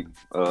definitely keep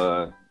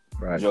Joe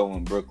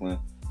in Brooklyn.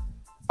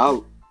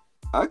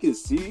 I can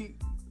see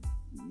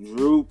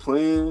Drew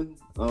playing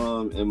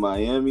in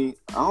Miami.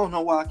 I don't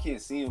know why I can't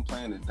see him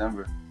playing in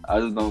Denver. I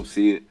just don't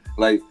see it.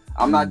 Like,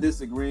 I'm not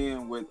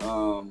disagreeing with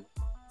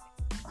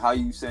how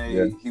you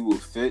say he will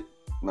fit,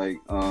 like,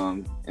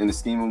 in the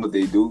scheme of what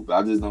they do, but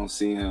I just don't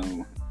see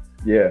him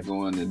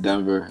going to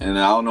Denver. And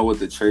I don't know what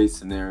the trade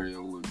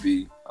scenario would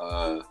be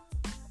for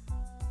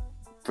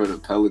the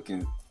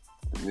Pelicans.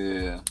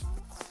 Yeah,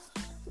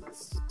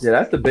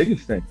 that's the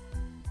biggest thing.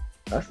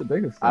 That's the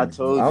biggest thing. I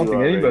told you. I don't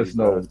think any of us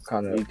know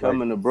kind of. He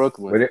coming to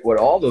Brooklyn with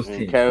all those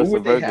teams. Caris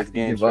LeVert is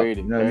getting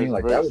traded. You know what I mean?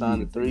 Like, that would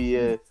signed a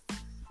 3-year,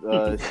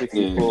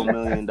 $64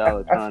 million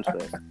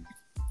contract.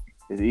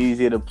 It's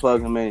easier to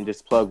plug him in and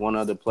just plug one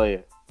other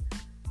player.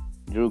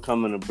 Drew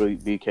coming to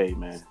BK,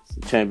 man.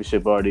 The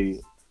championship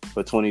already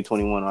for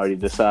 2021 already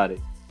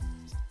decided.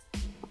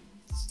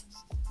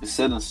 It's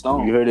set in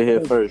stone. You heard it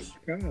here first.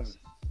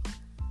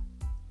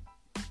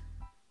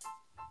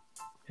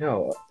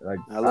 Yo, like,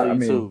 I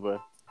love you too, bro.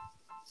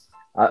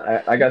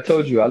 Like I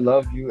told you, I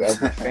love you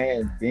as a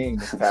fan being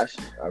this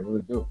passionate. I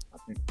really do.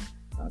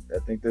 I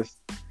think this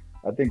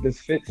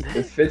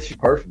fits you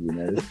perfectly,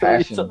 man. This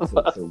passion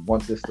to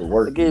want this to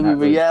work. I gave you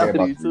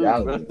reality too,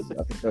 bro. I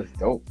think that's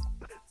dope.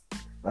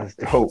 That's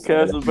dope.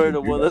 Caris LeVert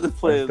and one other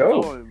players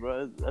going,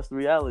 bro. That's the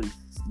reality.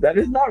 That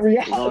is not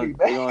reality,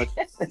 man.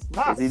 It's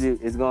not.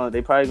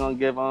 They probably gonna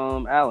give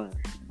Allen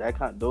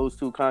those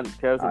two Caris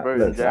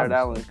LeVert and Jared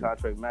Allen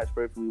contract match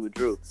perfectly with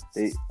Drew.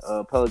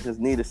 Pelicans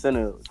need a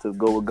center to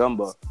go with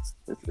Gumbo.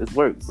 It's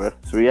work, bro.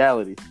 It's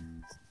reality.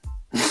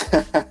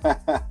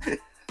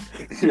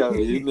 Yo,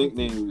 your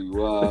nickname be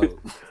wild.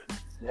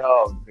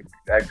 Yo,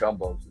 that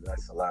Gumbo,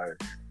 that's hilarious.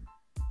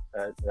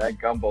 That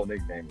Gumbo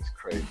nickname is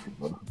crazy,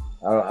 bro.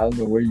 I don't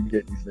know where you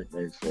get these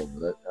nicknames from,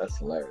 but that's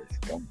hilarious,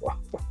 Gumbo.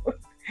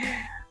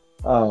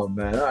 Oh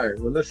man! All right.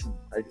 Well, listen.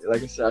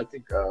 Like I said, I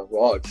think we're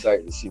all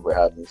excited to see what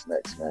happens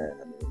next, man.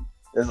 I mean,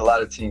 there's a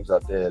lot of teams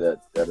out there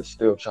that are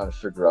still trying to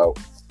figure out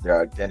their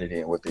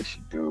identity and what they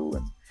should do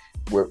and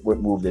what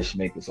move they should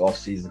make this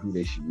offseason, who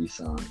they should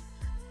re-sign.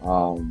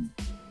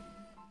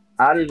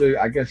 Out of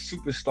the, I guess,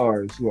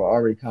 superstars who are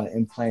already kind of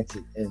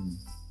implanted in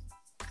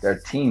their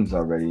teams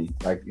already,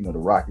 like, the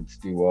Rockets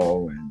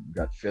duo, and you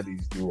got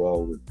Phillies duo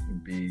with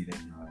Embiid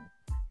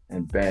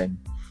and Ben.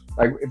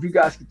 Like, if you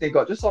guys can think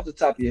just off the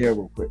top of your head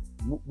real quick,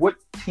 what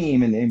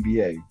team in the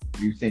NBA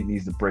do you think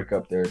needs to break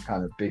up their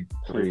kind of big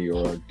three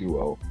or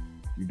duo?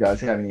 You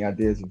guys have any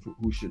ideas of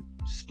who should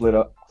split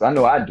up? 'Cause I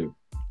know I do.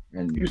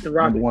 And Houston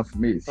number Rockets. one for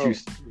me is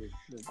Houston.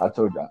 I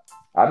told y'all.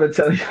 I've been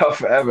telling y'all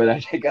forever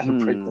that they got to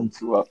break them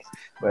two up.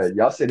 But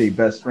y'all say they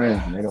best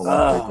friends and they don't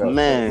want to break up.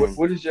 Man. So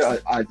what is your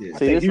idea?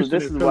 See,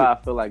 this is why I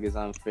feel like it's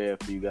unfair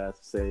for you guys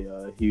to say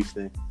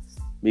Houston.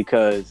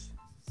 Because,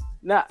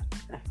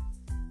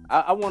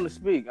 I want to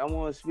speak. I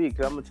want to speak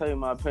because I'm going to tell you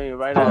my opinion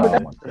right now.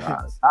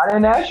 I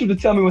didn't ask you to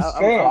tell me what's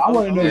fair. I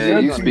want to know your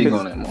you speak opinion.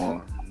 on it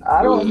more.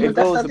 I don't. It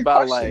goes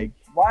about like,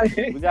 why?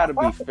 We got to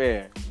be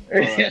fair.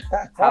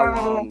 How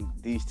long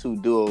these two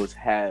duos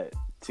had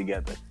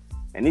together.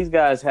 And these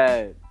guys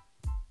had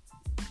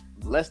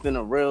less than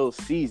a real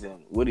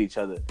season with each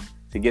other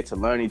to get to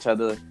learn each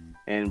other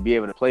and be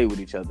able to play with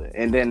each other.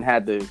 And then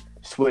had to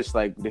switch,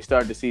 like, they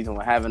started the season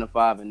with having a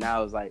 5, and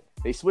now it's like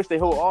they switched their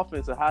whole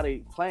offense of how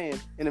they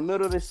playing in the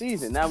middle of the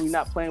season. Now we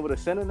not playing with a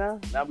center now.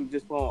 Now we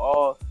just playing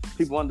all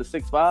people under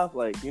 6'5".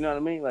 Like, you know what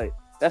I mean? Like,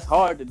 that's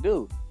hard to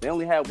do. They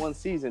only had one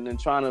season and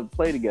trying to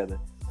play together.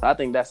 So I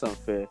think that's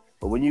unfair.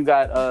 But when you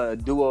got a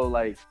duo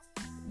like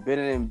Ben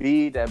and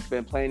Embiid that have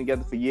been playing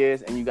together for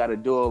years, and you got a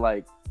duo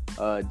like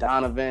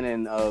Donovan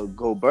and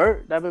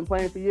Gobert that have been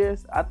playing for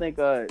years, I think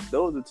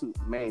those are two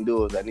main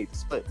duos that need to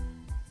split.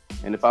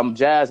 And if I'm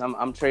Jazz,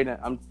 I'm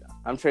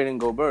trading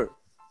Gobert.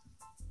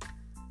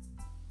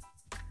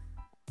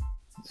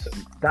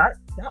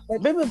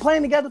 They've been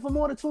playing together for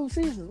more than 2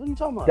 seasons. What are you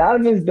talking about?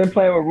 Donovan's been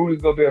playing with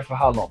Rudy Gobert for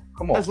how long?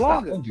 Come on, That's stop.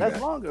 longer. Don't do That's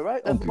that. longer,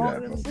 right? Don't That's do longer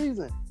that, than the bro.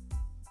 season.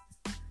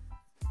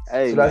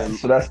 Hey, So man,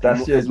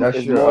 that's your it's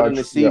more than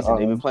the season.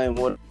 They've been playing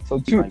more. So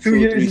like 2 2 or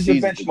years 3 is your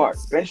seasons benchmark.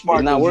 together. Benchmark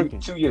It's not is working.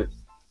 2 years.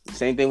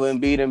 Same thing with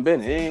Embiid and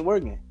Bennett. It ain't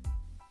working.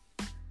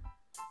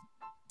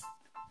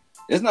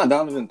 It's not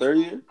Donovan third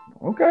year.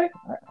 Okay.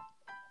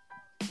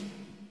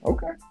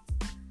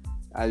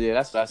 Yeah,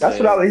 that's what I That's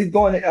said. what he's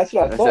going. That's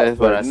what I thought. That's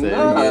what I said.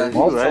 Nah, You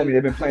Mom right. told me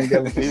they've been playing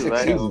together for He's 6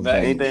 right. seasons.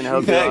 Back. Anything to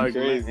help your That's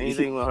argument. crazy.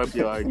 Anything will help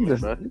your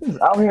argument, bro. You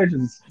just out here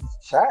just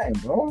chatting,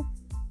 bro.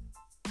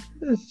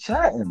 Just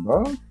chatting,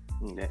 bro.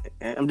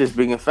 I'm just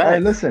bringing Hey,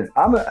 facts. listen.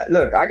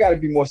 Look. I got to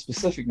be more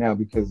specific now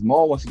because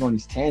Maul wants to go on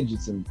these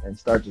tangents and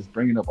start just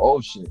bringing up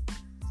old shit.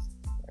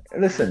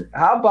 Listen.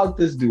 How about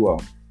this duo?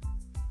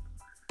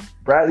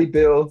 Bradley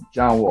Beal,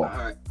 John Wall. All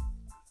right.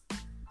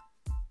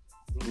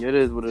 It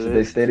is what it Should they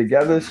is. stay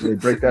together? Should they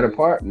break that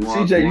apart?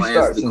 CJ, you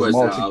start since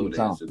Maul I took your would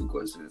time. answer the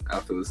question. I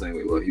feel the same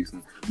way about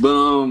Houston.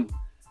 But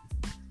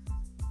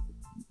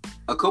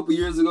a couple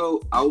years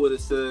ago, I would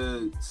have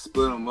said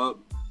split them up.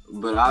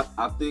 But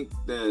I think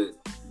that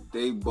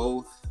they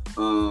both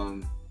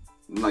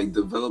like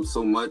developed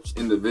so much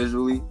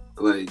individually.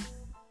 Like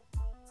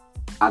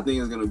I think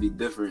it's gonna be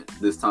different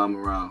this time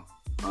around.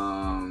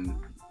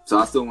 So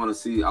I still want to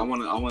see. I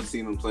want to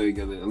see them play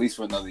together at least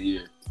for another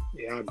year.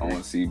 Yeah, I I agree.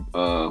 want to see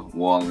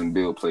Wall and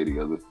Bill play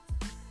together.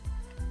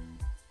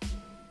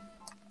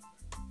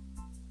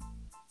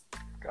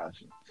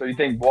 Gotcha. So you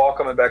think Wall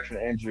coming back from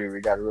the injury,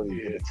 we got to really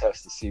get a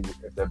test to see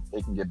if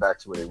they can get back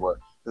to where they were.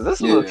 Because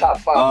this was a top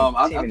 5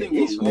 I team in think the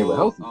East when they were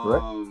healthy,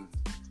 correct?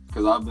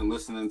 because I've been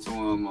listening to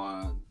him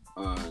on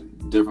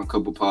different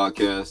couple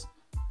podcasts.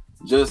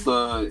 Just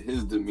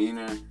his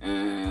demeanor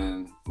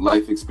and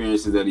life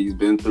experiences that he's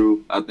been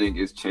through, I think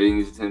it's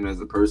changed him as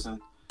a person,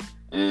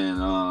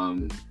 and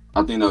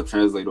I think that'll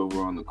translate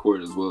over on the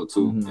court as well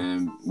too. Mhm.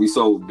 And we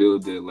saw what Bill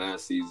did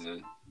last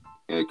season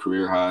at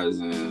career highs,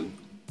 and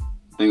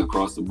I think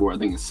across the board, I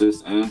think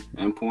assists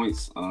and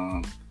points.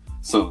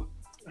 So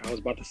I was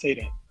about to say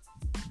that.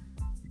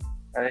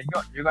 And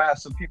you're gonna have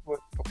some people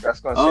that's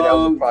gonna say that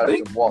was a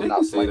product of Wall they not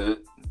can say playing. that.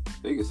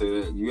 They can say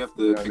that. You have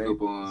to You know what pick I mean?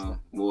 up on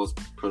Wall's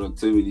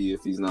productivity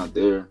if he's not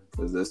there,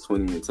 because that's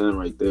 20 and 10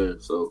 right there.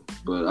 So,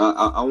 but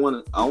I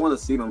want to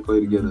see them play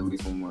together at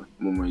least one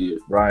more year.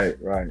 Right.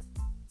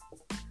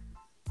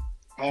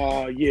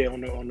 Yeah,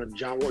 on the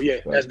John Wall. Yeah,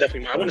 that's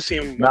definitely mine. I want to see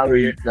him Now one more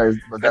year. but I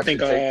that's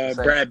think your take,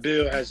 same. Brad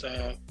Bill has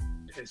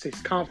his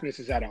confidence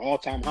is at an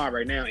all-time high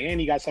right now,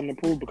 and he got something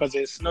to prove because of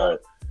his snub.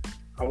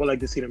 I would like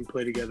to see them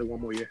play together one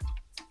more year.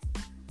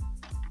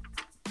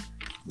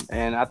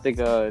 And I think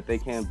if they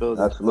can't build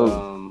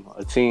Absolutely.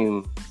 a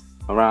team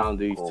around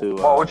these Cool. two,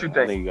 Well, what you I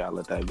think? think you gotta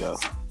let that go.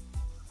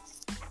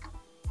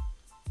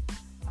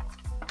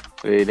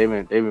 They've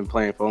been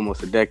playing for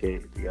almost a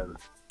decade together.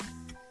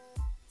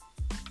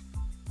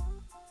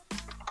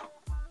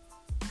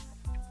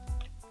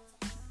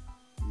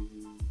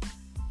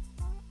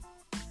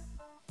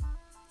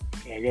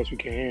 Yeah, I guess we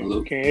can't hear you. Hello?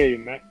 We can't hear you,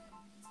 Matt.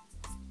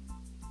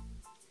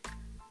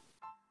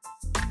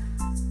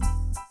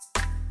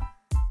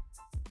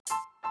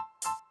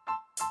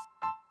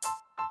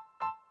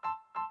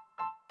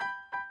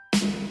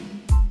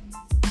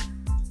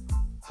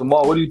 So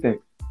Maul, what do you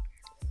think?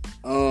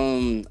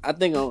 I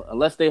think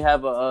unless they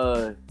have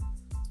a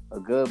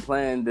good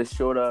plan this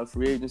short of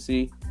free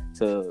agency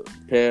to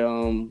pair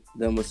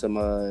them with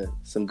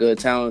some good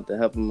talent to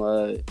help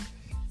them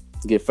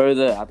get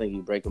further, I think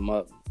you break them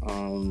up.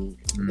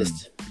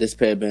 This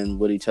pair been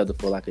with each other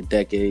for like a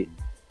decade,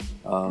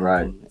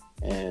 Right.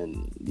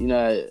 And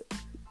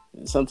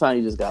sometimes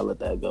you just gotta let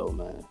that go,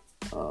 man.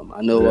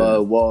 I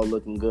know Wall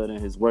looking good in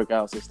his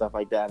workouts and stuff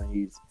like that,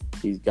 and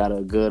he's got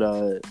a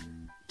good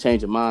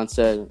change of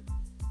mindset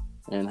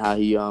and how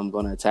he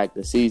gonna attack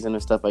the season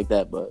and stuff like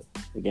that. But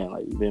again,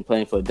 like, you've been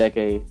playing for a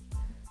decade,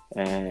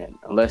 and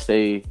unless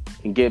they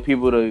can get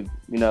people to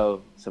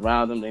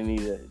surround them, they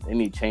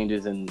need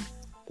changes in the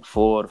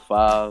 4 to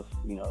 5,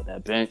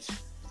 that bench.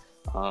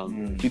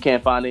 If you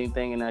can't find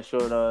anything in that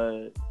short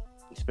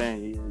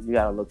span, you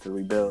gotta look to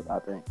rebuild, I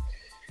think.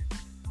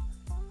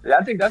 Yeah,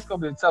 I think that's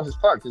gonna be the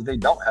toughest part because they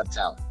don't have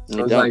talent. So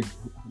They it's don't. like,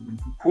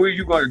 who are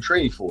you going to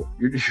trade for?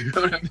 You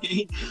know what I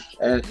mean?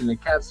 And the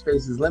cap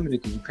space is limited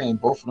because you're paying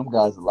both of them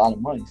guys a lot of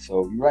money.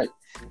 So you're right.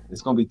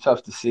 It's gonna be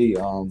tough to see.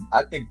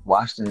 I think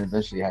Washington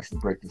eventually has to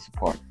break this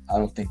apart. I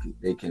don't think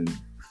they can.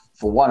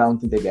 For one, I don't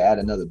think they can add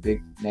another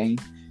big name,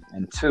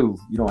 and two,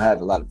 you don't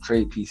have a lot of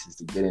trade pieces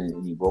to get in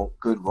any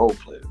good role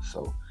players.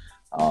 So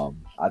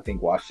I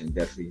think Washington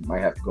definitely might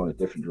have to go in a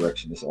different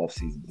direction this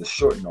offseason, the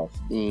shortened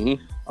offseason.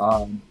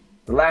 Mm-hmm.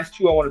 The last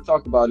two I want to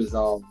talk about is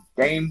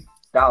Dame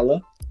Dollar,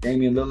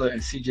 Damian Lillard,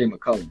 and CJ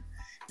McCollum.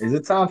 Is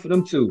it time for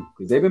them two?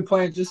 Because they've been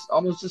playing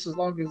almost just as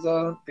long as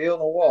Bill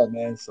and Wall,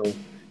 man. So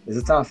is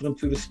it time for them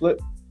two to split?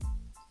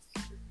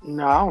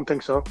 No, I don't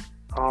think so.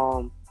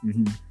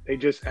 They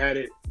just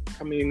added.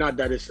 I mean, not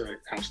that it's an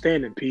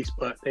outstanding piece,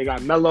 but they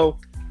got Melo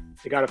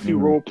They got a few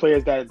role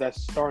players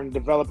that's starting to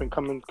develop and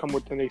come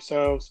within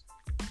themselves.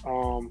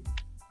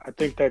 I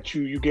think that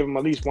you give them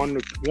at least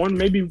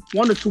maybe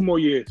 1 or 2 more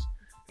years,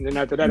 and then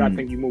after that, I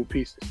think you move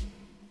pieces.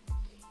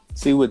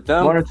 See, with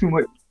them, 1 or 2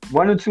 more.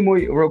 1 or 2 more.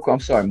 Real quick, I'm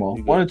sorry, Mo.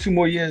 1 or 2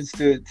 more years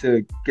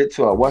to get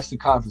to a Western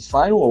Conference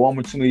final, or 1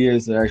 or 2 more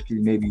years to actually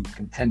maybe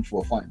contend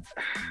for a final.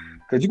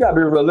 Because you gotta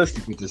be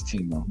realistic with this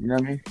team, though. You know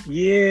what I mean?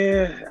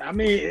 Yeah, I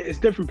mean it's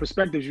different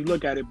perspectives you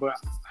look at it, but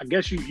I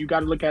guess you got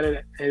to look at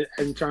it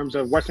in terms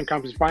of Western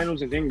Conference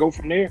Finals and then go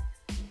from there.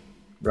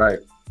 Right.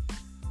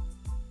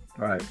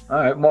 All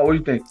right, Mo. What do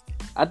you think?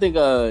 I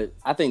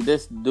think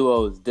this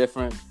duo is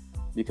different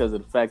because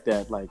of the fact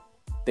that like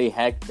they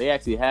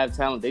actually have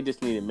talent. They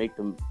just need to make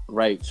the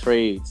right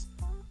trades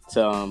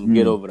to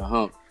get over the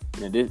hump.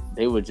 And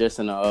they were just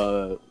in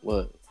the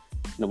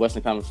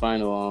Western Conference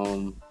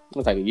Final it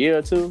was like a year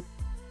or two.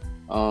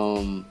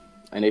 And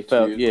they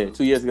fell 2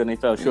 years ago and they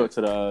fell short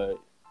to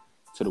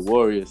the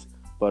Warriors.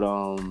 But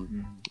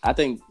I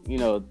think,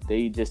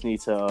 they just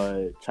need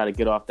to try to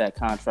get off that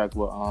contract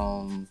with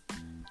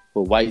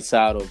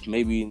Whiteside, or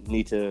maybe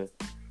need to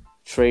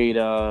trade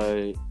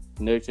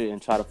Nurture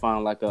and try to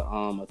find like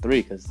a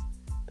 3, because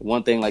the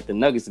one thing like the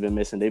Nuggets have been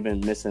missing, they've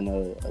been missing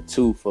a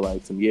 2 for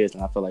like some years,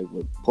 and I feel like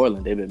with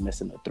Portland they've been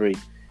missing a 3.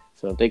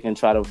 So if they can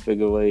try to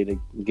figure a way to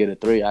get a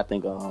 3, I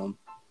think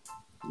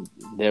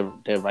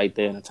they're right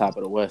there in the top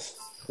of the West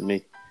for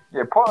me.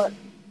 Yeah, Portland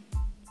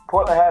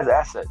has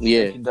assets.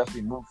 Yeah. They can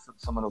definitely move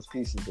some of those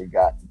pieces they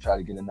got and try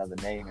to get another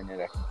name in there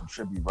that can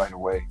contribute right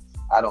away.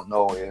 I don't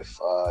know if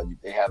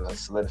they have a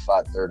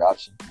solidified third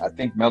option. I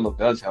think Melo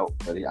does help,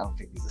 but I don't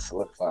think he's a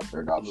solidified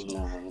third option.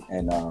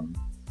 Mm-hmm.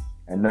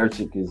 And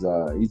Nurkic is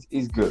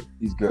he's good.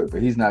 He's good,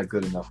 but he's not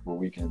good enough where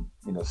we can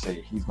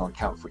say he's going to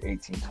count for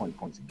 18, 20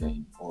 points a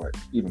game, or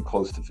even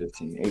close to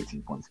 15,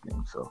 18 points a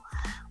game. So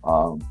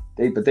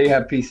they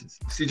have pieces.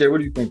 CJ, what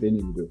do you think they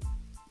need to do?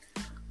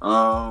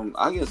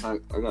 I guess I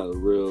got a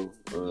real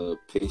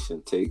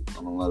patient take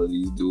on a lot of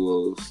these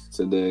duos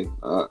today.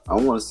 I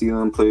want to see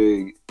them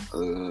play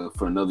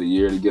for another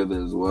year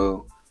together as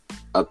well.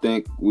 I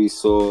think we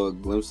saw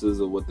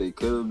glimpses of what they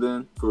could have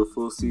been for a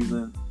full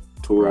season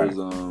towards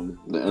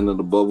the end of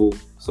the bubble.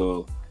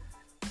 So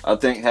I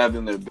think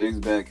having their bigs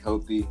back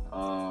healthy,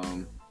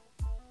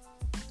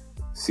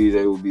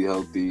 CJ will be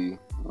healthy.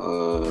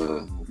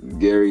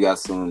 Gary got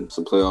some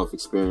playoff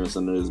experience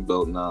under his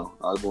belt now.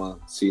 I just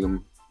want to see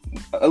them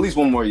at least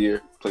 1 more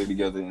year play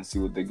together and see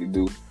what they could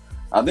do.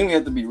 I think we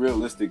have to be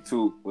realistic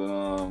too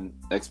with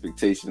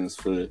expectations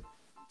for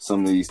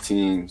some of these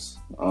teams.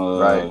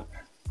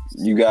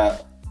 You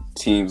got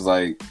teams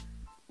like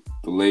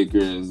the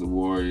Lakers, the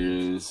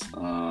Warriors,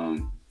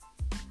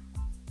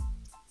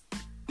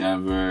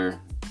 Denver.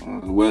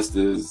 The West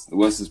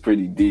is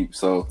pretty deep,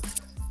 so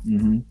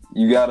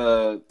you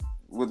gotta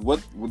with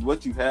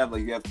what you have,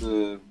 like you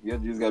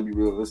just gotta be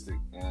realistic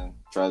and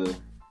try to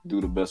do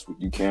the best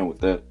you can with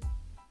that.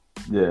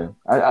 Yeah,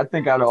 I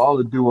think out of all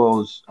the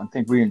duos, I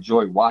think we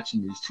enjoy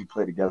watching these two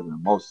play together the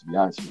most, to be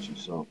honest with you.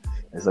 So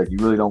it's like you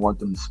really don't want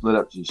them to split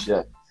up just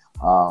yet.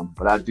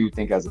 But I do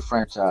think as a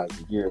franchise,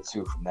 a year or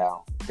 2 from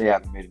now, if they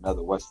haven't made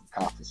another Western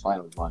Conference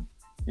Finals run,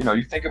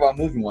 you think about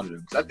moving one of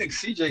them. Because I think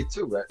CJ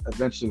too, right,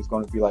 eventually is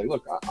going to be like,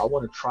 look, I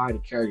want to try to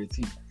carry the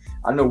team.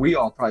 I know we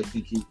all probably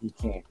think he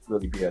can't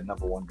really be a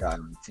number 1 guy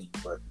on the team,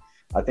 but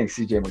I think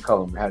CJ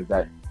McCollum has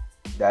that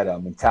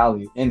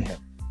mentality in him.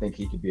 I think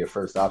he could be a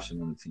first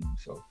option on the team.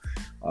 So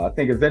I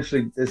think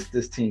eventually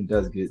this team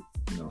does get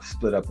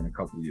split up in a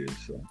couple of years.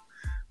 So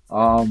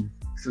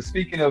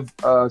speaking of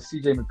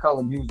CJ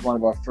McCollum, he was one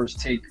of our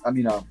first take.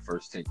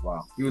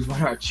 Wow, he was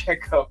one of our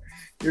checkup.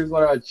 He was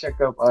one of our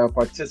checkup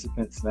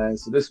participants, man.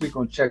 So this week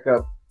on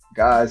checkup,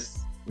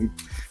 guys, we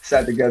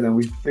sat together and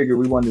we figured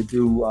we wanted to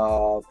do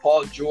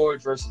Paul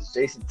George versus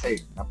Jason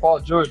Tatum. Now Paul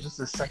George, this is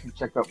his second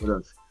checkup with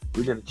us.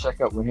 We did a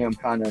checkup with him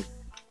kind of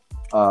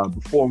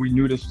before we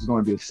knew this was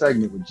going to be a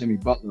segment with Jimmy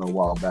Butler a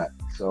while back.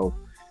 So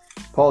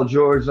Paul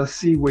George, let's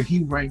see where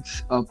he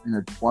ranks up in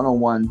a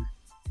one-on-one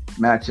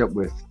matchup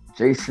with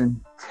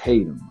Jason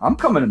Tatum. I'm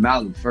coming to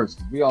Mallory first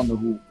because we all know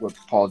what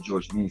Paul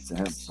George means to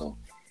him. So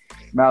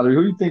Mallory,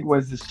 who do you think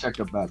wins this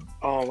checkup battle?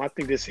 I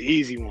think this is an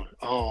easy one.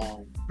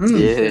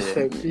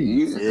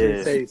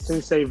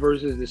 Sensei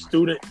versus the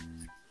student.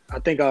 I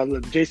think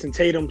Jason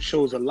Tatum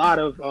shows a lot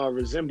of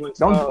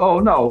resemblance. No,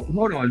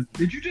 hold on.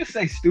 Did you just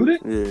say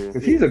student? Yeah.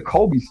 Because he's a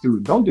Kobe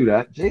student. Don't do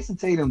that. Jason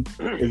Tatum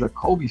is a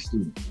Kobe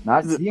student. He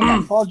ain't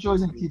got Paul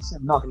George and teach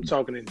him nothing. I'm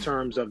talking in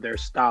terms of their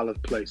style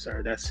of play,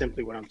 sir. That's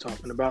simply what I'm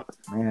talking about.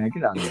 Man,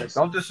 get out of here.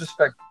 Don't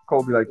disrespect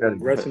Kobe like that again.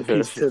 Rest in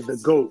peace to the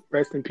GOAT.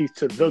 Rest in peace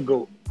to the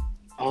GOAT.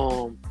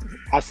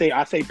 I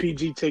say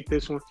PG take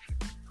this one.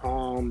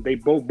 They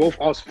both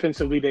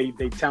offensively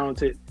they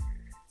talented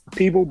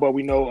people, but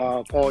we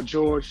know Paul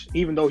George,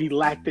 even though he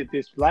lacked it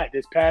this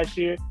past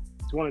year,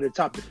 is one of the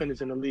top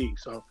defenders in the league.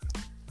 So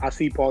I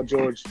see Paul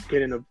George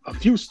getting a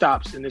few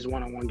stops in this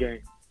one-on-one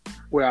game,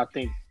 where I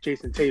think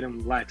Jason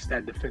Tatum lacks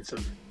that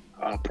defensive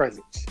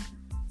presence.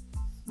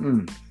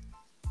 I'm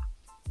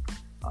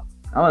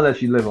gonna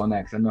let you live on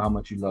that because I know how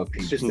much you love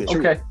PG. It's just the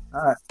truth. Okay.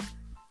 All right.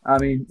 I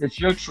mean, it's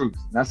your truth.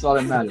 That's all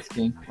that matters,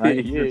 King. Right?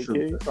 It's your Yeah, truth.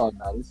 King. That's all that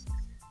matters.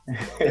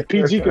 If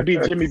PG could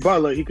beat Jimmy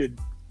Butler, he could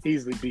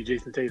easily beat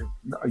Jason Tatum.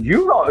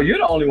 You're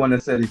the only one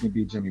that said he can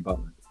beat Jimmy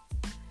Butler.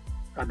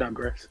 I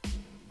digress.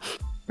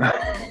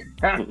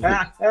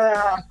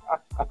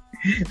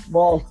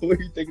 Maul, what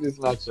do you think of this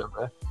matchup,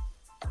 man?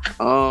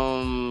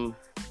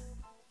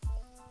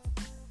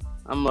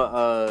 I'm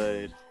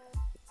a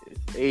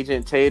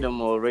Agent Tatum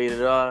or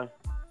Rated R.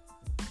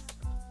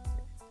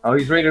 Oh,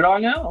 he's rated R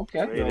now?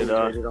 Okay. Rated No,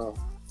 R. rated R.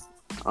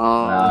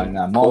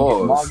 Nah.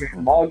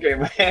 Maul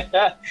gave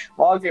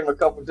a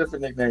couple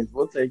different nicknames.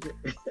 We'll take it.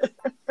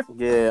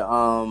 Yeah.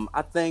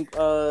 I think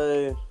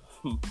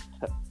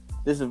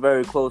this is a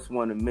very close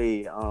one to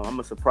me. I'm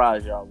gonna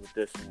surprise y'all with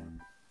this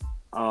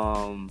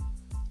one.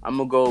 I'm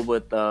gonna go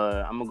with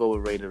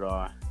Rated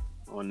R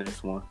on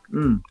this one.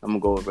 I'm gonna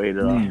go with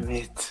Rated R. Damn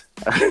it.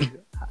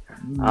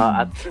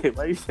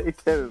 Why you say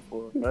Kevin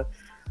for, bro?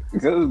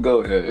 Just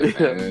go ahead,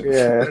 man.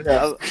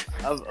 Yeah.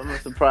 I'm gonna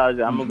surprise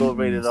you. I'm gonna go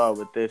Rated R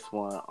with this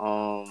one.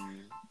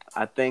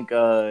 I think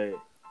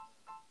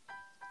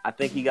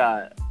he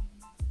got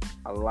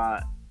a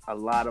lot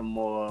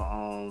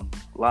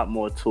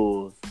more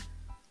tools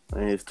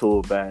in his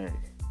tool bag,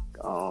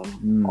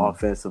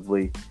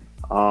 offensively.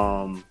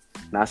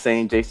 Not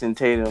saying Jason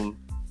Tatum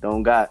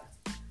don't got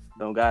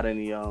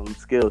any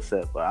skill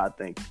set, but I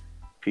think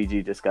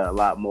PG just got a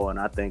lot more, and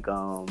I think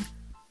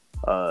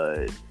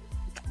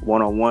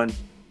one-on-one,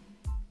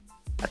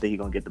 I think he's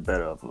gonna get the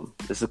better of him.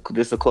 This is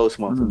a close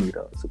one for me,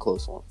 though. It's a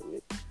close one for me.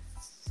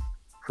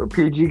 So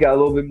PG got a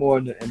little bit more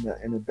in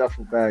the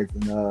duffel bag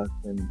than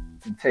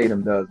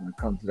Tatum does when it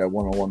comes to that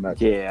one-on-one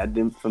match. Yeah,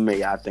 for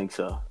me, I think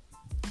so.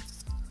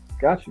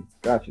 Got you.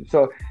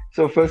 So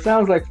for it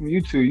sounds like from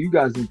you two, you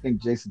guys don't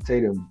think Jason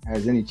Tatum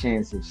has any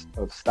chance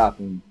of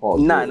stopping Paul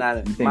George.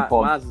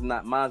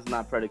 Mine's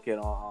not predicated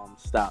on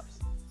stops.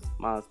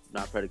 Mine's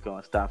not predicated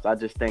on stops. I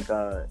just think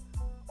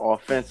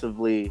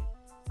offensively,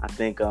 I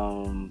think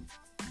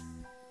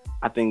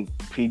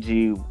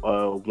PG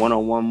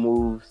one-on-one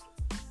moves.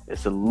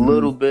 It's a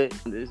little bit.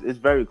 It's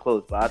very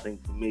close, but I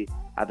think for me,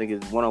 I think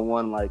his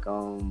one-on-one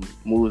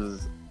moves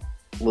is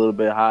a little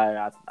bit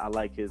high. I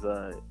like his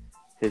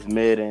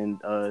mid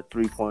and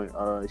 3-point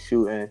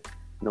shooting in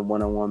the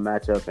one-on-one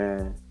matchup,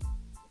 and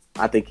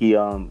I think he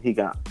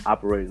can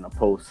operate in the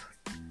post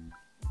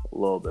a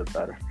little bit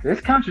better.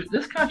 This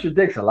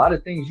contradicts a lot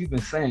of things you've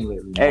been saying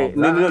lately. Hey,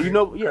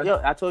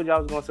 I told you I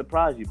was gonna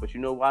surprise you, but you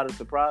know why the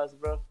surprise,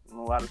 bro? You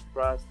know why the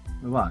surprise?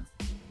 Why?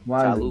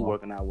 Why is it? Lou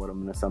working out with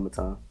him in the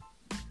summertime.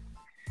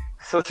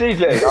 So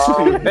CJ, so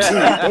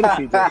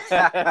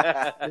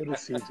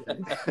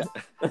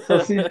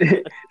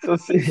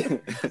CJ,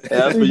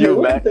 that's for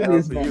you, Mac.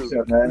 That's for you,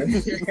 man.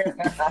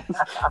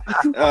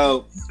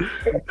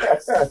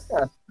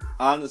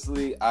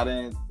 Honestly,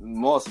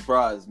 more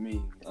surprised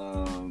me.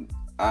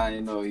 I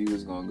didn't know he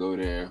was gonna go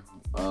there.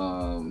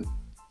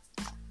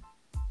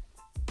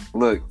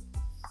 Look,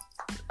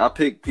 I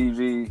picked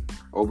PG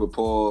over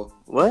Paul.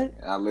 What?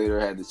 I later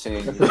had to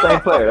change. That's the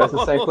same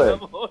player.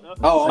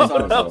 Oh, I'm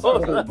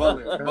sorry.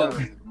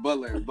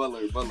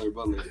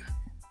 Butler.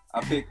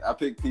 I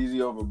picked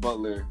PG over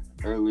Butler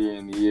earlier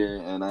in the year,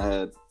 and I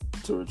had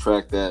to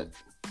retract that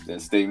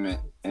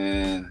statement.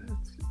 And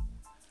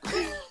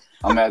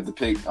I'm gonna have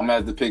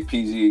to pick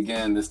PG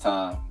again this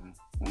time.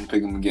 I'm gonna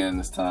pick him again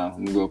this time.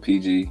 I'm gonna go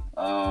PG.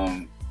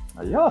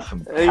 Y'all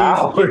some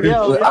cowards.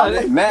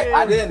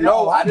 I didn't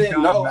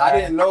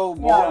know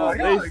Maul.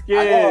 They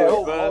scared,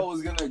 Maul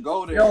was gonna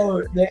go there.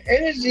 Yo, the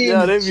energy.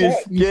 They be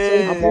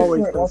scared. I'm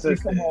always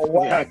consistent.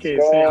 Yeah, I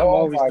can't say I'm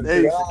always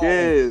They consistent.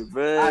 scared,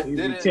 man.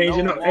 They be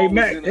changing up. Hey,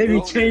 Mac, they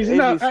be changing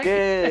They up. be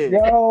scared.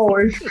 Yo,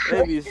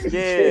 They be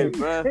scared,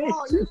 bro. Hey,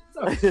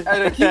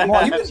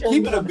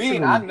 keep it a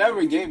beat. I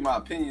never gave my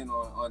opinion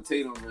on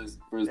Tatum versus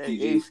They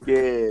PG.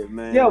 scared,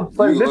 man. Yo,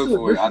 but You look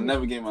for it. I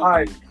never gave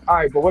my opinion. All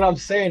right, but what I'm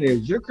saying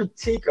is your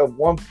critique of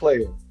one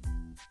player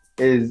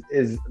is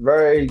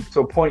very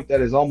to a point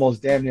that is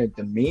almost damn near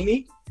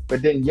demeaning,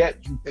 but then yet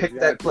you pick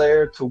that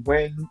player to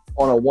win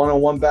on a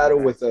one-on-one battle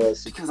with a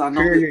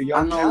superior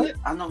young talent.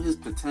 I know his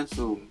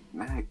potential,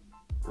 Mac.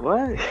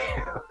 What?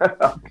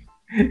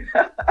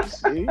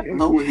 See? I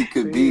know what he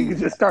could be. You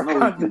just start I know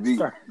what he could be.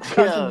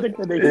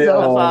 contradicting That's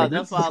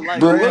themselves. why I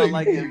like But him. I look,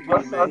 like him,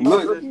 man.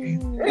 Look,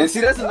 and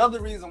see, that's another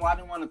reason why I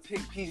didn't want to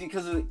pick PG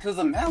because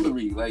of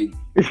Mallory. Like,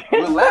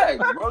 relax,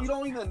 bro. You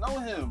don't even know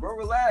him, bro.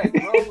 Relax,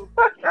 bro.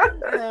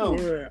 Damn.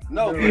 Yeah.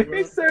 No,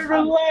 He said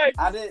relax.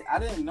 I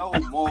didn't know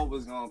Maul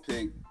was gonna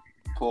pick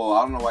Paul.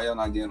 I don't know why y'all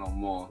not getting on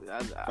Maul.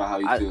 For how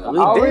you feel. We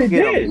I already did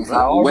get did. him, I bro.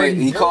 already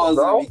He did, calls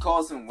bro.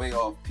 him way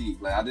off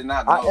peak. Like I did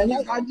not know he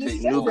was gonna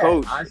pick New that.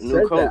 coach, I said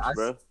new coach, that.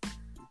 bro.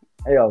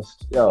 Hey, yo,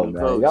 New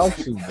man, coach. y'all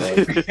too, bro.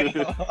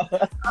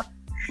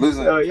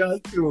 Listen, Yo, y'all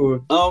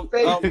too. I'm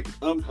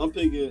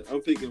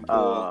picking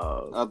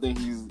Paul. I think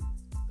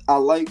I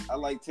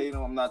like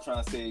Tatum. I'm not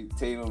trying to say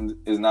Tatum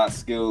is not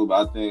skilled,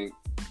 but I think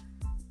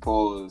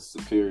Paul is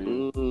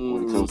superior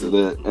when it comes to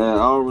that. And I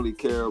don't really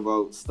care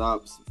about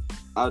stops.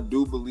 I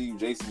do believe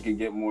Jason can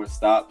get more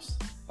stops.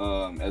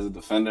 as a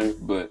defender,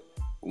 but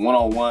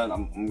 1-on-1,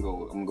 I'm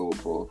gonna go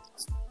with Paul.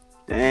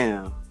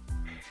 Damn.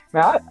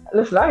 Man,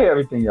 listen, I hear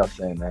everything y'all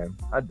saying, man.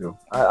 I do.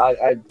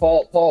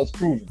 Paul's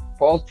proven.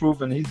 Paul's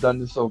proven he's done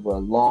this over a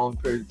long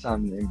period of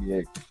time in the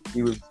NBA.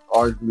 He was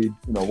arguably,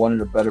 one of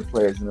the better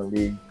players in the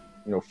league,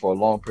 for a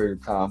long period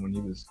of time when he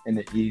was in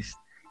the East.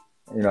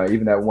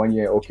 Even that 1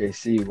 year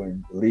OKC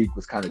when the league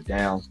was kind of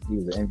down, he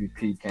was an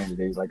MVP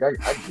candidate. Like, I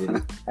get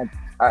it.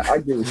 I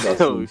get what y'all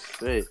Oh,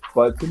 saying. shit.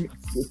 But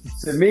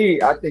to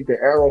me, I think the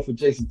arrow for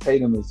Jason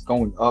Tatum is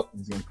going up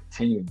and is going to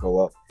continue to go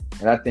up.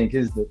 And I think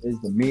his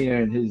demeanor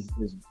and his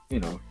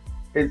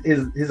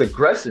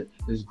aggression,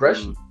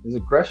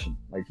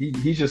 like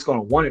he's just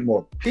gonna want it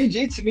more.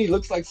 PG to me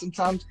looks like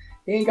sometimes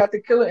he ain't got the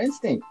killer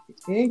instinct.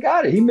 He ain't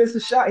got it. He missed a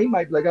shot. He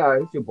might be like, all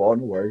right, it's your ball,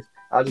 no worries.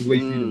 I'll just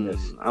wait for you to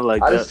miss. I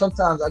like that.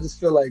 Sometimes I just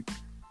feel like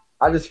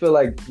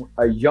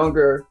a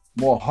younger,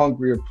 more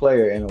hungrier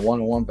player in a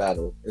one-on-one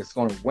battle is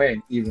gonna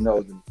win, even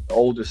though the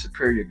older,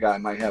 superior guy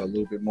might have a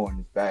little bit more in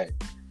his bag.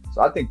 So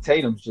I think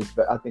Tatum's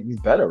I think he's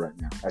better right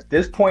now. At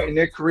this point in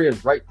their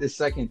careers, right this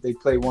second, if they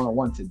play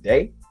one-on-one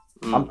today,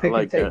 I'm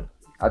picking Tatum.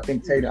 I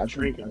think Tatum. I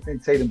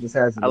think Tatum just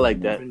has. I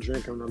like that.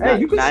 Hey,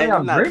 you can say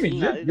I'm dreaming.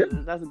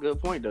 That's a good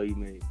point though you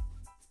made.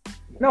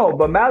 No,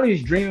 but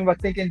Mallory's dreaming by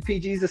thinking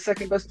PG's the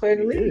second best player in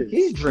the league.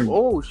 He's dreaming.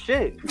 Oh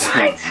shit!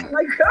 Like,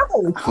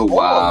 Oh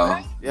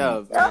wow!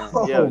 Yo,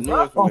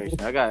 new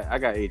information. I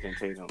got Agent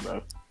Tatum,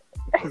 bro.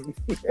 I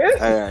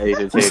got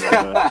Agent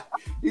Tatum, bro.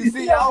 You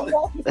see,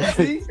 y'all?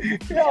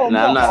 I'm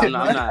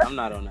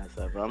not on that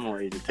side, bro. I'm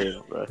on Agent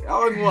Tatum, bro. I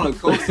always want to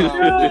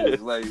co-sign with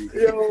this, like,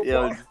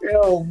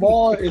 yo,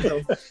 Maul is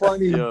a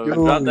funny dude.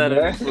 Drop that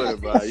in Twitter,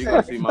 bro. You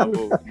gonna see my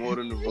vote more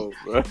than the vote,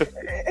 bro.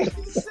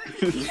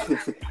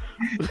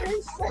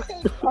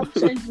 I'm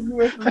changing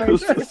new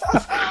information.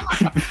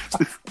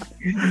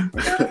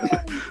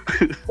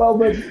 Well,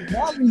 but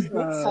Mallory's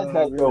said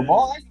that though.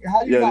 Maul,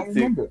 how do you not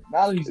remember?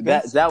 Mallory's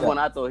that one.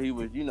 I thought he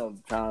was,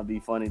 trying to be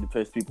funny to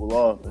piss people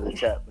off in the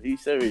chat, but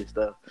he's serious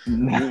stuff.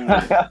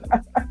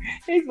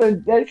 He's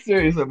been dead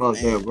serious about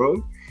that,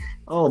 bro.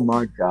 Oh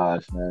my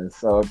gosh, man.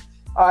 So,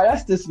 all right,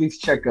 that's this week's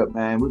checkup,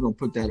 man. We're gonna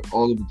put that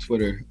all over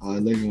Twitter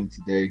later on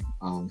today.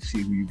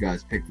 See who you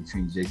guys pick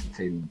between Jason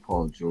Tatum and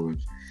Paul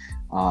George.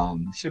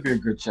 Should be a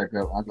good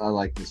checkup. I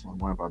like this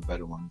one of our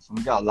better ones. And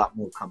we got a lot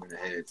more coming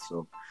ahead.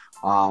 So,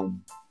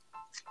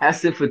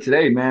 that's it for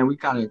today, man. We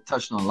kind of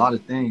touched on a lot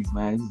of things,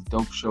 man. This is a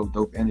dope show,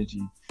 dope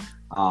energy.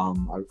 I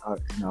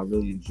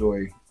really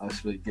enjoy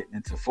us really getting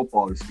into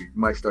football this week.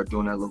 We might start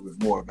doing that a little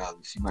bit more about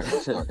this. You might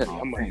start.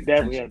 I might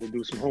definitely have to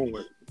do some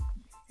homework.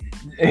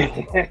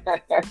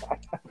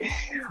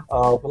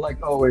 But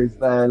like always,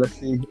 man, let's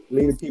see.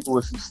 Lead the people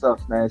with some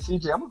stuff, man.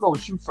 CJ, I'm gonna go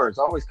with you first.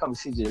 I always come to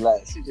CJ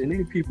last. CJ, lead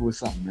the people with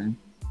something, man.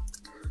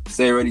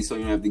 Stay ready so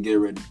you don't have to get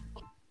ready.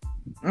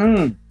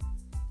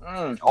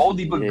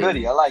 Oldie but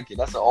goodie. I like it.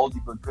 That's an oldie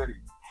but goodie.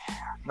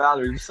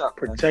 Mallory, what's up?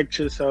 Protect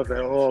yourself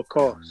at all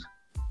costs.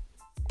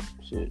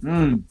 Shit.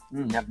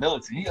 Yeah,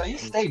 militant. He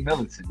stayed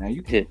militant, man.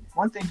 You can.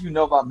 One thing you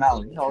know about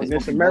Mallory, In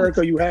this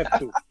America, you have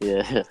to.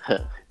 Yeah.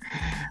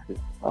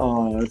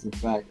 Oh, that's a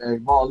fact. Hey,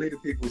 Maul, lead the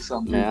people with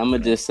something. Man, I'm gonna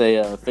just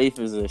say, faith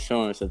is an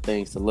assurance of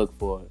things to look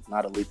for,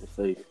 not a leap of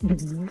faith.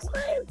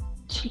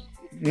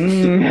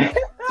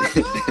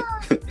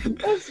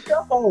 Let's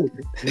go.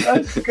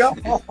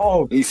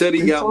 He said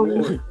he got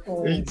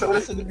more. He told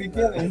us in the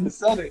beginning. He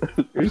said it.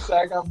 He said,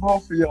 I got more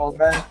for y'all,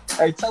 man.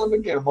 Hey, tell him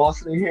again,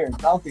 boss. They hear. I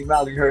don't think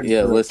Mallory heard it.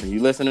 Yeah, listen. You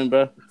listening,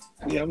 bro?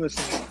 Yeah, I'm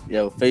listening.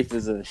 Yo, faith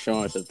is an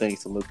assurance of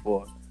things to look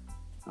for.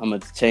 I'm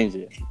gonna change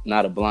it,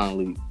 not a blind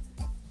leap.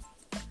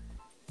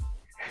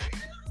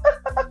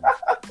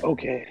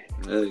 Okay.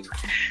 Hey.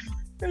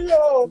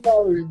 Yo,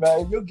 Mallory,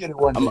 man. You'll get it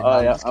one day.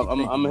 I'm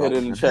gonna hit it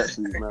in the chat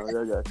for you, Mallory.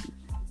 I got you.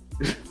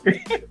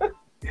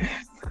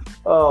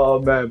 Oh,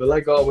 man. But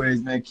like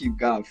always, man, keep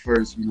God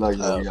first. We love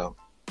you, yo.